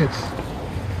Jamaicans.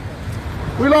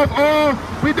 We love all,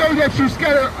 we know that you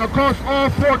scatter across all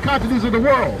 4 continents of the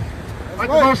world. Like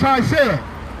the Most High said.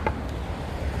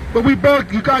 But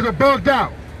you guys are bugged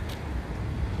out.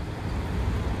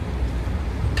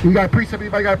 You got a precept?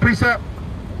 Anybody got a precept?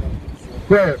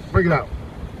 Go ahead, bring it out.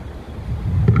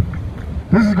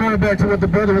 This is going back to what the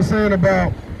brother was saying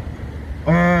about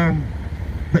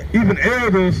even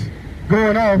elders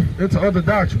going off into other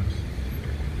doctrines.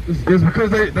 It's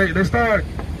because they start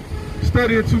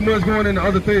studying too much, going into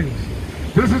other things.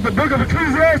 This is the book of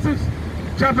Ecclesiastes,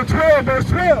 chapter 12, verse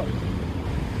 12.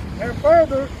 And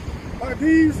further, by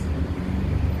these,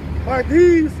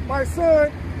 my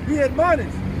son, be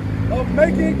admonished of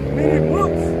making many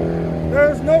books.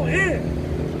 There is no end.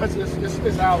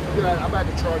 It's out. I'm at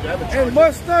the charge. I have a charge. And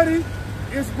much study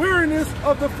is weariness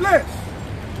of the flesh.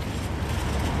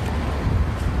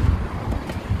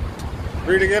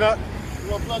 Read again up.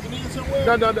 You want to plug it in somewhere?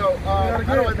 No. I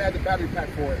don't even have the battery pack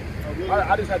for it. Oh, really?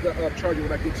 I just have to charge it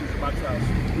when I get to my house.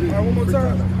 All right, one more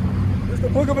time. It's the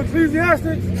book of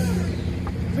Ecclesiastes.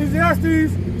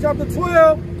 Ecclesiastes chapter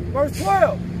 12, verse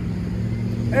 12.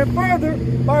 And further,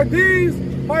 by these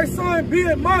my son be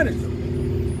admonished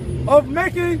of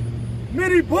making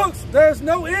many books, there is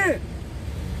no end.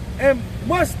 And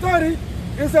much study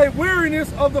is a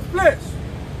weariness of the flesh.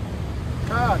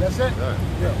 Ah, that's it?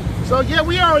 Yeah. So yeah,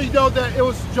 we already know that it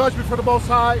was judgment for the Most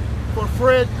High, for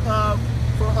Floyd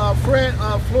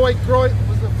Croyd,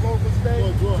 what's his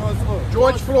name?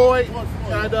 George Floyd,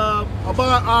 and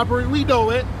Ahmaud Arbery. We know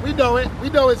it. We know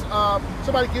it's,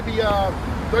 somebody give me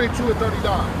 32 and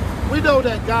 39. We know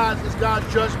that it's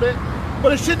God's judgment,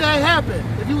 but it shouldn't have happened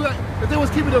if they was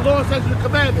keeping the law, statutes, and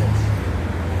commandments.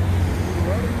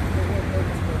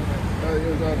 It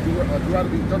was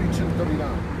Deuteronomy 32 and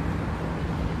 39.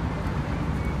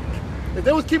 If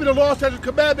they was keeping the law, statutes, and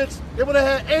commandments, they would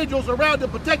have had angels around them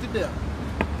protecting them.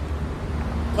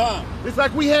 It's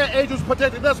like we had angels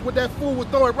protecting us when that fool was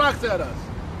throwing rocks at us.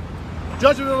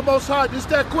 Judgment of the Most High, just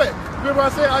that quick. Remember I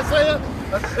said Isaiah?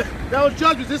 That was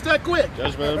judgment, just that quick.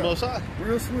 Judgment of the Most High.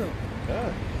 Real swim.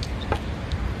 Yeah.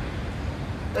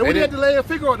 And we had to lay a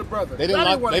finger on the brother. They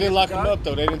didn't lock him up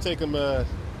though. They didn't take him to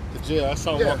jail. I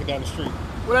saw him walking down the street.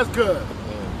 Well, that's good. Yeah.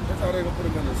 That's how they gonna put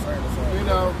him in the same. You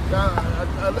know,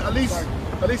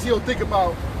 at least he'll think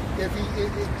about if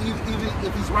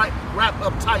he's wrapped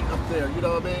up tight up there. You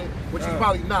know what I mean? Which he's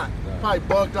probably not. Probably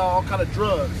bugged out all kind of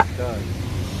drugs.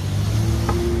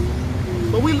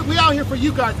 But we out here for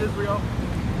you guys, Israel.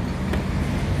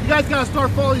 You guys gotta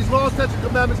start following these laws, statutes, and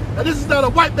commandments. And this is not a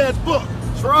white man's book.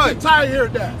 That's right. I'm tired of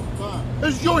hearing that.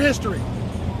 This is your history.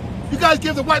 You guys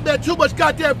give the white man too much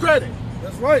goddamn credit.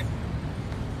 That's right.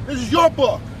 This is your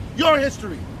book, your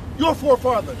history, your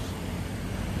forefathers.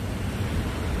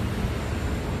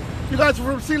 You guys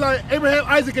are from like Abraham,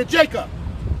 Isaac, and Jacob.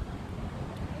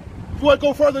 If you want to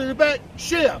go further in the back,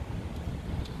 Shem.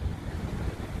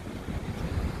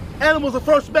 Adam was the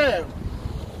first man.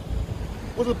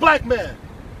 Was a black man.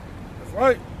 That's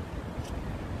right.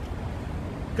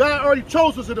 God already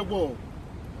chose us in the womb.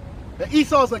 And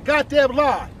Esau's a goddamn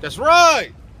lie. That's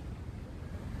right.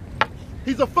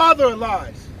 He's the father of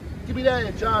lies. Give me that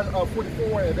in John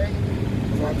 44 and 8.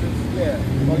 Yeah.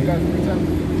 Oh, you got 3 times?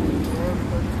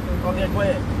 Okay, go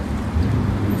ahead.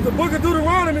 It's the book of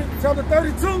Deuteronomy, chapter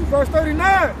 32, verse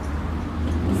 39.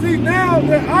 See now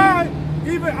that I,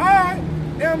 even I,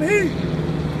 am he,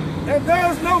 and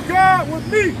there is no God with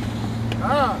me.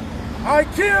 I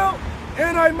kill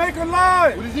and I make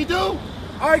alive. What does he do?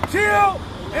 I kill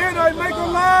and I make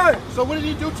alive. So what did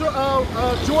he do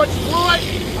to George Floyd?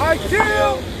 I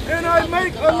kill and I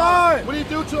make alive. What did he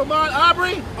do to Ahmaud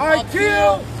Arbery? I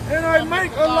kill and I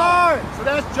make alive. So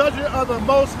that's judgment of the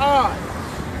Most High.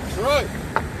 That's right.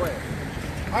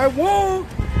 I wound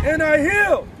and I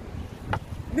heal.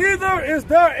 Neither is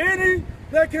there any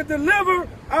that can deliver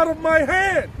out of my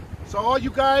hand. So all you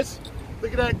guys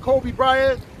looking at Kobe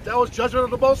Bryant, that was judgment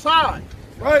of the Most High.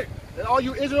 Right. And all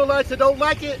you Israelites that don't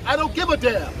like it, I don't give a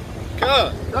damn.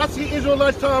 God. I see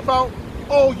Israelites talking about,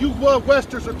 oh, you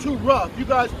Westerns are too rough. You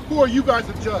guys, who are you guys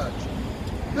to judge?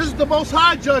 This is the Most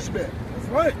High judgment. That's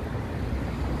right.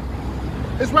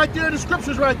 It's right there in the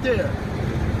scriptures right there.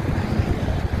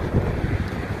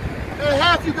 And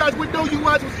half you guys would know you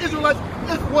guys was Israelites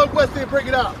if One West didn't bring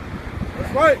it out.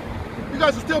 That's right. You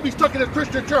guys would still be stuck in a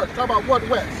Christian church talking about One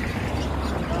West.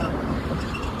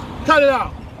 Cut it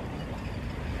out.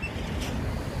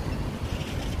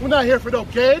 We're not here for no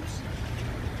games.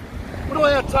 We don't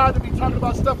have time to be talking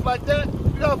about stuff like that.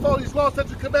 We gotta follow these laws,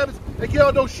 statutes, and commandments, and get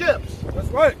on those ships. That's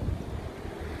right.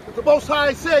 But the Most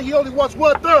High said he only wants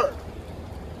 1/3.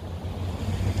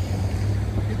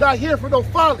 He's not here for no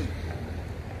folly.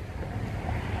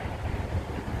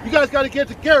 You guys gotta get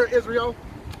together, Israel.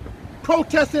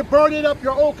 Protesting, burning up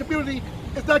your own community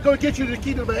is not gonna get you to the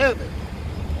kingdom of heaven.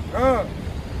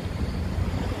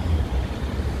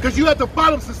 Because you have the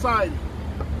bottom society.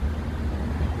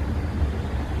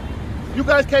 You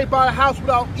guys can't buy a house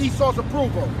without Esau's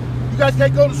approval. You guys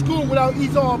can't go to school without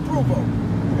Esau's approval.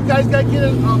 You guys can't get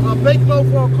a bank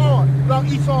loan for a car without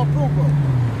Esau's approval.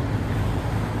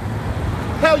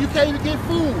 Hell, you can't even get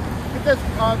food. Get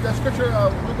that scripture,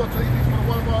 we're going to tell you these for the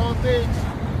one of all things.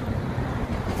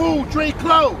 Food, drink,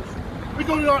 clothes. We're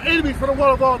going to our enemies for the one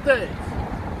of all things.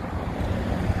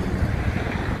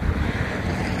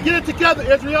 Get it together,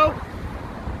 Israel.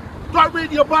 Start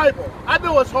reading your Bible. I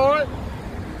know it's hard.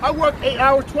 I work 8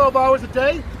 hours, 12 hours a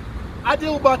day. I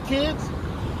deal with my kids.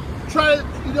 Try to,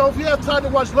 if you have time to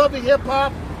watch Love and Hip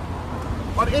Hop,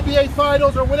 or the NBA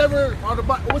Finals, or whatever, or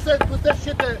what's that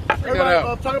shit that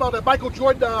everybody talking about, that Michael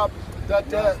Jordan,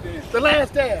 the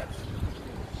Last Dance.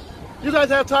 You guys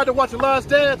have time to watch the Last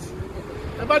Dance,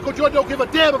 and Michael Jordan don't give a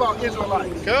damn about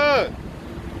Israelites. Good.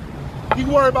 He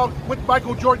worried about what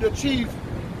Michael Jordan achieved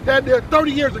damn near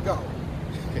 30 years ago.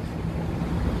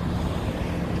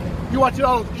 You watching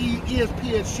all those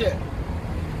ESPN shit.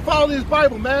 Follow this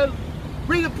Bible, man.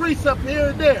 Read a precept here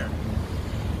and there.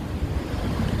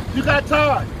 You got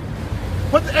time.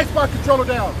 Put the Xbox controller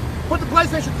down. Put the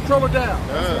PlayStation controller down.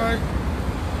 That's right.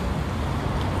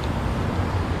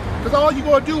 Because all you're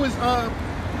going to do is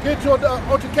get into an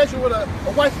altercation with a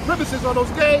white supremacist on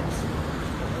those games.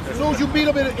 As soon as you beat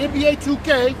them in an NBA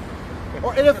 2K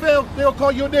or NFL, they'll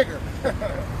call you a nigger.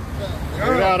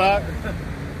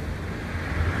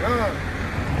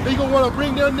 Then you're going to want to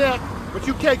bring their neck, but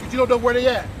you can't because you don't know where they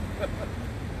at.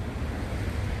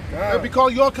 They'll be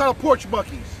calling you all kind of porch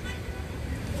monkeys.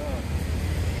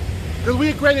 Because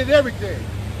we created everything,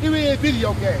 even in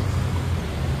video games.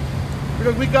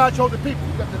 Because we God chosen people.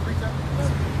 You got the precept?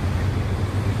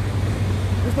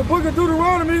 It's the book of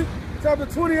Deuteronomy, chapter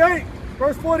 28,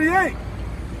 verse 48.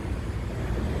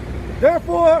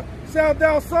 Therefore shalt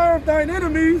thou serve thine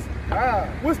enemies,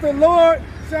 which the Lord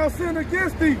shall send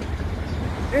against thee,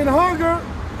 in hunger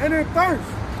and in thirst,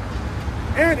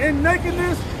 and in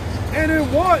nakedness and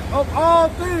in want of all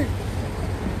things.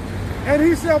 And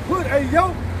he shall put a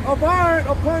yoke of iron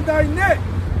upon thy neck,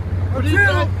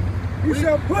 until he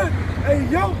shall put a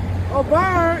yoke of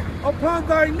iron upon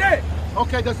thy neck.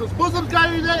 Okay, does those Muslims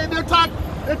got in their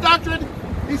doctrine?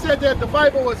 He said that the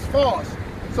Bible is false.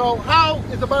 So how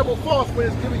is the Bible false when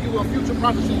it's giving you a future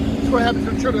prophecy? It's going to happen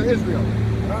to the children of Israel.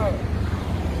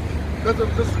 Does the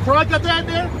Quran got that in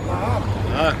there?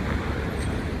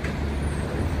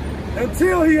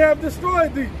 Until he have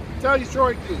destroyed thee. Until he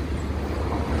destroyed thee.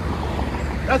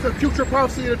 That's a future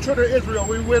prophecy of the children of Israel.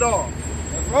 We went on.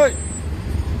 That's right.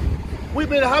 We've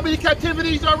been in how many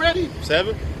captivities already?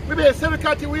 7. We've been in 7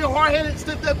 captivities. We're hard-headed,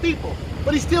 stiff-necked people.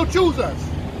 But he still chooses us.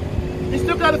 He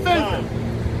still got a favor.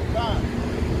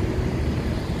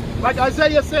 Like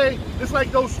Isaiah said, it's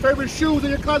like those favorite shoes in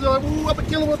your closet. Like, ooh, I'm going to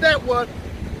kill him with that one.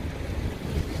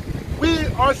 We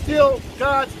are still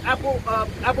God's apple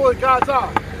in God's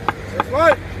eye. That's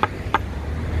right.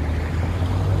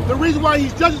 The reason why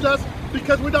he's judging us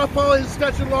because we're not following his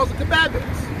statutes, laws, and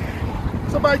commandments.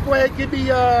 Somebody go ahead and give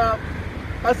me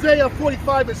Isaiah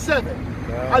 45:7.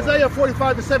 Isaiah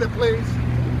 45:7, please.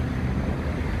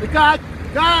 The God,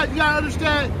 you gotta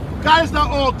understand, God is not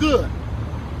all good.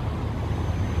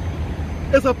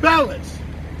 It's a balance.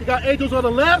 You got angels on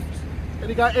the left, and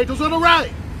you got angels on the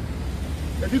right.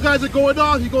 If you guys are going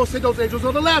on, he's going to send those angels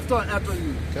on the left after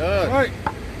you. Good. Right.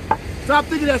 Stop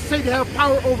thinking that Satan have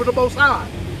power over the Most High.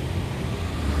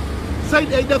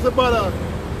 Satan ain't nothing but an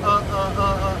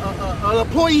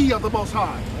employee of the Most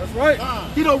High. That's right.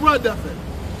 He don't run nothing.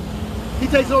 He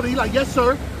takes over. He's like, yes,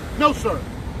 sir. No, sir.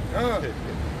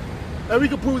 And we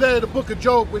can prove that in the book of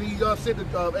Job when he sent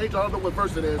the angel. I don't know what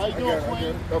verse it is. How you doing,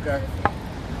 Quinn? Okay.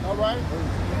 All right.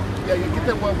 Yeah, you get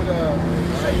that one with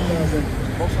Satan.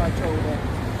 Most High told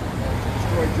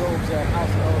destroy Job's house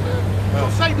and all that. So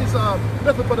Satan is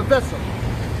nothing but a vessel,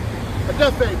 a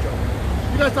death angel.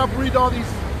 You guys stop reading all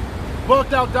these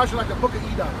bugged out doctrine like the book of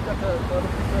Enoch. You got the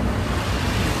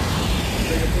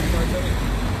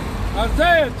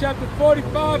Isaiah chapter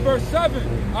 45, verse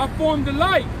 7. I form the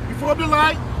light. You form the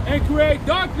light. And create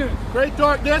darkness. Create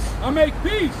darkness. I make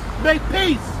peace. Make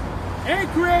peace. And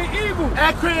create evil.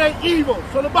 And create evil.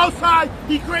 So the Most High,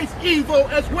 he creates evil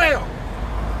as well.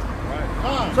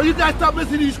 So you guys stop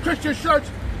listening to these Christian shirts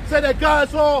say that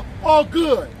God's all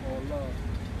good.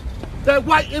 That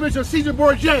white image of Caesar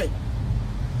Borgia.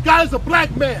 God is a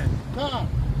black man.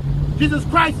 Jesus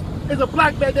Christ is a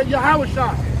black man than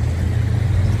Yahushua.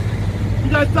 You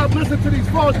guys stop listening to these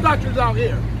false doctrines out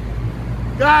here.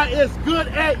 God is good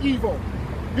and evil.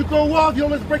 You go wrong, you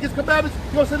don't listen to break his commandments,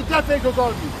 you're going to send the death angels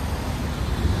on you.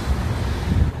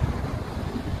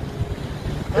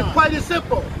 It's plain and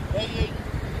simple.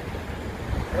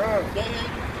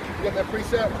 You got that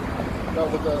precept? No,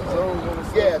 with the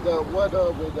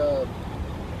with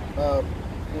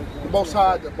the Most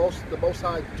High. The Most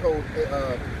High told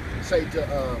Satan to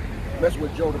mess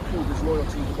with Job to prove his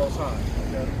loyalty to the Most High.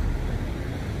 Okay?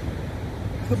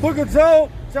 The book of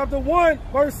Job, chapter 1,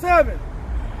 verse 7.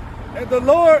 And the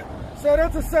Lord said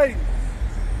unto Satan,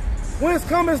 Whence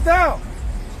comest thou?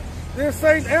 Then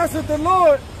Satan answered the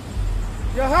Lord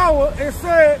Yahweh and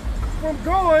said, From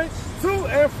going to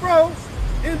and fro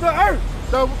in the earth.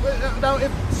 Now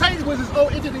if Satan was his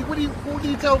own entity, what did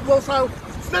he tell the Most High?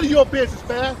 It's none of your business,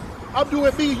 man. I'm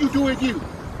doing me, you doing you.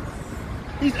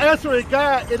 He's answering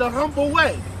God in a humble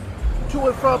way, to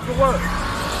and from the word.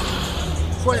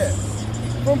 Go ahead.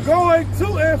 From going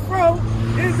to and fro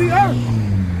in the earth,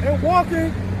 and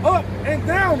walking up and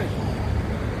down it.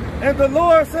 And the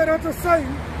Lord said unto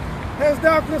Satan, Hast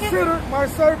thou considered my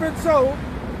servant Job,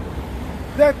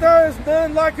 that there is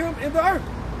none like him in the earth,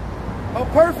 a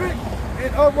perfect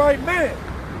and upright man,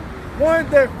 one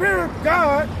that feareth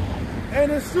God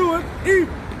and escheweth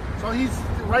evil. So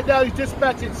right now he's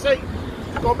dispatching Satan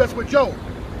to go mess with Job.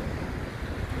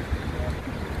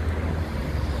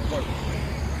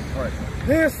 All right.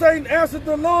 Then Satan answered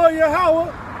the Lord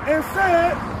Yahweh and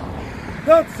said,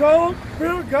 Doth Job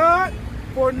fear God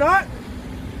for naught?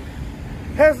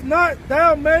 Hast not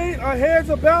thou made a hedge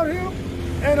about him,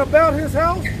 and about his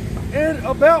house, and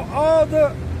about all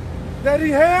that he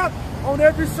hath on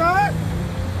every side?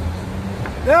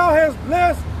 Thou hast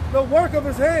blessed the work of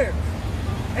his hands,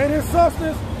 and his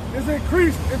substance is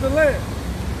increased in the land.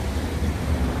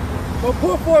 But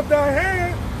put forth thy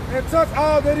hand, and touch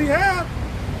all that he hath,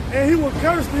 and he will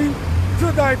curse thee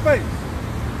to thy face.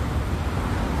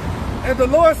 And the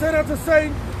Lord said unto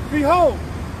Satan, Behold,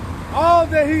 all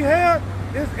that he hath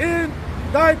is in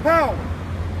thy power.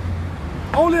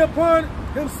 Only upon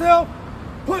himself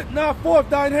put not forth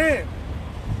thine hand.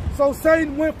 So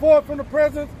Satan went forth from the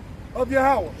presence of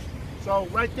Yahweh. So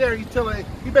right there, he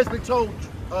basically told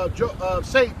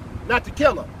Satan not to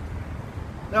kill him.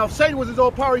 Now, if Satan was his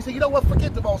own power, he said, you know what,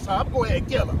 forget the Most High, I'm going to go ahead and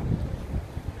kill him.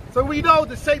 So we know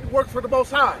that Satan works for the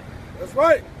Most High. That's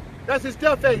right. That's his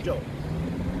death angel.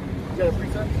 You got a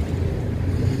precept?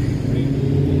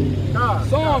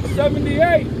 Psalm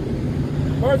 78,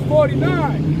 verse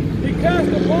 49. He cast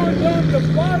upon them the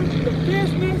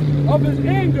fierceness of his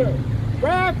anger,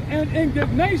 wrath and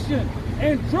indignation,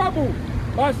 and trouble,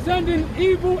 by sending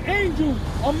evil angels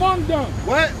among them.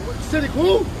 What? Sending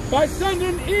who? By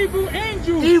sending evil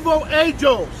angels. Evil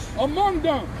angels. Among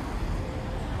them.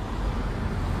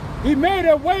 He made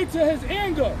a way to his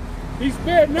anger. He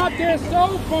spared not their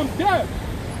soul from death,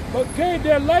 but gave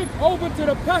their life over to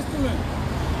the pestilence.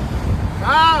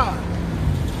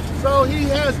 So he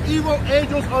has evil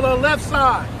angels on the left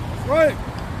side. Right.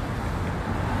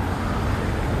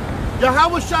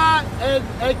 Yahushua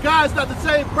and God is not the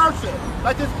same person,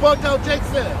 like this bugged out Jake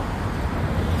said.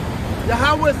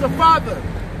 Yahweh is the Father.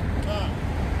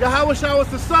 Yahushua is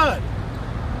the Son.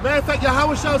 Matter of fact,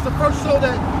 Yahushua is the first soul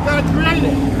that God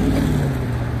created.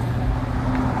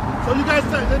 So you guys,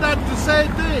 they're not the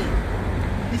same thing.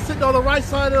 He's sitting on the right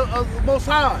side of the Most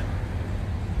High.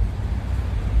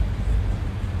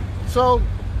 So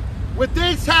when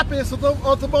things happen of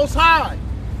the Most High,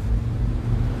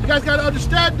 you guys got to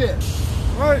understand this.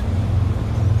 Right.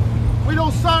 We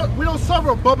don't serve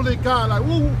a bubbling God like,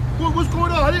 what's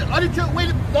going on? I didn't tell you,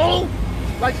 wait, no.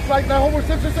 Like Homer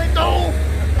Simpson say, no.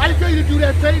 I didn't tell you to do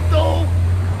that thing, no.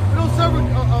 We don't serve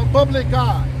a bubbling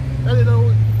God.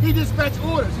 He dispatches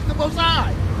orders. He's the Most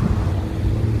High.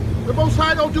 The Most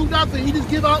High don't do nothing. He just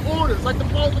give out orders like the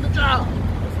clothes on the job.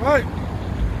 That's right.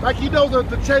 Like you know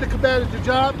the chain of command of the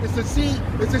job. It's the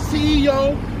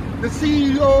CEO,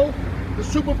 the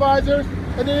supervisors,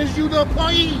 and then it's you, the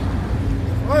employee.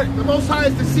 Right. The Most High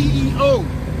is the CEO.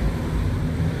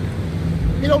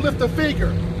 He don't lift a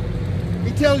finger.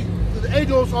 He tells the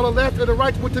angels on the left and the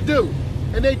right what to do,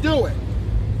 and they do it.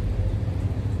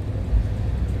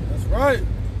 That's right.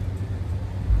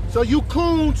 So you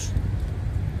coons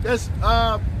that's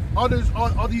on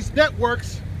these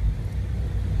networks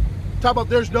talking about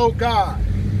there's no God.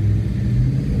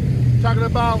 Talking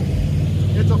about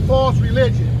it's a false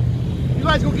religion. You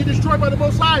guys gonna get destroyed by the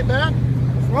Most High, man.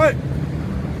 That's right.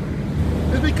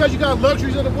 It's because you got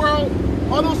luxuries of the world.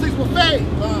 All those things will fade.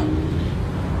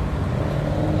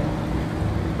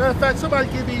 Matter of fact, somebody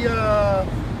give me, I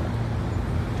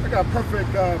got a perfect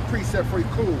precept for you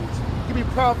cools. Give me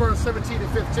Proverbs 17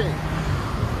 and 15.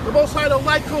 The Most High don't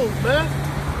like cools, man.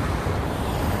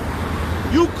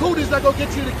 You cool is not gonna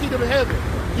get you to the kingdom of heaven.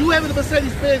 You having a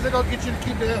Mercedes Benz ain't gonna get you to the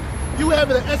kingdom of heaven. You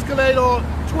having an Escalade or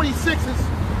 26s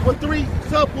with 3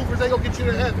 subwoofers ain't gonna get you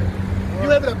to heaven. You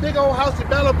having a big old house in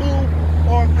Malibu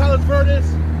or Palos Verdes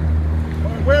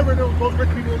or wherever those rich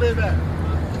people live at.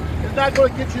 It's not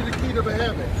going to get you to the kingdom of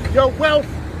heaven. Your wealth,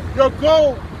 your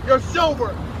gold, your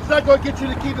silver, it's not going to get you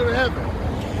to the kingdom of heaven.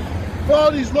 For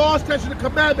all these laws, statutes, and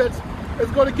commandments,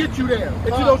 it's going to get you there,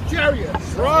 into those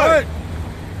chariots. Right.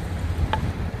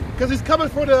 Because he's coming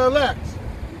for the elect.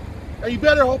 And you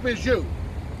better hope it's you.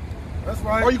 That's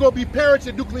right. Or you're going to be perished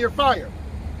in nuclear fire.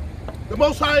 The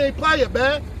Most High ain't playing,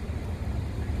 man.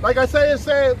 Like I say,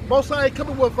 Most High ain't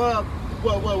coming with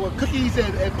cookies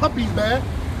and puppies, man.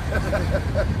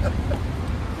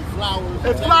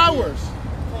 And flowers.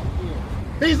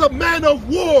 He's a man of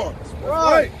war.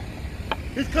 Right.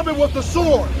 He's coming with the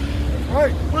sword.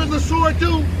 Right. What does the sword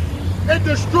do? It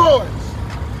destroys.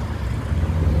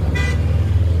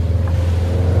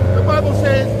 The Bible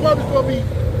says his garment's going to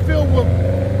be filled with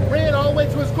red all the way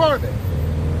to his garment.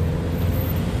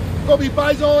 It's going to be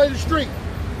bison all in the street.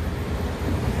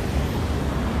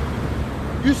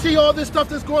 You see all this stuff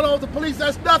that's going on with the police,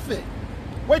 that's nothing.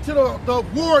 Wait till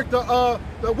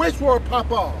the waste war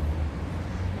pop off.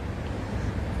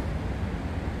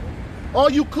 All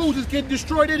you cools is getting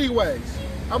destroyed anyways.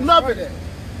 I'm loving it.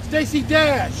 Stacey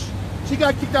Dash, she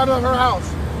got kicked out of her house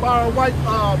by her white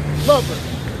lover.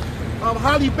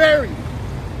 Holly Berry,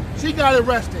 she got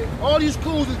arrested. All these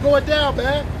cools is going down,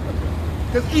 man.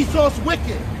 Because Esau's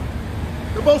wicked.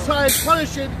 The Most High is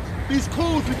punishing these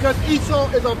cools because Esau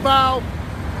is a vile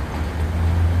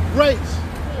race.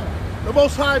 The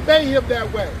Most High made him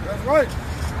that way. That's right.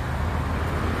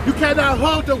 You cannot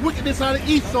hold the wickedness out of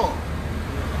Esau.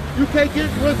 You can't get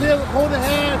with him, hold a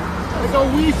hand, and go,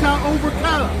 we shall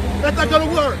overcome. That's not going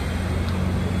to work.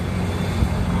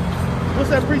 What's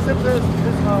that precept says?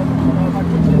 It's like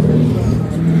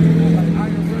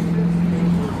iron wickedness,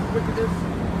 wickedness.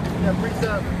 Yeah,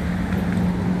 precept.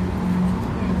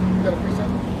 You got a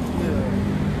precept? Yeah.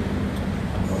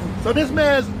 So this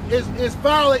man is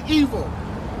vile and evil.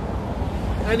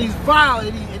 And he's vile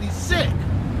and he's sick.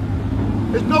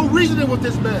 There's no reasoning with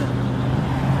this man.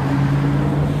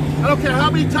 I don't care how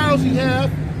many titles he has.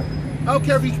 I don't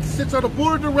care if he sits on the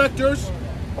board of directors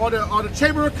or the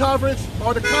Chamber of Conference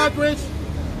or the Congress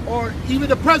or even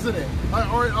the president.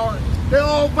 Or they're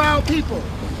all vile people.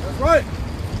 That's right.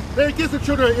 They're against the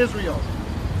children of Israel.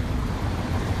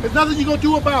 There's nothing you're going to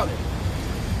do about it.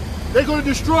 They're going to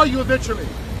destroy you eventually.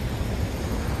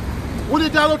 What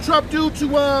did Donald Trump do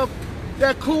to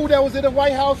that cool that was in the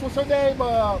White House? What's her name?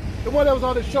 The one that was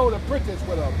on the show, The Apprentice,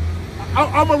 with him.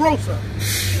 Omarosa.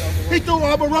 He threw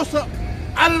Omarosa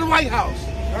out of the White House.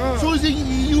 As soon as he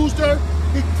used her,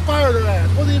 he fired her ass.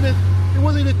 It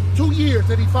wasn't even 2 years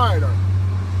that he fired her.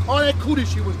 All that cootie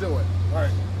she was doing.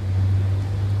 Right.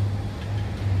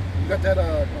 You got that?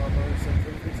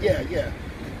 Yeah.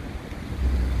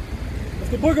 It's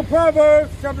the book of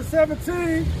Proverbs, chapter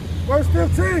 17, verse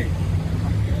 15.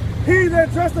 He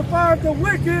that justifieth the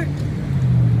wicked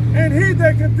and he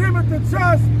that condemneth the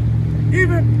just,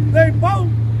 even they both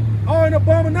are an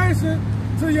abomination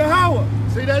to Yahweh.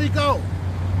 See, there you go.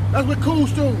 That's what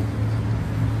cools do.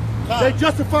 They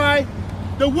justify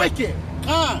the wicked.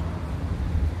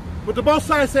 But the Most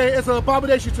High say it's an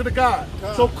abomination to the God.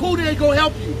 So cool ain't gonna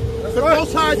help you. The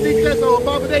Most High thinks that's an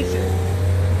abomination.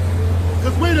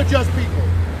 Because we're the just people.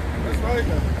 That's right.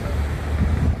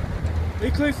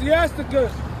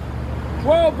 Ecclesiasticus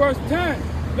 12 verse 10.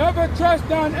 Never trust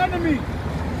thine enemy,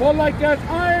 for like as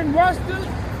iron rusteth,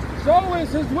 so is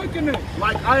his wickedness.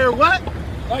 Like iron what?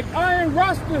 Like iron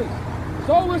rusteth,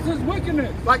 so is his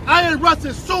wickedness. Like iron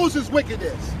rusteth, so is his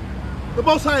wickedness. The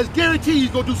Most High is guaranteed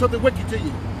he's going to do something wicked to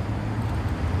you.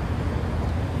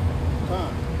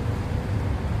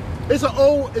 It's an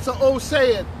old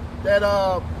saying that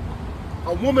a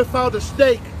woman found a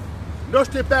snake,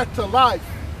 nursed it back to life,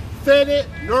 fed it,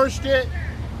 nourished it,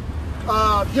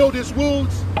 healed its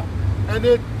wounds, and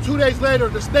then 2 days later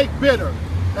the snake bit her.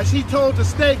 And she told the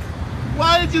snake,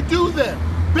 "Why did you do that?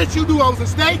 Bitch, you knew I was a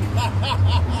snake."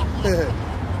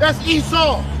 That's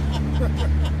Esau.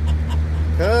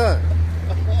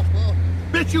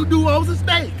 Bitch, you knew I was a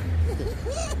snake.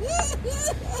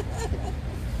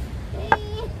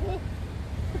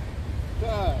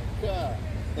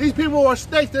 These people are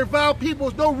snakes. They're vile people.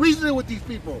 There's no reasoning with these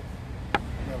people.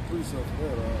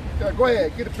 Go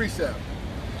ahead, get a precept.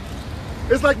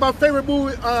 It's like my favorite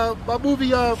movie,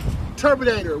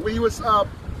 Terminator, where he was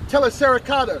telling Sarah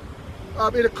Connor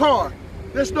in a car.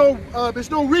 There's no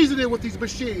reasoning with these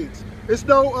machines. There's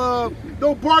no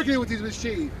bargaining with these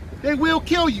machines. They will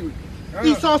kill you.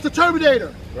 Esau's the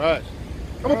Terminator. Right.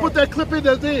 I'm gonna put that clip in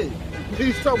the thing.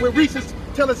 When Reese is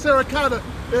telling Sarah Connor,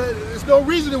 there's no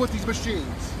reasoning with these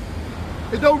machines.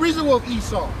 There's no reason with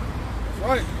Esau. That's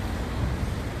right.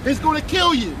 It's gonna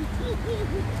kill you.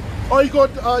 Or he's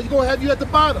gonna have you at the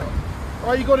bottom.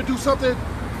 Or you're gonna do something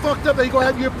fucked up and he's gonna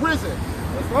have you in prison.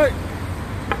 That's right.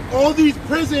 All these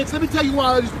prisons, let me tell you why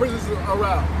all these prisons are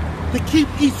around. To keep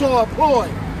Esau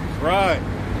employed. Right.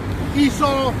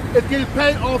 Esau is getting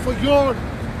paid off of your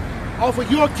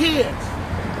kids.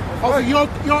 Off of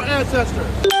your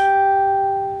ancestors.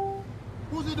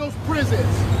 Who's in those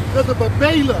prisons? There's the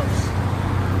bailiffs,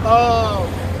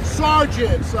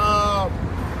 sergeants, the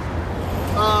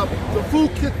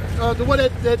food, the one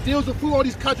that deals with food, all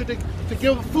these countries to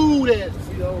give them food, and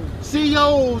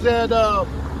CEOs and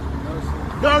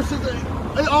nurses,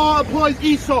 it all employs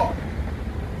Esau.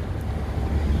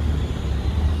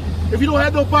 If you don't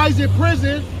have nobody in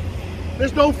prison,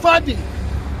 there's no funding.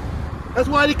 That's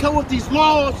why they come with these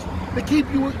laws to keep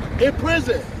you in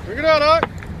prison. Bring it out, Doc.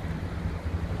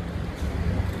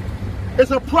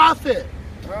 It's a profit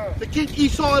to keep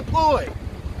Esau employed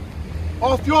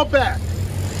off your back.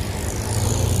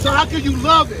 So how could you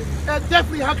love it? And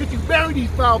definitely, how could you marry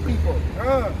these foul people?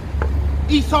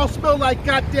 Esau smell like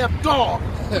goddamn dog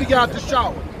when he got out the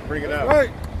shower. Bring it out.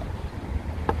 Right.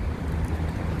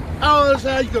 I don't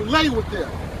understand how you can lay with them.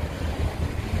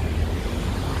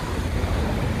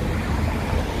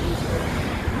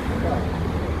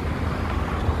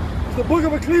 It's the book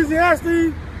of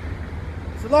Ecclesiastes.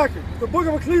 The book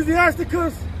of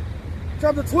Ecclesiasticus,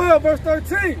 chapter 12, verse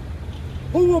 13.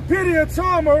 Who will pity a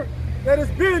charmer that is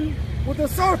bitten with a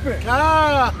serpent?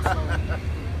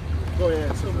 Go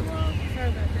ahead, Silver.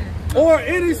 Or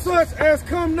any such as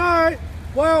come nigh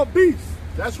wild beasts.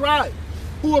 That's right.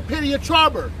 Who will pity a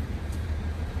charmer?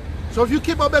 So if you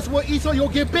keep on messing with Esau, you'll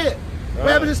get bit. What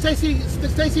happened to Stacy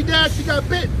Dad? She got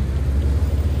bit.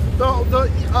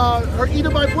 Her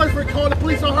Edomite boyfriend called the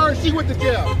police on her and she went to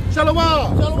jail.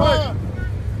 Shalom. Shalom.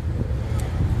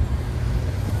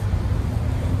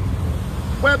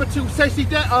 What happened to Stacy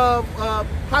Dad?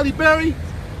 Holly Berry?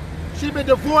 She been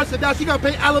divorced and now she got to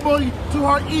pay alimony to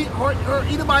her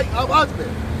Edomite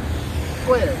husband.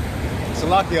 Go ahead.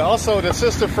 Salakia, also the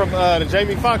sister from the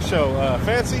Jamie Foxx show,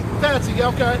 Fancy. Fancy,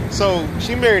 okay. So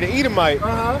she married an Edomite,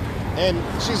 and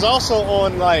she's also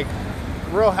on like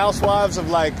Real Housewives of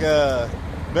like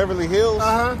Beverly Hills.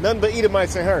 Nothing but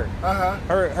Edomites in her.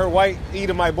 Her white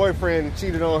Edomite boyfriend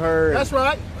cheated on her. That's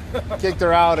right. Kicked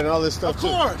her out and all this stuff. Of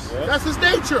course, that's his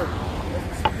nature.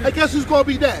 And guess who's gonna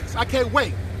be next? I can't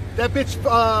wait. That bitch,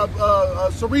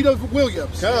 Serena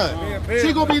Williams.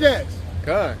 She gonna be next.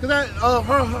 Because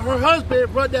her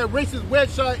husband run that racist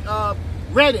website,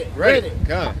 Reddit.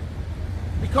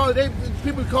 Because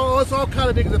people call us all kind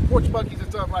of niggas and porch monkeys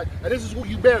and stuff like. And this is who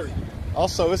you marry.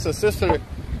 Also, it's a sister.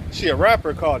 She a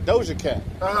rapper called Doja Cat.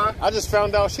 I just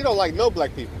found out she don't like no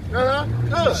black people.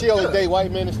 Good. She only date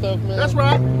white men and stuff, man. That's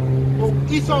right. Well,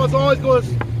 Esau is always going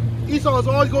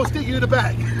to stick you in the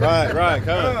back. Right.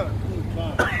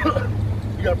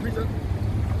 You got a preset?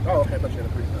 Oh, okay. I thought you had a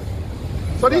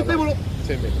preset. So these people.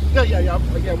 10 minutes. Yeah. You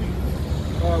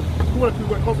want to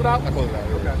close it out? I close it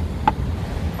out. Okay.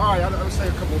 All right. I'll say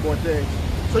a couple more things.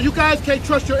 So you guys can't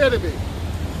trust your enemy.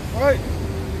 All right.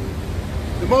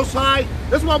 The Most High.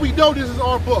 This is why we know this is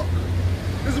our book.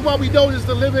 This is why we know this is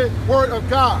the living word of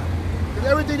God. And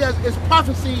everything that is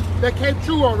prophecy that came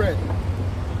true already.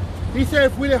 He said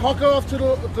if we didn't hearken off to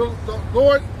the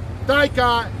Lord, thy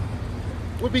God,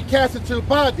 would be cast into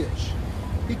bondage.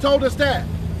 He told us that.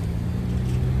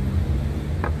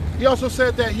 He also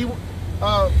said that you'll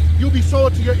be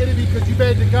sold to your enemy because you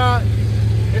made the God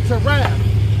into wrath.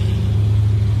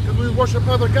 Because we worship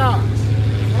other gods.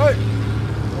 Right.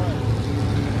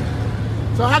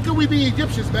 So how can we be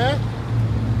Egyptians, man?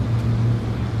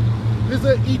 These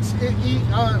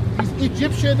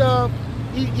Egyptian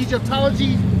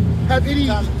Egyptology have any?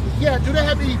 Yeah, do they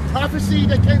have any prophecy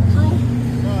that came true?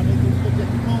 No, they just look at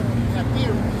the moon and have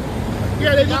theory.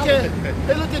 Yeah, they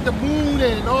look at the moon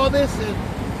and all this and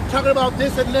talking about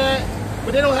this and that,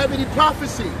 but they don't have any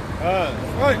prophecy.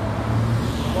 Right.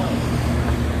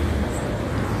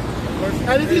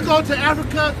 And if you go to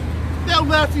Africa, they'll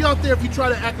laugh you out there if you try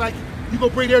to act like you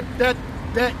gonna bring that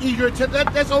eager attention.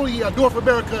 That's only a North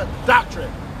America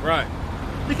doctrine. Right.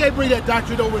 We can't bring that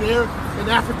doctrine over there in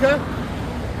Africa.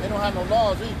 They don't have no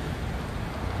laws either.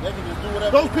 They can just do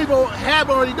whatever. Those people have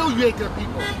already know you ain't good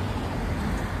people.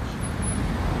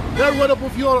 They'll run up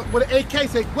with you with an AK,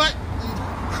 say, what?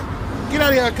 Get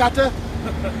out of here, Kata.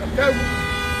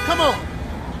 Come on.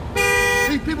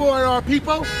 These people are our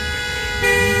people. Look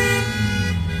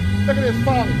at this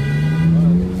father.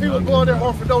 He was going there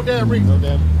home for no damn reason. No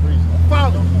damn reason.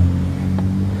 Father.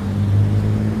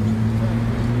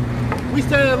 We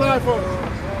stand in line for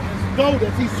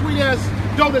donuts. These sweet ass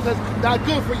donuts that's not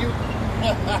good for you.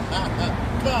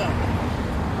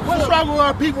 What's wrong with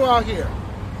our people out here?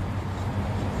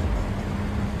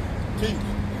 Teach.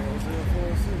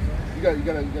 You got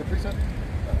a precept?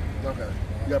 Okay.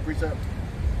 You got a precept?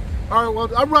 All right, well,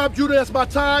 I'm Rob Judah. That's my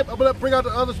time. I'm going to bring out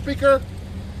the other speaker.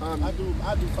 I do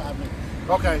 5 minutes.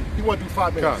 Okay, you want to do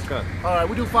 5 minutes? Come. All right,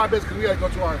 we do 5 minutes because we got to go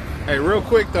to our... Hey, real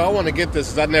quick, though, I want to get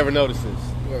this because I never noticed this.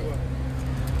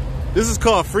 This is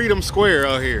called Freedom Square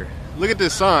out here. Look at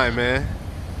this sign, man.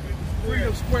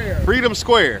 Freedom Square. Freedom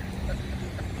Square.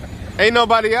 Ain't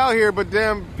nobody out here but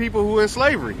damn people who in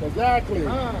slavery. Exactly.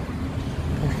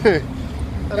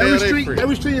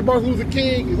 Every street in Martin Luther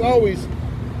King is always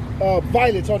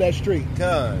violence on that street.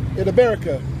 God. In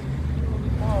America.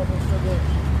 Probably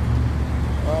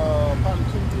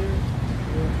 2 years.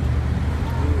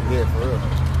 Yeah, for real.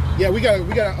 Yeah, we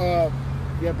gotta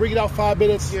bring it out 5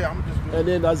 minutes. Yeah, I'm just good. And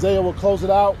then Isaiah will close it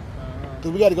out.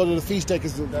 Because we got to go to the feast day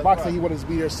because the box said he wanted us to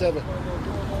be there at 7.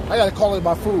 I got to call in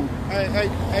my food. Hey,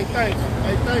 thanks.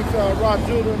 Hey, thanks, Rob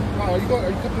Judah. Are you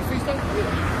coming to the feast day?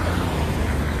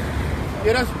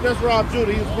 Yeah, that's Rob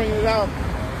Judah. He was bringing it out.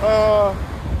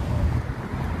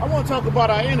 I want to talk about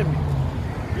our enemy.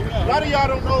 A lot of y'all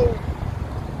don't know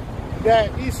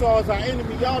that Esau is our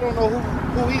enemy. Y'all don't know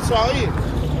who Esau is.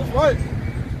 That's right.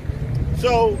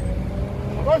 So,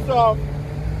 first off,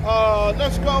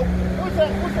 let's go. What's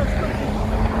that scripture?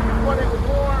 Before they were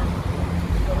born?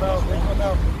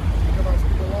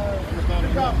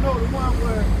 No, the one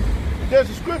where there's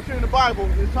a scripture in the Bible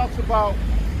that talks about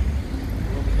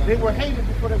they were hated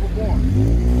before they were born.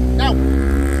 That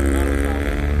one.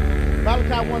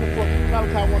 Malachi 1 and 4.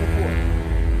 Malachi 1 and 4.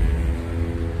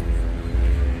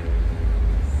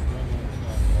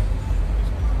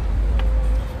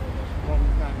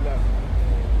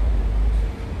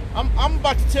 I'm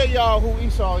about to tell y'all who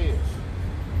Esau is.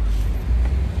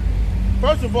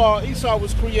 First of all, Esau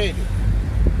was created.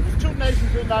 There was 2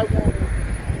 nations in that one.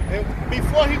 And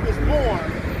before he was born,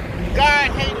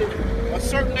 God hated a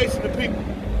certain nation of people.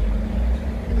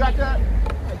 You got that?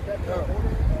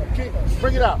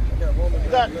 Bring it out. You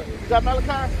got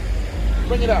Malachi?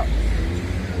 Bring it out.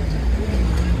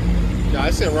 Yeah,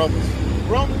 it's in Romans.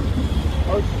 Romans?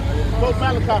 Or go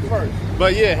Malachi first.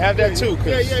 But yeah, have that too.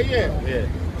 Yeah.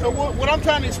 So what I'm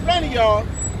trying to explain to y'all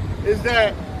is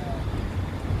that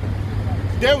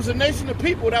there was a nation of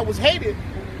people that was hated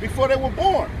before they were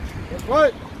born. That's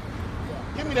right.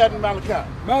 Give me that in Malachi.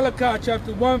 Malachi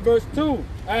chapter 1 verse 2.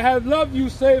 I have loved you,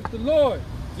 saith the Lord.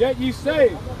 Yet ye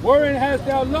say, wherein hast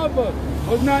thou loved us?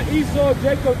 Was not Esau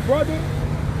Jacob's brother?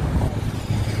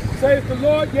 Saith the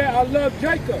Lord, yet I loved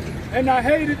Jacob, and I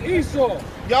hated Esau.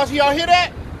 Y'all hear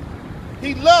that?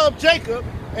 He loved Jacob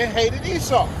and hated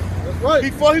Esau. That's right.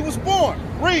 Before he was born.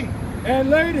 Read. And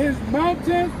laid his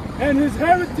mountains and his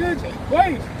heritage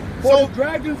waste for the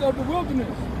dragons of the wilderness.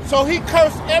 So he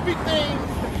cursed everything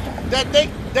that they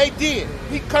did.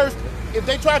 He cursed. If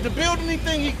they tried to build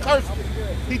anything, he cursed it.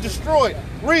 He destroyed it.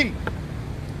 Read.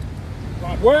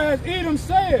 Whereas Edom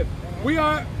saith, we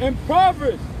are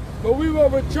impoverished, but we will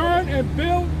return and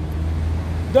build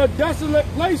the desolate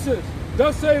places.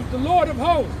 Thus saith the Lord of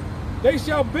hosts. They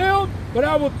shall build, but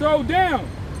I will throw down.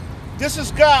 This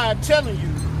is God telling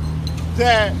you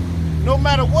that no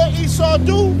matter what Esau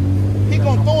do, he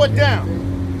gonna throw it down.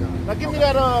 Now give me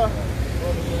that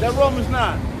Romans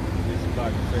 9.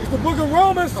 It's the book of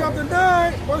Romans chapter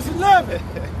 9 verse 11.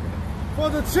 For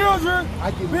the children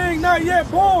being not yet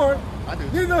born,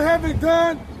 neither having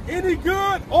done any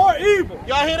good or evil.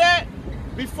 Y'all hear that?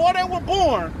 Before they were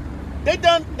born, they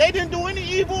didn't do any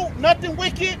evil, nothing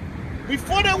wicked.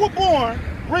 Before they were born,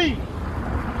 read.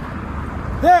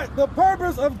 That the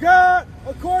purpose of God,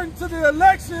 according to the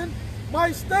election,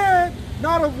 might stand,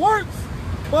 not of works,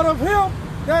 but of him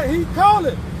that he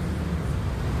calleth.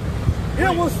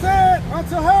 It was said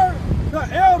unto her, the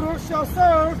elder shall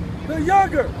serve the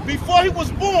younger. Before he was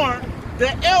born,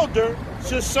 the elder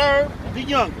should serve the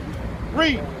younger.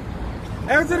 Read.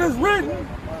 As it is written,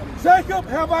 Jacob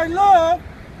have I loved,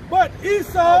 but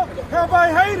Esau have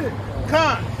I hated.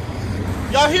 Con.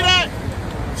 Y'all hear that?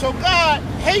 So God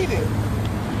hated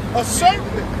a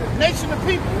certain nation of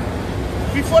people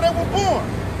before they were born.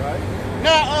 Right.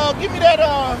 Now, give me that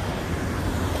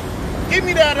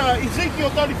Ezekiel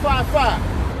 35:5.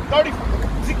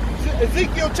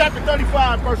 Ezekiel chapter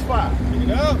 35, verse 5. Pick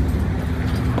it up.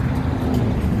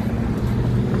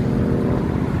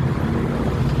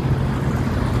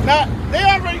 Now, they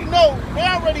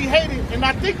already hate it, and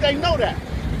I think they know that.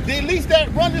 The elites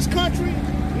that run this country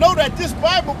know that this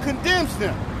Bible condemns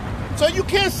them. So you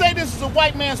can't say this is a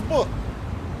white man's book,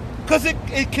 because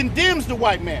it condemns the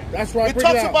white man. That's right. It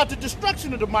talks about the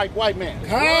destruction of the white man.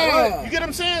 Ah. You get what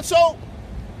I'm saying? So,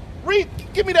 read.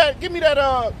 Give me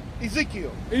that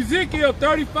Ezekiel. Ezekiel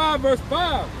 35 verse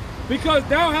 5. Because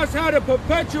thou hast had a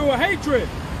perpetual hatred,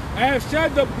 and hast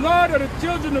shed the blood of the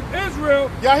children of Israel.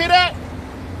 Y'all hear that?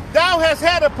 Thou hast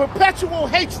had a perpetual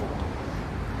hatred.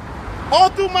 All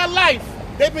through my life,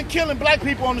 they've been killing black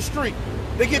people on the street.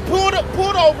 They get pulled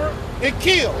over and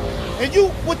killed. And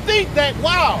you would think that,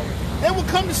 wow, they would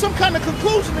come to some kind of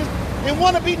conclusion and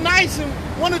want to be nice and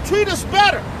want to treat us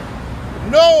better.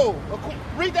 No.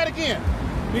 Read that again.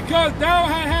 Because thou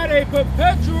hast had a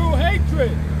perpetual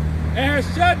hatred, and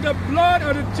hast shed the blood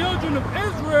of the children of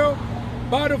Israel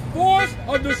by the force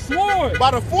of the sword.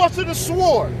 By the force of the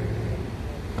sword.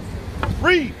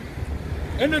 Read.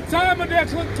 In the time of their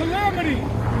calamity,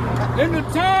 in the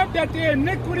time that their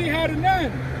iniquity had an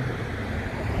end.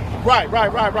 Right.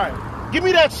 Give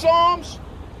me that Psalms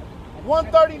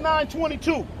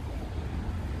 139:22.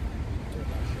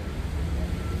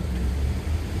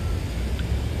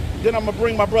 Then I'm going to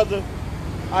bring my brother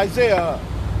Isaiah up.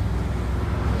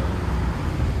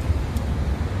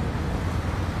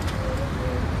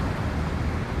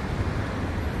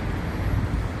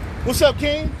 What's up,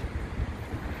 King?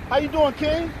 How you doing,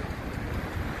 King?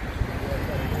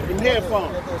 Them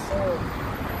headphones.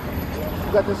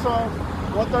 You got this song?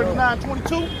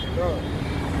 139:22?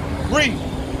 Read.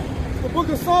 The book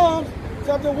of Psalms,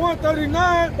 chapter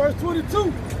 139, verse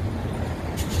 22.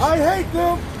 I hate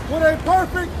them with a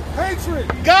perfect hatred.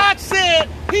 God said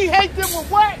he hates them with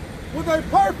what? With a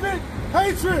perfect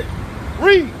hatred.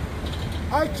 Read.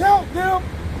 I count them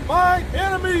my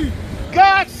enemies.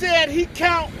 God said he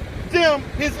count them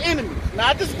his enemies. Now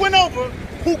I just went over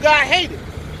who God hated.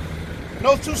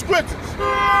 Those two scriptures.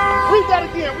 Read that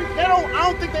again. I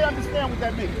don't think they understand what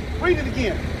that means. Read it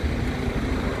again.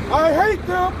 I hate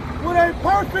them with a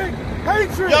perfect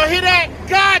hatred. Y'all hear that?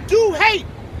 God do hate.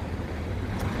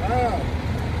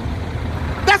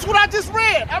 That's what I just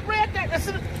read. I read that.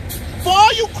 For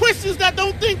all you Christians that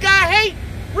don't think God hate,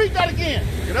 read that again.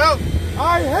 Get out.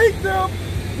 I hate them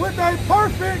with a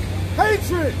perfect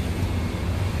hatred.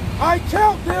 I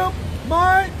count them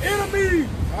my enemies.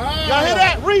 Y'all hear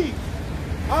that? Read.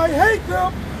 I hate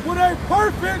them with a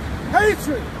perfect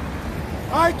hatred.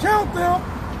 I count them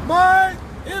my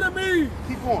enemies.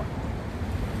 Keep going.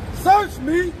 Search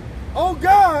me, O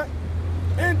God,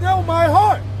 and know my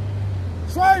heart.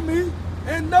 Try me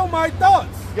and know my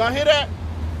thoughts. Y'all hear that?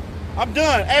 I'm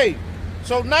done. Hey,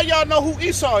 so now y'all know who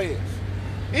Esau is.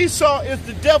 Esau is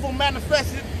the devil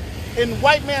manifested in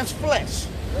white man's flesh.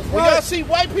 When y'all see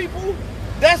white people,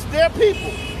 that's their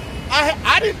people.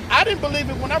 I didn't believe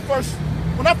it when I first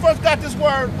got this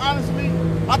word. Honestly,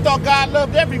 I thought God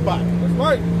loved everybody. That's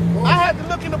right. I had to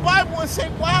look in the Bible and say,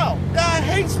 wow, God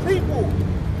hates people.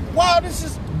 Wow, this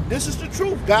is the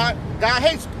truth. God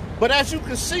hates. But as you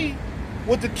can see,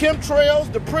 with the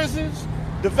chemtrails, the prisons,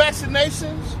 the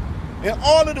vaccinations, and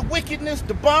all of the wickedness,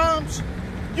 the bombs,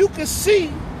 you can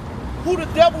see who the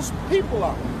devil's people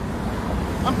are.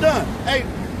 I'm done. Hey,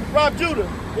 Rob Judah.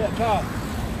 Yeah, Kyle.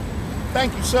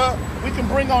 Thank you, sir. We can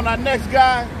bring on our next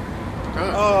guy,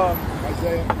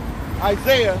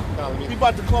 Isaiah. He's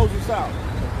about to close us out.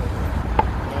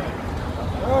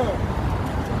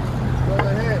 Go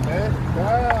ahead, man.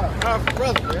 Powerful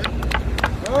brother, man.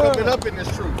 Coming up in this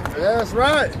truth. That's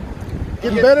right.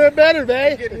 Getting better and better,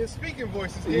 man. Getting his speaking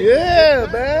voices. Yeah,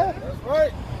 man. That's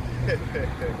right.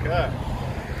 God.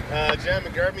 Jam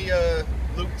and grab me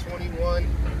Luke 21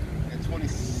 and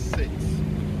 26. If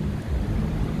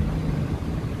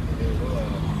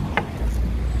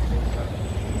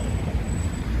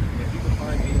you can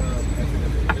find me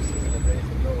this is in the days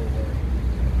of Noah.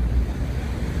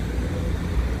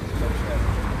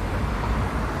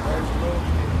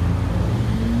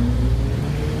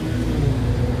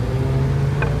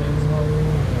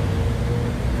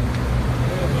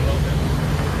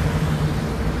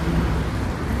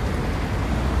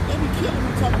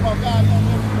 Talk about God love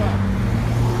everybody.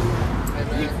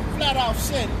 He flat out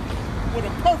said it with a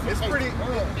perfect.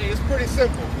 It's pretty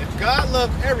simple. If God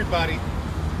loved everybody,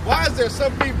 why is there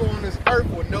some people on this earth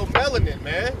with no melanin,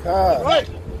 man? Right.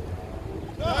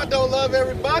 God don't love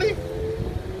everybody.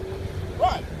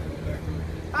 Right.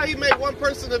 How you make one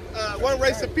person, one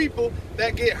race of people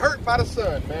that get hurt by the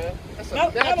sun, man? That's a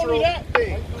natural not only that,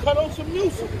 thing. Cut on some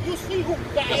music. You see who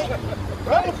got it.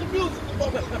 Cut on some music.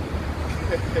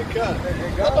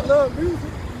 God love music.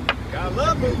 God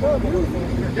love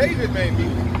music. David made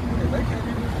music.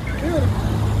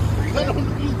 Cut on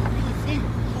the music. You see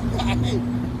who got it.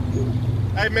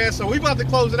 Hey man, so we about to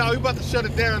close it out. We about to shut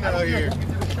it down out here.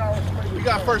 We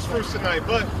got first fruits tonight,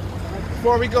 but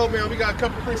before we go, man, we got a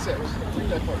couple precepts. Read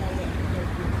that part.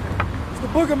 It's the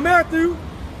book of Matthew,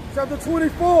 chapter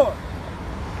 24,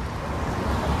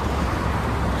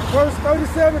 verse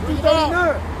 37 through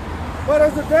 39. But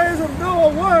as the days of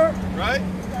Noah were, right,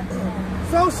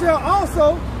 so shall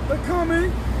also the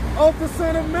coming of the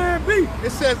Son of Man be.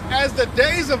 It says, as the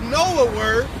days of Noah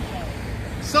were,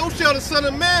 so shall the Son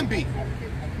of Man be.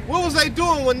 What was they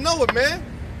doing with Noah, man?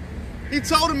 He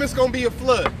told them it's going to be a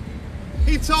flood.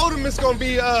 He told them it's going to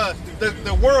be,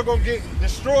 the world going to get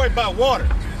destroyed by water.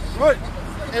 Right.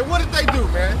 And what did they do,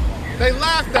 man? They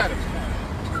laughed at him.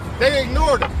 They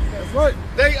ignored him. That's right.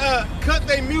 They cut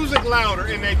their music louder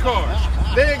in their cars.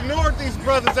 They ignored these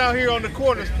brothers out here on the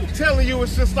corners telling you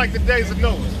it's just like the days of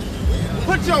Noah.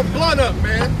 Put your blunt up,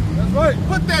 man. That's right.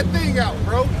 Put that thing out,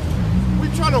 bro. We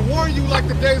trying to warn you like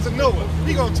the days of Noah.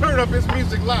 He gonna turn up his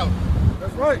music louder.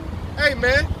 That's right. Hey,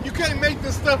 man, you can't make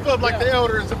this stuff up like the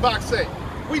elder in Zabak say.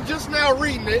 We just now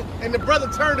reading it, and the brother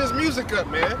turned his music up,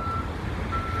 man.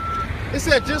 It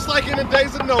said, just like in the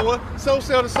days of Noah, so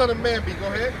shall the Son of Man be. Go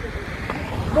ahead.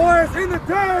 For as in the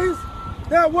days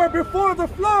that were before the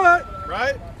flood,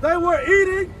 right? They were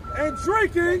eating and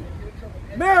drinking,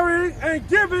 marrying and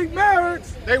giving marriage.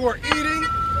 They were eating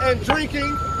and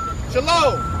drinking,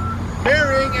 shalom,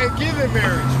 marrying and giving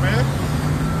marriage, man.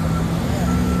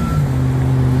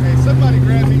 Hey, somebody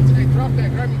grab me, hey, drop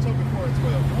that, grab me token 4 and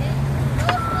 12.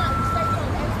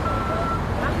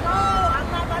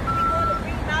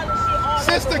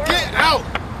 Sister, get out!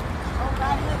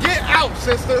 Get out,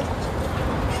 sister!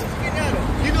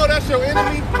 You know that's your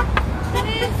enemy?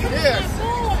 Yes.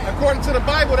 According to the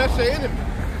Bible, that's your enemy.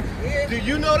 Do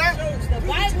you know that? The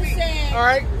Bible says, all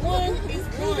right. One is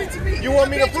prove it to me. You want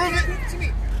me to prove it?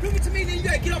 Prove it to me, then you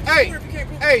gotta get off this corner if you can't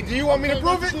prove it. Hey, do you want me to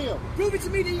prove it? Prove it to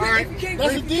me, then you all right. if you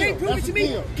can't prove it to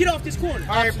me, get off this corner.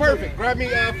 All right, perfect. Grab me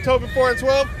Tobin 4 and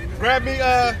 12. Grab me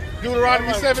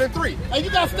Deuteronomy 7 and 3. Hey, you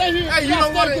gotta stay here. Hey, you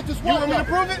don't want it? You want me to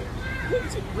prove it?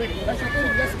 Because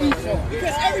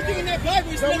everything in that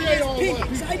Bible is nothing as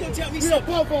opinion. So how you gonna tell me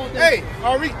something? Hey,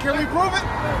 can we prove it?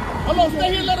 Hold on, stay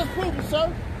here, let us prove it,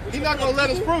 sir. He's not gonna let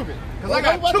us prove it. Because I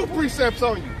got 2 precepts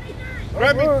on you.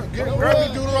 Grab me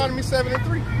Deuteronomy 7 and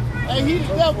 3. Hey, he the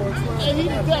devil. Hey, he the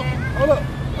devil. Hold up.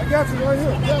 I got you right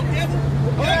here.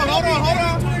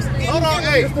 Hold on.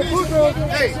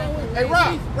 Hey,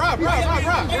 Rob.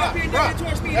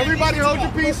 Everybody hold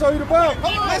your peace. Show you the Bible.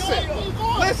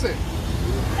 Listen.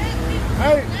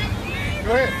 Hey.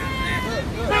 Go ahead.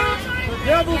 The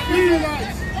devil flees.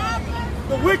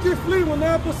 The wicked flee when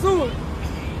they're pursuing.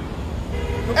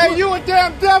 Hey, you a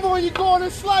damn devil and you going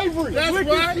in slavery. That's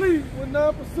wicked right. Flee when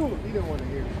they're pursuing. He didn't want to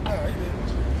hear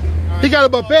it. He got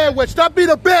him a bad witch. Stop being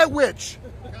a bad witch.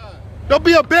 Don't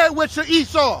be a bad witch to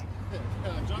Esau.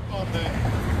 Jump off that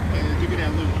and give me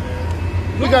that loot,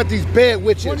 man. We got these bad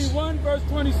witches. 21 verse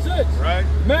 26. Right.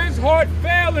 Men's heart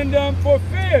failing them for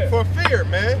fear. For fear,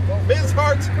 man. Men's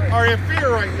hearts are in fear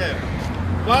right now.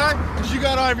 Why? Because you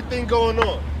got everything going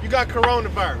on. You got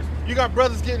coronavirus. You got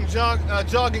brothers getting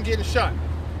jogging, getting shot.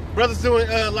 Brothers doing,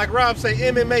 like Rob say,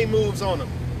 MMA moves on them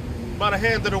by the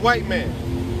hands of the white man.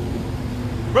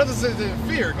 Brothers is in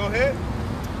fear. Go ahead.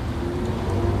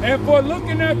 And for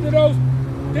looking after those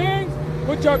things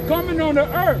which are coming on the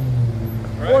earth,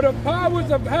 right. For the powers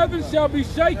of heaven shall be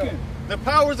shaken. The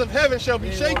powers of heaven shall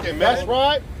be shaken, man. That's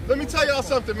right. Let me tell y'all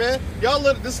something, man. Y'all,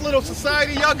 this little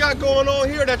society y'all got going on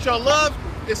here that y'all love,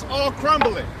 it's all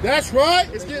crumbling. That's right.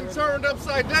 It's getting turned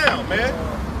upside down, man.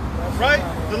 Right?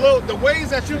 The ways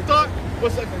that you thought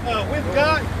was with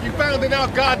God, you finding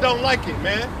out God don't like it,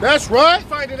 man. That's right. You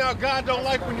finding out God don't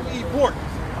like when you eat pork.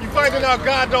 You finding out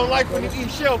God don't like when you eat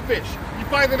shellfish. You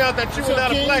finding out that you are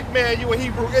not a black man, you a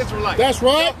Hebrew Israelite. That's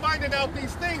right. Y'all finding out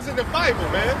these things in the Bible,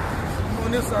 man.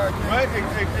 On this side, right?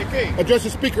 Hey, King. Address the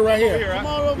speaker right here. Come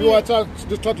on over you want to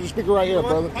just talk to the speaker right here,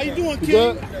 brother. How you doing, King?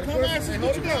 Good? Come ask us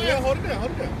what you got. Yeah, hold it down.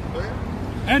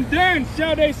 And then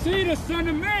shall they see the Son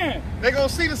of Man. They're going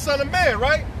to see the Son of Man,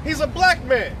 right? He's a black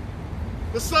man.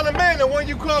 The Son of Man, the one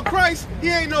you call Christ, he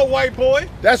ain't no white boy.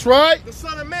 That's right. The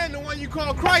Son of Man, the one you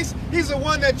call Christ, he's the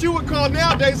one that you would call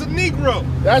nowadays a Negro.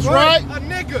 That's right. A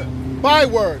nigga.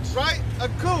 Bywords. Right? A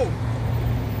coon.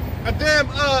 a damn,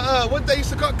 what they used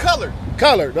to call colored.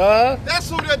 Colored, That's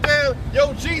who that damn,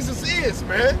 yo, Jesus is,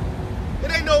 man.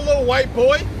 It ain't no little white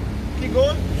boy. Keep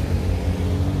going.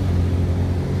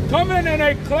 Coming in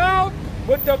a cloud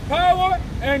with the power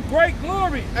and great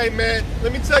glory. Hey, man,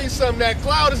 let me tell you something. That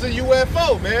cloud is a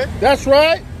UFO, man. That's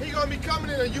right. He gonna be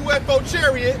coming in a UFO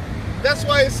chariot. That's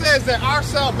why it says that our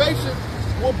salvation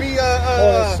will be,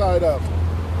 side up.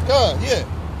 yeah.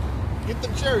 Get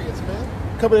them chariots,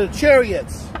 man. Coming in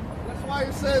chariots. That's why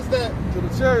it says that To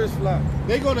the chariots fly.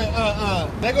 they're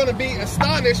gonna be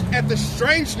astonished at the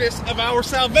strangeness of our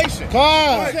salvation.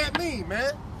 God. What does that mean,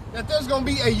 man? That there's gonna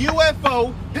be a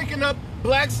UFO picking up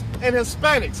blacks and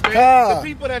Hispanics, man. God. The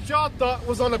people that y'all thought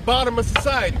was on the bottom of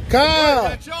society. God. The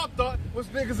ones that y'all thought was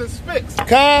niggas and spicks.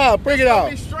 God, bring it It's out.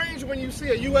 gonna be strange when you see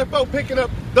a UFO picking up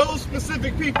those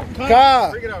specific people.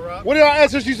 God. Bring it out, Rob. What did our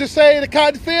ancestors used to say in the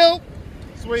cotton field?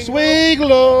 Swing, Swing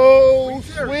low,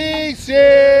 swing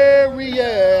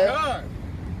chariot. God.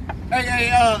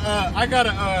 Hey, I got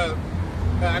a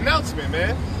announcement,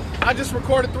 man. I just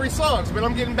recorded 3 songs, but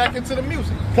I'm getting back into the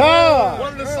music. God.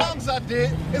 One of the songs I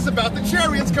did is about the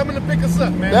chariots coming to pick us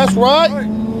up, man. That's right.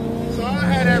 So I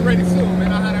had that ready soon,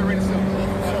 man. I had that ready soon.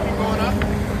 Keep going up.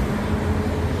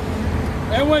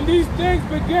 And when these things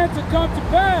begin to come to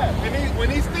pass, And when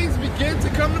these things begin to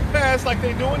come to pass like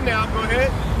they're doing now, go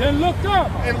ahead. then look up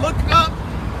And look up,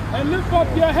 and lift up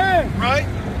your head, right?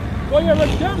 for your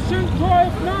redemption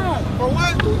draweth nigh. For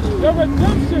what? Your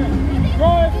redemption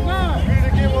draweth nigh. Read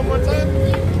it again one more time.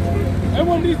 And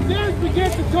when these things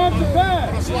begin to come to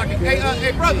pass,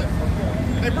 Hey, brother.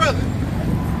 Hey, brother.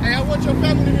 Hey, I want your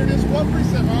family to hear this one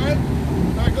precept, all right?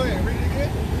 All right, go ahead. Read it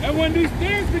again. and when these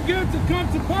things begin to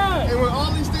come to pass, And when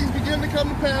all these things begin to come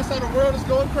to pass, how the world is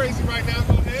going crazy right now,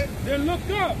 go ahead. then look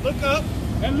up Look up.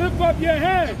 and lift up your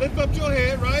head, Lift up your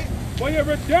head, right? for your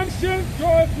redemption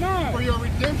draweth nigh. For your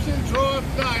redemption draweth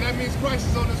nigh. That means Christ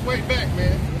is on his way back,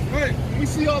 man. Right. When we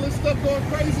see all this stuff going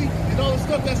crazy and all the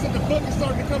stuff that's in the book is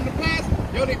starting to come to pass,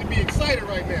 y'all need to be excited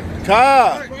right now.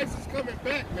 God. Christ is coming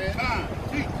back, man.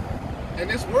 And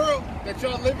this world that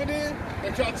y'all living in,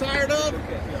 that y'all tired of,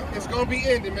 it's going to be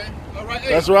ending, man. All right? Hey,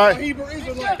 That's right. y'all Hebrew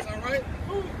Israelites, all right?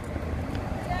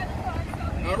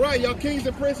 All right, y'all kings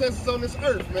and princesses on this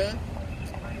earth, man.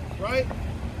 Right?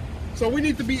 So we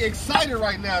need to be excited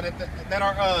right now that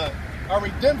our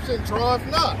redemption draweth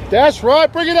nigh. That's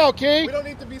right. Bring it out, King. We don't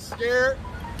need to be scared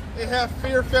and have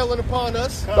fear falling upon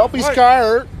us. Don't be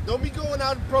scared. Don't be going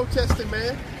out and protesting,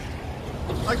 man.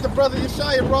 Like the brother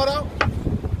Yeshaya brought out.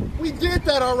 We did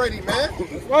that already, man.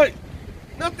 That's right.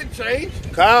 Nothing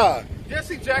changed. God.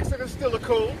 Jesse Jackson is still a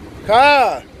cool,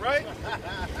 God. right?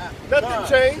 Nothing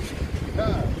changed.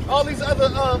 All these other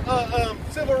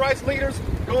civil rights leaders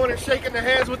going and shaking their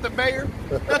hands with the mayor.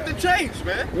 Nothing changed,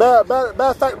 man. Matter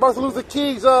of fact, Martin Luther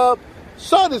King's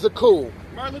son is a cool.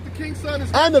 Martin Luther King's son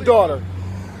is And the daughter.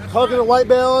 Hugging a white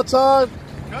man all the time.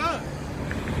 God.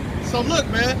 So look,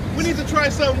 man, we need to try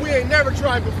something we ain't never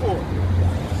tried before.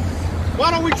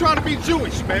 Why don't we try to be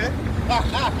Jewish, man?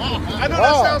 I know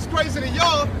that sounds crazy to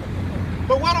y'all,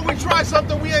 but why don't we try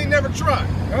something we ain't never tried?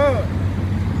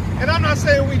 And I'm not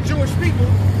saying we Jewish people,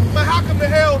 but how come the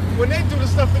hell when they do the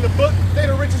stuff in the book, they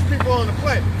the richest people on the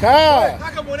planet? God. How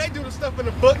come when they do the stuff in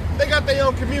the book, they got their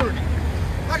own community?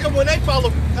 How come when they follow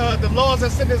the laws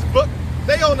that's in this book,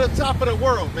 they on the top of the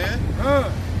world, man?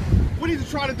 We need to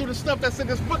try to do the stuff that's in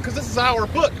this book because this is our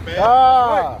book, man.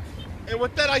 Ah. And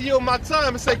with that, I yield my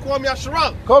time and say, Kwame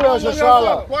Yasharala. Kwame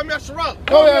Yasharala. Kwame Yasharala.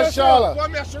 Kwame Yasharala.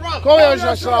 Kwame Yasharala. Kwame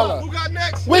Yasharala. Who got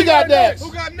next? We got next.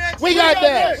 Who got next? We got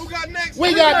next. Who got next?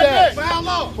 We got next. For how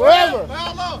long? Forever. For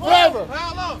how long? Forever. For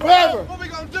how long? Forever. What we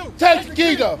gonna do? Take the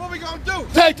kingdom. What we gonna do?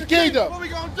 Take the kingdom. What we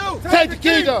gonna do? Take the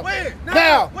kingdom. When?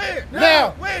 Now. When?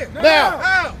 Now. When? Now.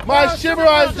 How? My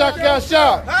Shibra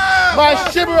Zakasha. How? My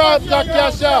Shibra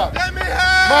Zakasha. Let me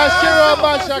have. My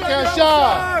Shibra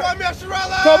Zakasha. Kwame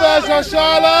Yasharala. Kwame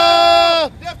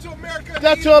Yasharala. Death to America.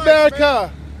 Death to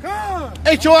America.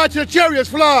 HOI to the chariots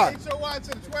fly. HOI to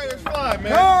the chariots fly,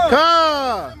 man.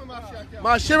 Come.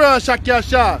 My Shibra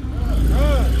Zakasha.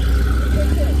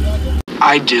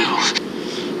 I do.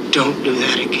 Don't do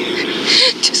that again.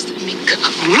 Just let me go.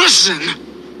 Listen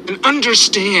and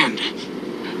understand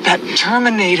that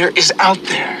Terminator is out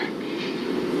there.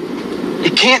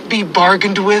 It can't be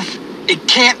bargained with. It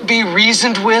can't be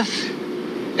reasoned with.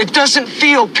 It doesn't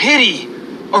feel pity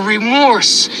or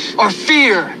remorse or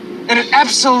fear. And it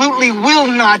absolutely will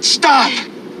not stop.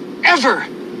 Ever.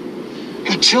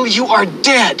 Until you are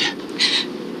dead.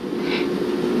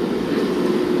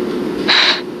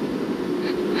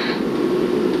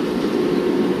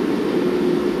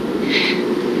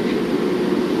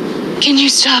 Can you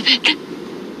stop it?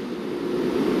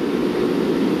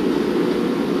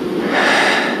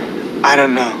 I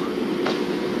don't know.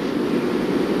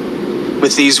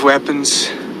 With these weapons,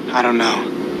 I don't know.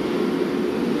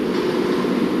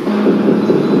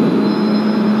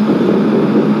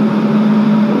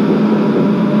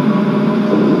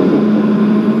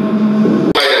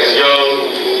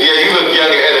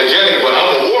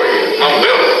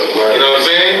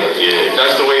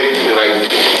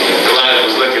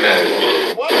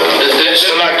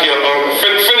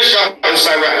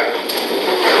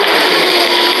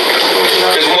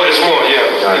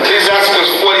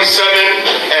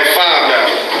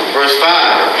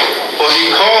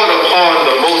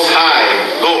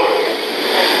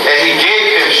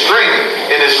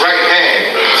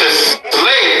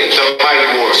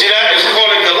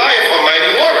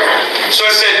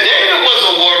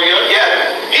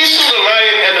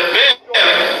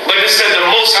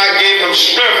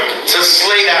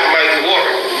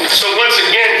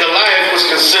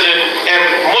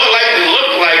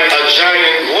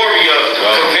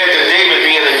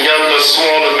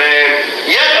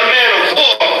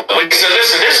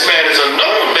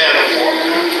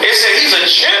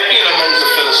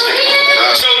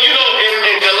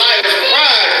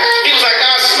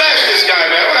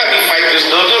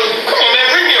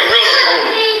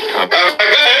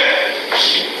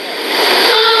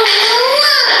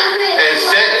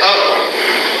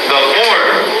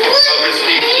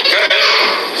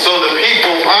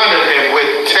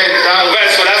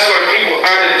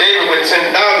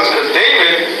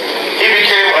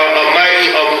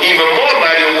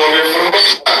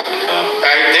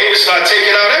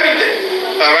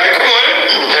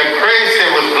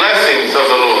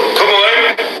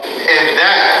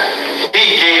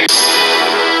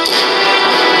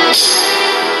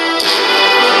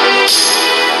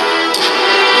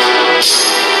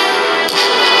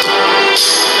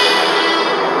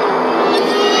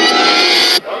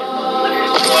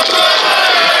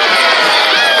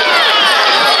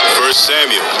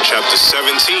 Chapter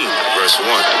 17, verse 1.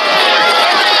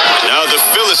 Now the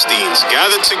Philistines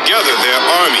gathered together their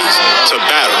armies to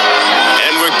battle,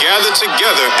 and were gathered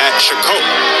together at Shechem,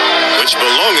 which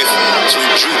belongeth to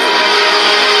Judah,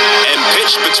 and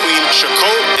pitched between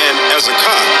Shechem and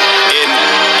Azekah in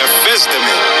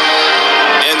Ephesdammim.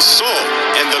 And Saul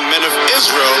and the men of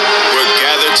Israel were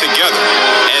gathered together,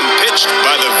 and pitched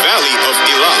by the valley of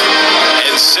Elah,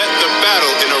 and set the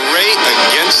battle in array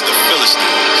against the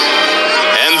Philistines.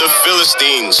 And the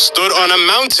Philistines stood on a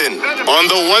mountain on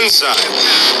the one side,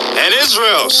 and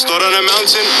Israel stood on a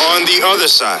mountain on the other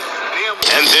side,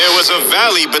 and there was a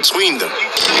valley between them.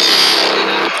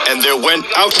 And there went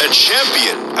out a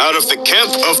champion out of the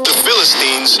camp of the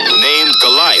Philistines, named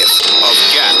Goliath of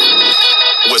Gath,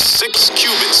 was 6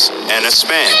 cubits and a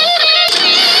span.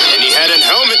 And he had an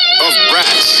helmet of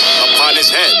brass upon his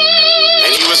head,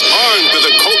 and he was armed with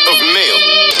a coat of mail,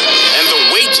 and the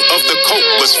weight of the coat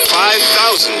was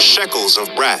 5,000 shekels of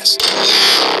brass.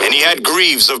 And he had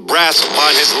greaves of brass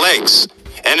upon his legs,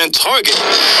 and a target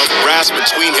of brass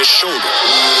between his shoulders.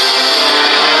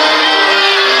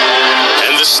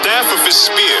 And the staff of his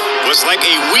spear was like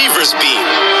a weaver's beam,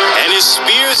 and his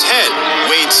spear's head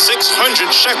weighed 600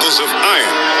 shekels of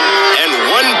iron, and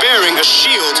one bearing a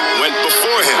shield went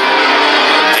before him.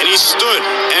 And he stood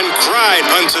and cried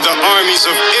unto the armies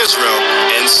of Israel,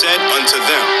 and said unto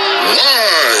them,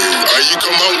 Why are ye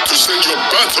come out to send your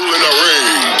battle in array?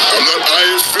 Am not I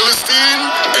a Philistine,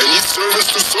 and ye servants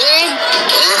to Saul?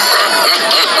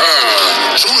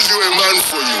 Choose you a man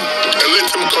for you, and let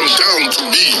him come down to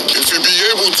me. If he be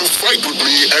able to fight with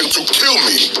me and to kill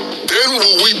me, then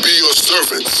will we be your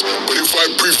servants. But if I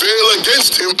prevail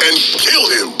against him and kill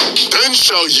him, then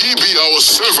shall ye be our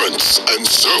servants and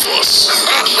serve us.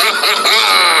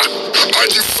 I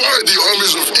defy the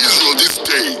armies of Israel this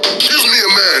day. Give me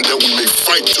a man that we may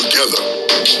fight together.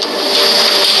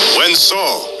 When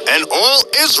Saul and all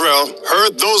Israel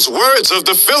heard those words of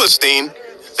the Philistine,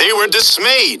 they were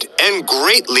dismayed and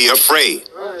greatly afraid.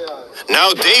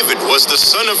 Now David was the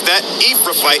son of that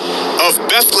Ephrathite of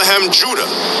Bethlehem, Judah,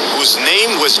 whose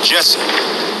name was Jesse,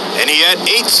 and he had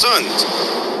 8 sons.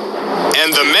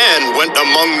 And the man went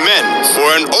among men for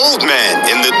an old man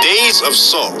in the days of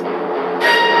Saul.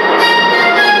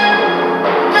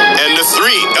 And the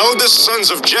 3 eldest sons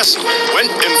of Jesse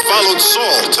went and followed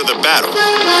Saul to the battle.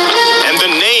 And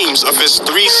the names of his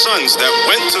 3 sons that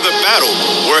went to the battle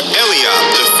were Eliab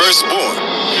the firstborn,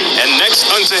 and next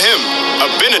unto him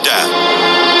Abinadab,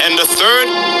 and the third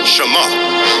Shammah.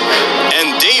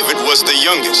 And David was the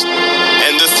youngest,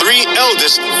 and the 3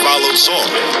 eldest followed Saul.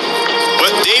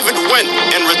 But David went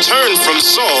and returned from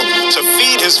Saul to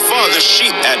feed his father's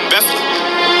sheep at Bethlehem.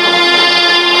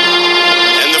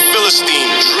 And the Philistine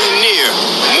drew near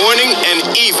morning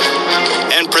and evening,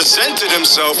 and presented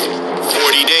himself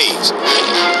 40 days.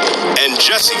 And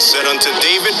Jesse said unto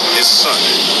David his son,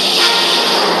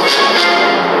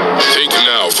 Take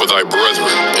now for thy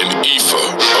brethren an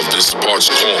ephah of this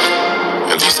parched corn,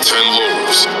 and these 10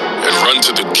 loaves, and run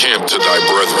to the camp to thy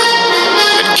brethren,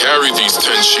 and carry these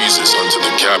 10 cheeses unto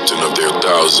the captain of their 1,000,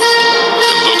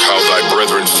 and look how thy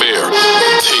brethren fare,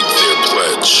 and take their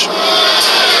pledge.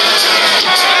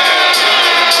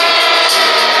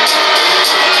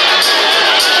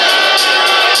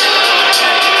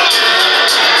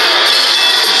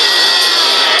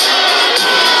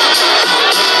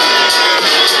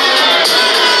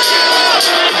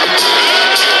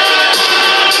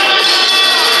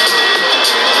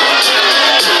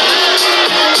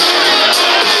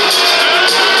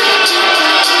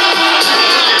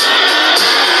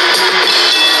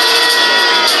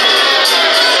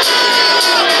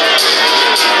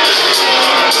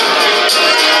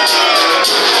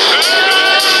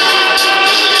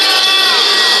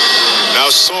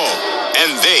 Saul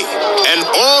and they and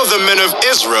all the men of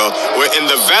Israel were in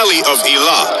the valley of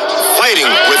Elah, fighting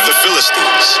with the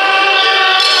Philistines.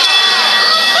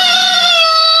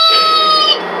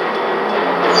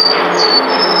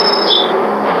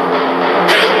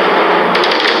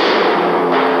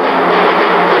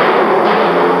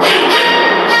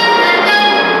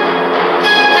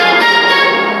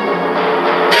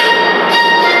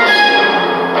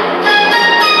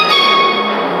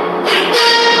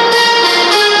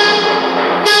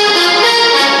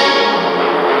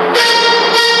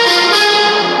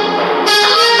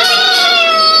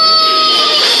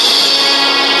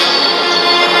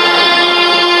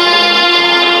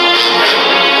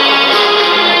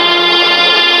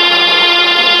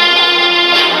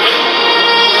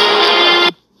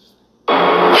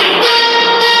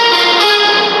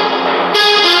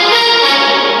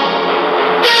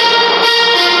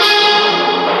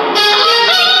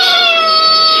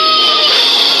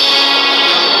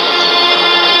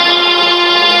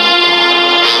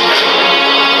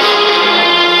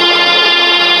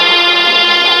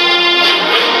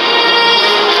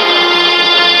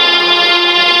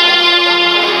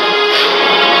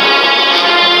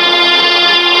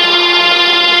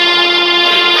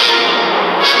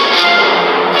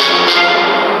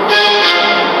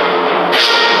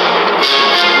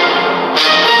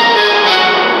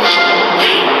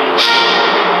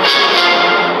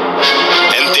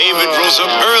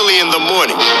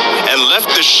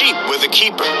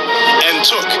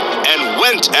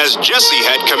 As Jesse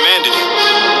had commanded him.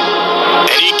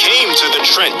 And he came to the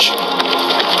trench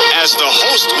as the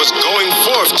host was going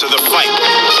forth to the fight,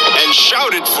 and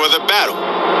shouted for the battle.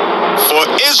 For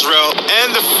Israel and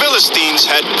the Philistines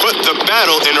had put the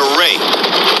battle in array,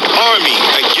 army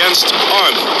against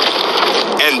army.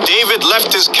 And David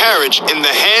left his carriage in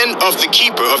the hand of the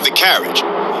keeper of the carriage,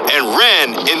 and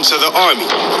ran into the army,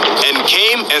 and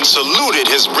came and saluted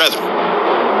his brethren.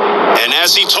 And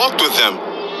as he talked with them,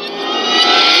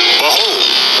 behold,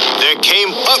 there came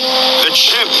up the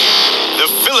champion, the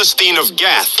Philistine of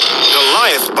Gath,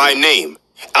 Goliath by name,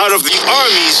 out of the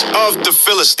armies of the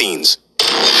Philistines,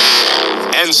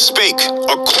 and spake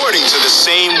according to the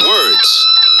same words.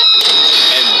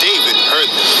 And David heard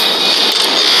them.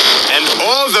 And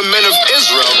all the men of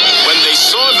Israel, when they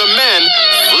saw the man,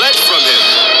 fled from him,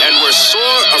 and were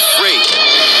sore afraid.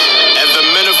 And the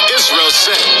men of Israel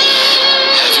said,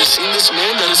 Have you seen this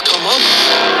man that has come up?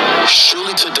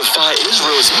 Surely to defy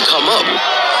Israel is he come up.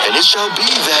 And it shall be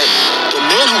that the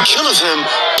man who killeth him,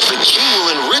 the king will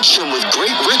enrich him with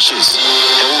great riches,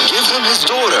 and will give him his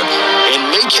daughter, and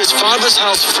make his father's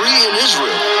house free in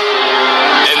Israel.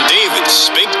 And David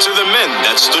spake to the men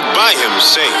that stood by him,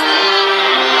 saying,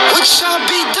 What shall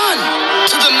be done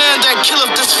to the man that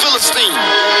killeth this Philistine,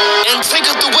 and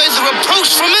taketh away the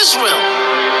reproach from Israel?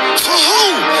 For who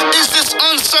is this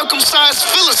uncircumcised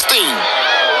Philistine,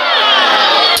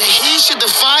 that he should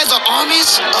defy the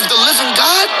armies of the living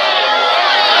God?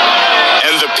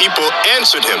 And the people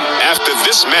answered him after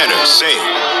this manner, saying,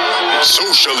 So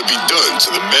shall it be done to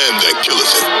the man that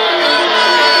killeth him.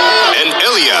 And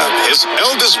Eliab, his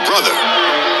eldest brother,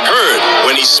 heard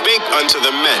when he spake unto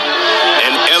the men.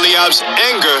 And Eliab's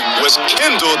anger was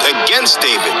kindled against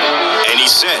David. And he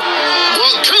said,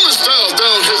 What camest thou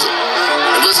down hither?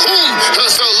 And with whom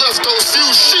hast thou left those few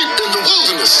sheep in the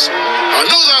wilderness? I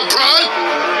know thy pride,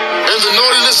 and the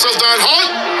naughtiness of thine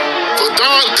heart, for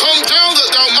thou art come down that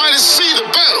thou mightest see the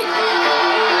battle.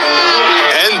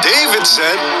 And David David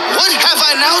said, "What have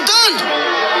I now done?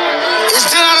 Is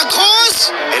there not a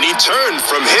cause?" And he turned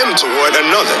from him toward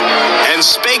another, and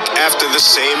spake after the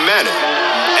same manner.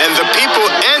 And the people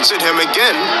answered him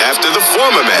again after the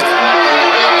former manner.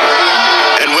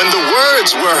 And when the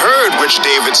words were heard which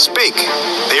David spake,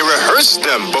 they rehearsed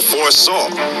them before Saul,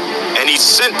 and he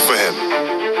sent for him.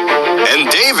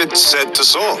 And David said to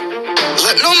Saul,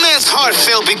 "Let no man's heart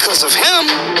fail because of him.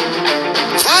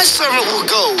 Thy servant will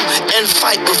go and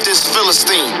fight with this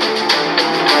Philistine."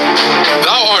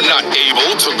 "Thou art not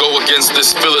able to go against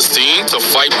this Philistine to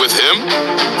fight with him,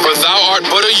 for thou art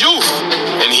but a youth,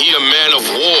 and he a man of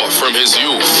war from his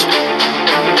youth."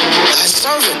 "Thy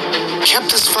servant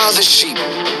kept his father's sheep,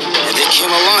 and there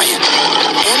came a lion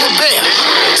and a bear,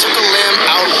 and took a lamb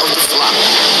out of the flock.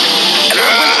 And I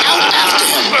went out after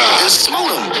him, and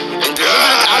smote him, and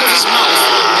delivered it out of his mouth.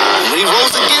 And when he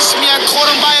rose against me, I caught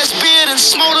him by his beard, and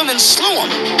smote him, and slew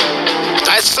him.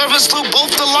 Thy servant slew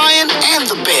both the lion and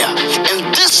the bear, and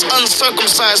this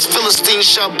uncircumcised Philistine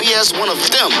shall be as one of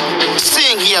them,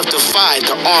 seeing he hath defied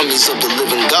the armies of the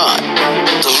living God.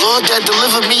 The Lord that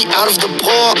delivered me out of the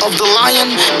paw of the lion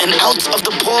and out of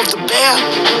the paw of the bear,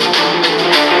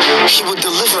 he will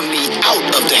deliver me out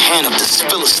of the hand of this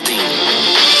Philistine."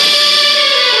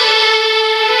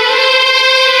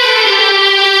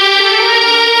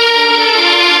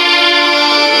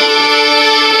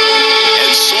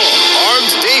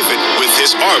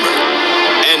 His armor,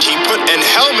 and he put an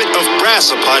helmet of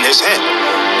brass upon his head.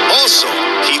 Also,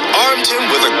 he armed him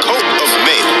with a coat of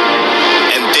mail,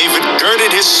 and David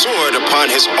girded his sword upon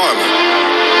his armor.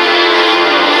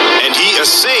 And he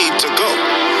essayed to go,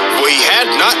 for he had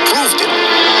not proved it.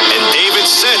 And David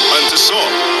said unto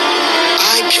Saul,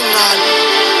 "I cannot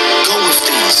go with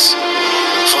these,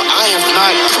 for I have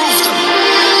not proved them."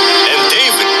 And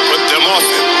David put them off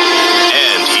him,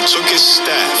 and he took his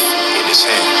staff in his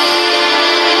hand,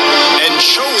 and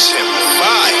chose him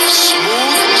 5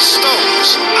 smooth stones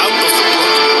out of the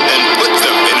brook, and put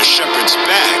them in a shepherd's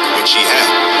bag which he had,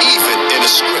 even in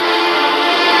a scrip.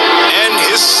 And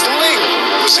his sling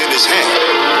was in his hand.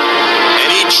 And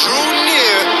he drew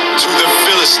near to the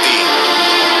Philistine.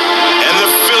 And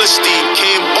the Philistine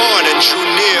came on and drew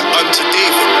near unto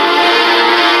David.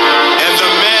 And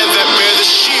the man that bare the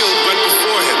shield went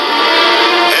before him.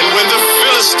 And when the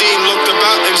Philistine looked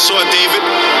about and saw David,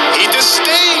 he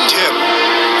disdained him,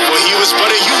 for he was but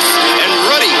a youth, and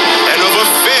ruddy, and of a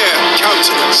fair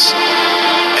countenance.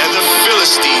 And the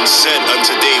Philistine said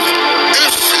unto David,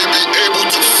 "If he be able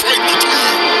to fight with me,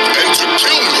 and to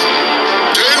kill me,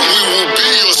 then we will be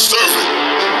your servant.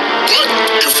 But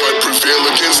if I prevail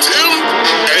against him,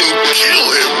 and kill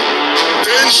him,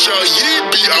 then shall ye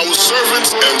be our servants,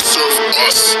 and serve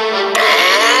us.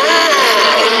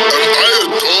 Am I a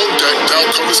dog that thou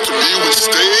comest to me with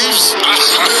staves?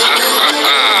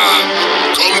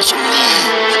 Come to me,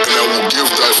 and I will give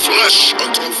thy flesh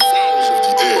unto the fowls of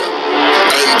the air,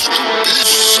 and to the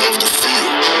beasts of the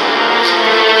field."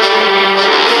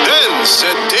 Then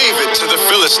said David to the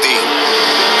Philistine,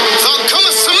 "Thou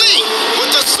comest to me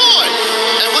with a sword,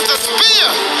 and with a spear,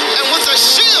 and with a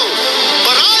shield,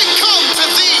 but I come to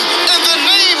thee in the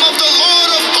name of the Lord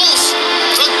of hosts,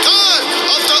 the God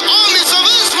of the armies of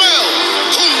Israel,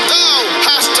 whom thou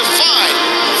hast defied.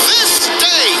 This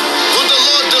day will the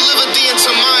Lord deliver thee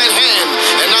into mine hand,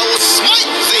 and I will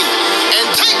smite thee, and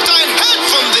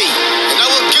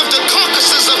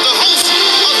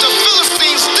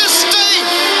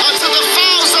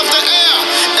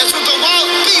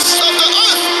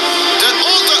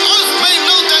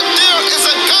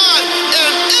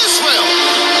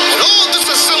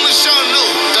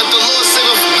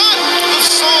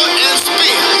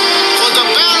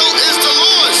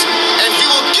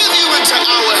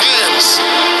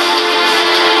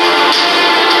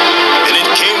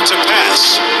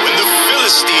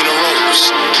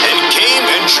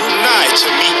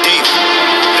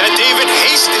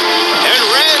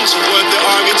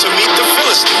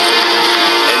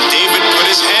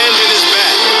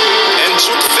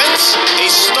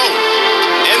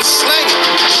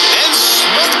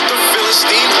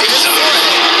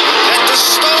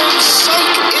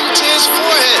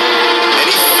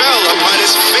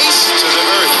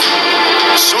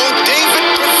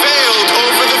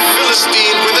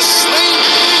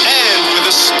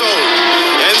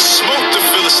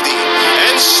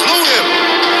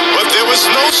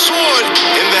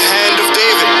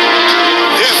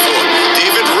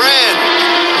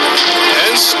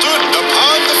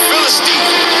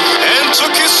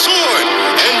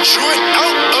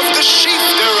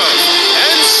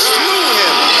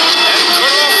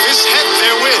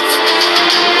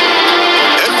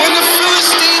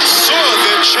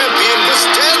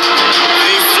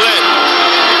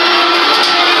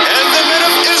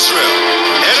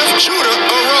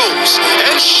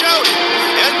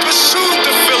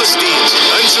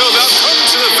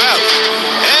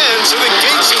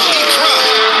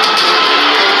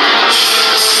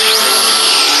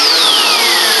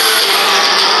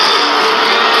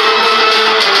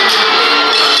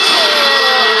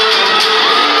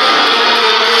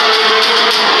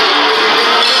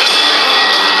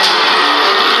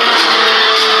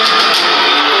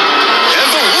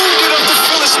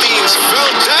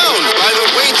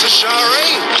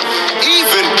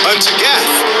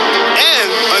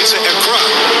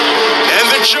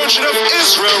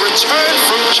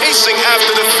chasing after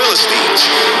the Philistines,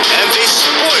 and they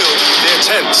spoiled their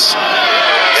tents.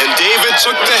 And David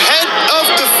took the head of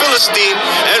the Philistine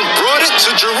and brought it to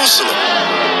Jerusalem.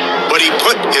 But he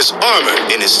put his armor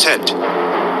in his tent.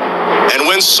 And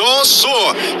when Saul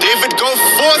saw David go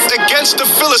forth against the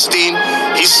Philistine,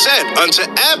 he said unto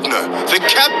Abner, the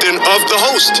captain of the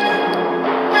host,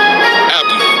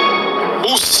 Abner,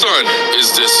 whose son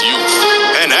is this youth?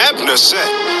 And Abner said,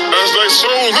 As thy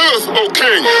soul liveth, O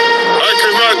king, I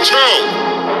cannot tell.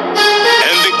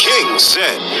 And the king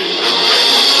said,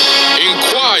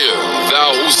 Inquire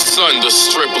thou whose son the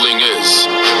stripling is.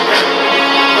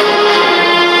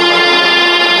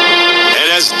 And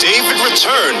as David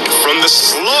returned from the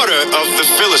slaughter of the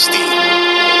Philistine,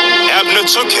 Abner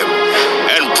took him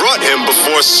and brought him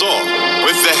before Saul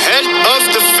with the head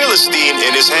of the Philistine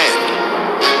in his hand.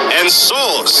 And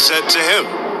Saul said to him,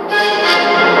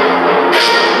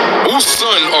 Whose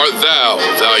son art thou,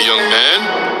 thou young man?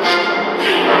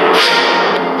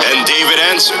 And David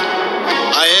answered,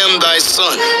 I am thy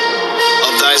son,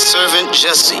 of thy servant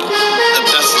Jesse, the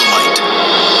Bethlehem.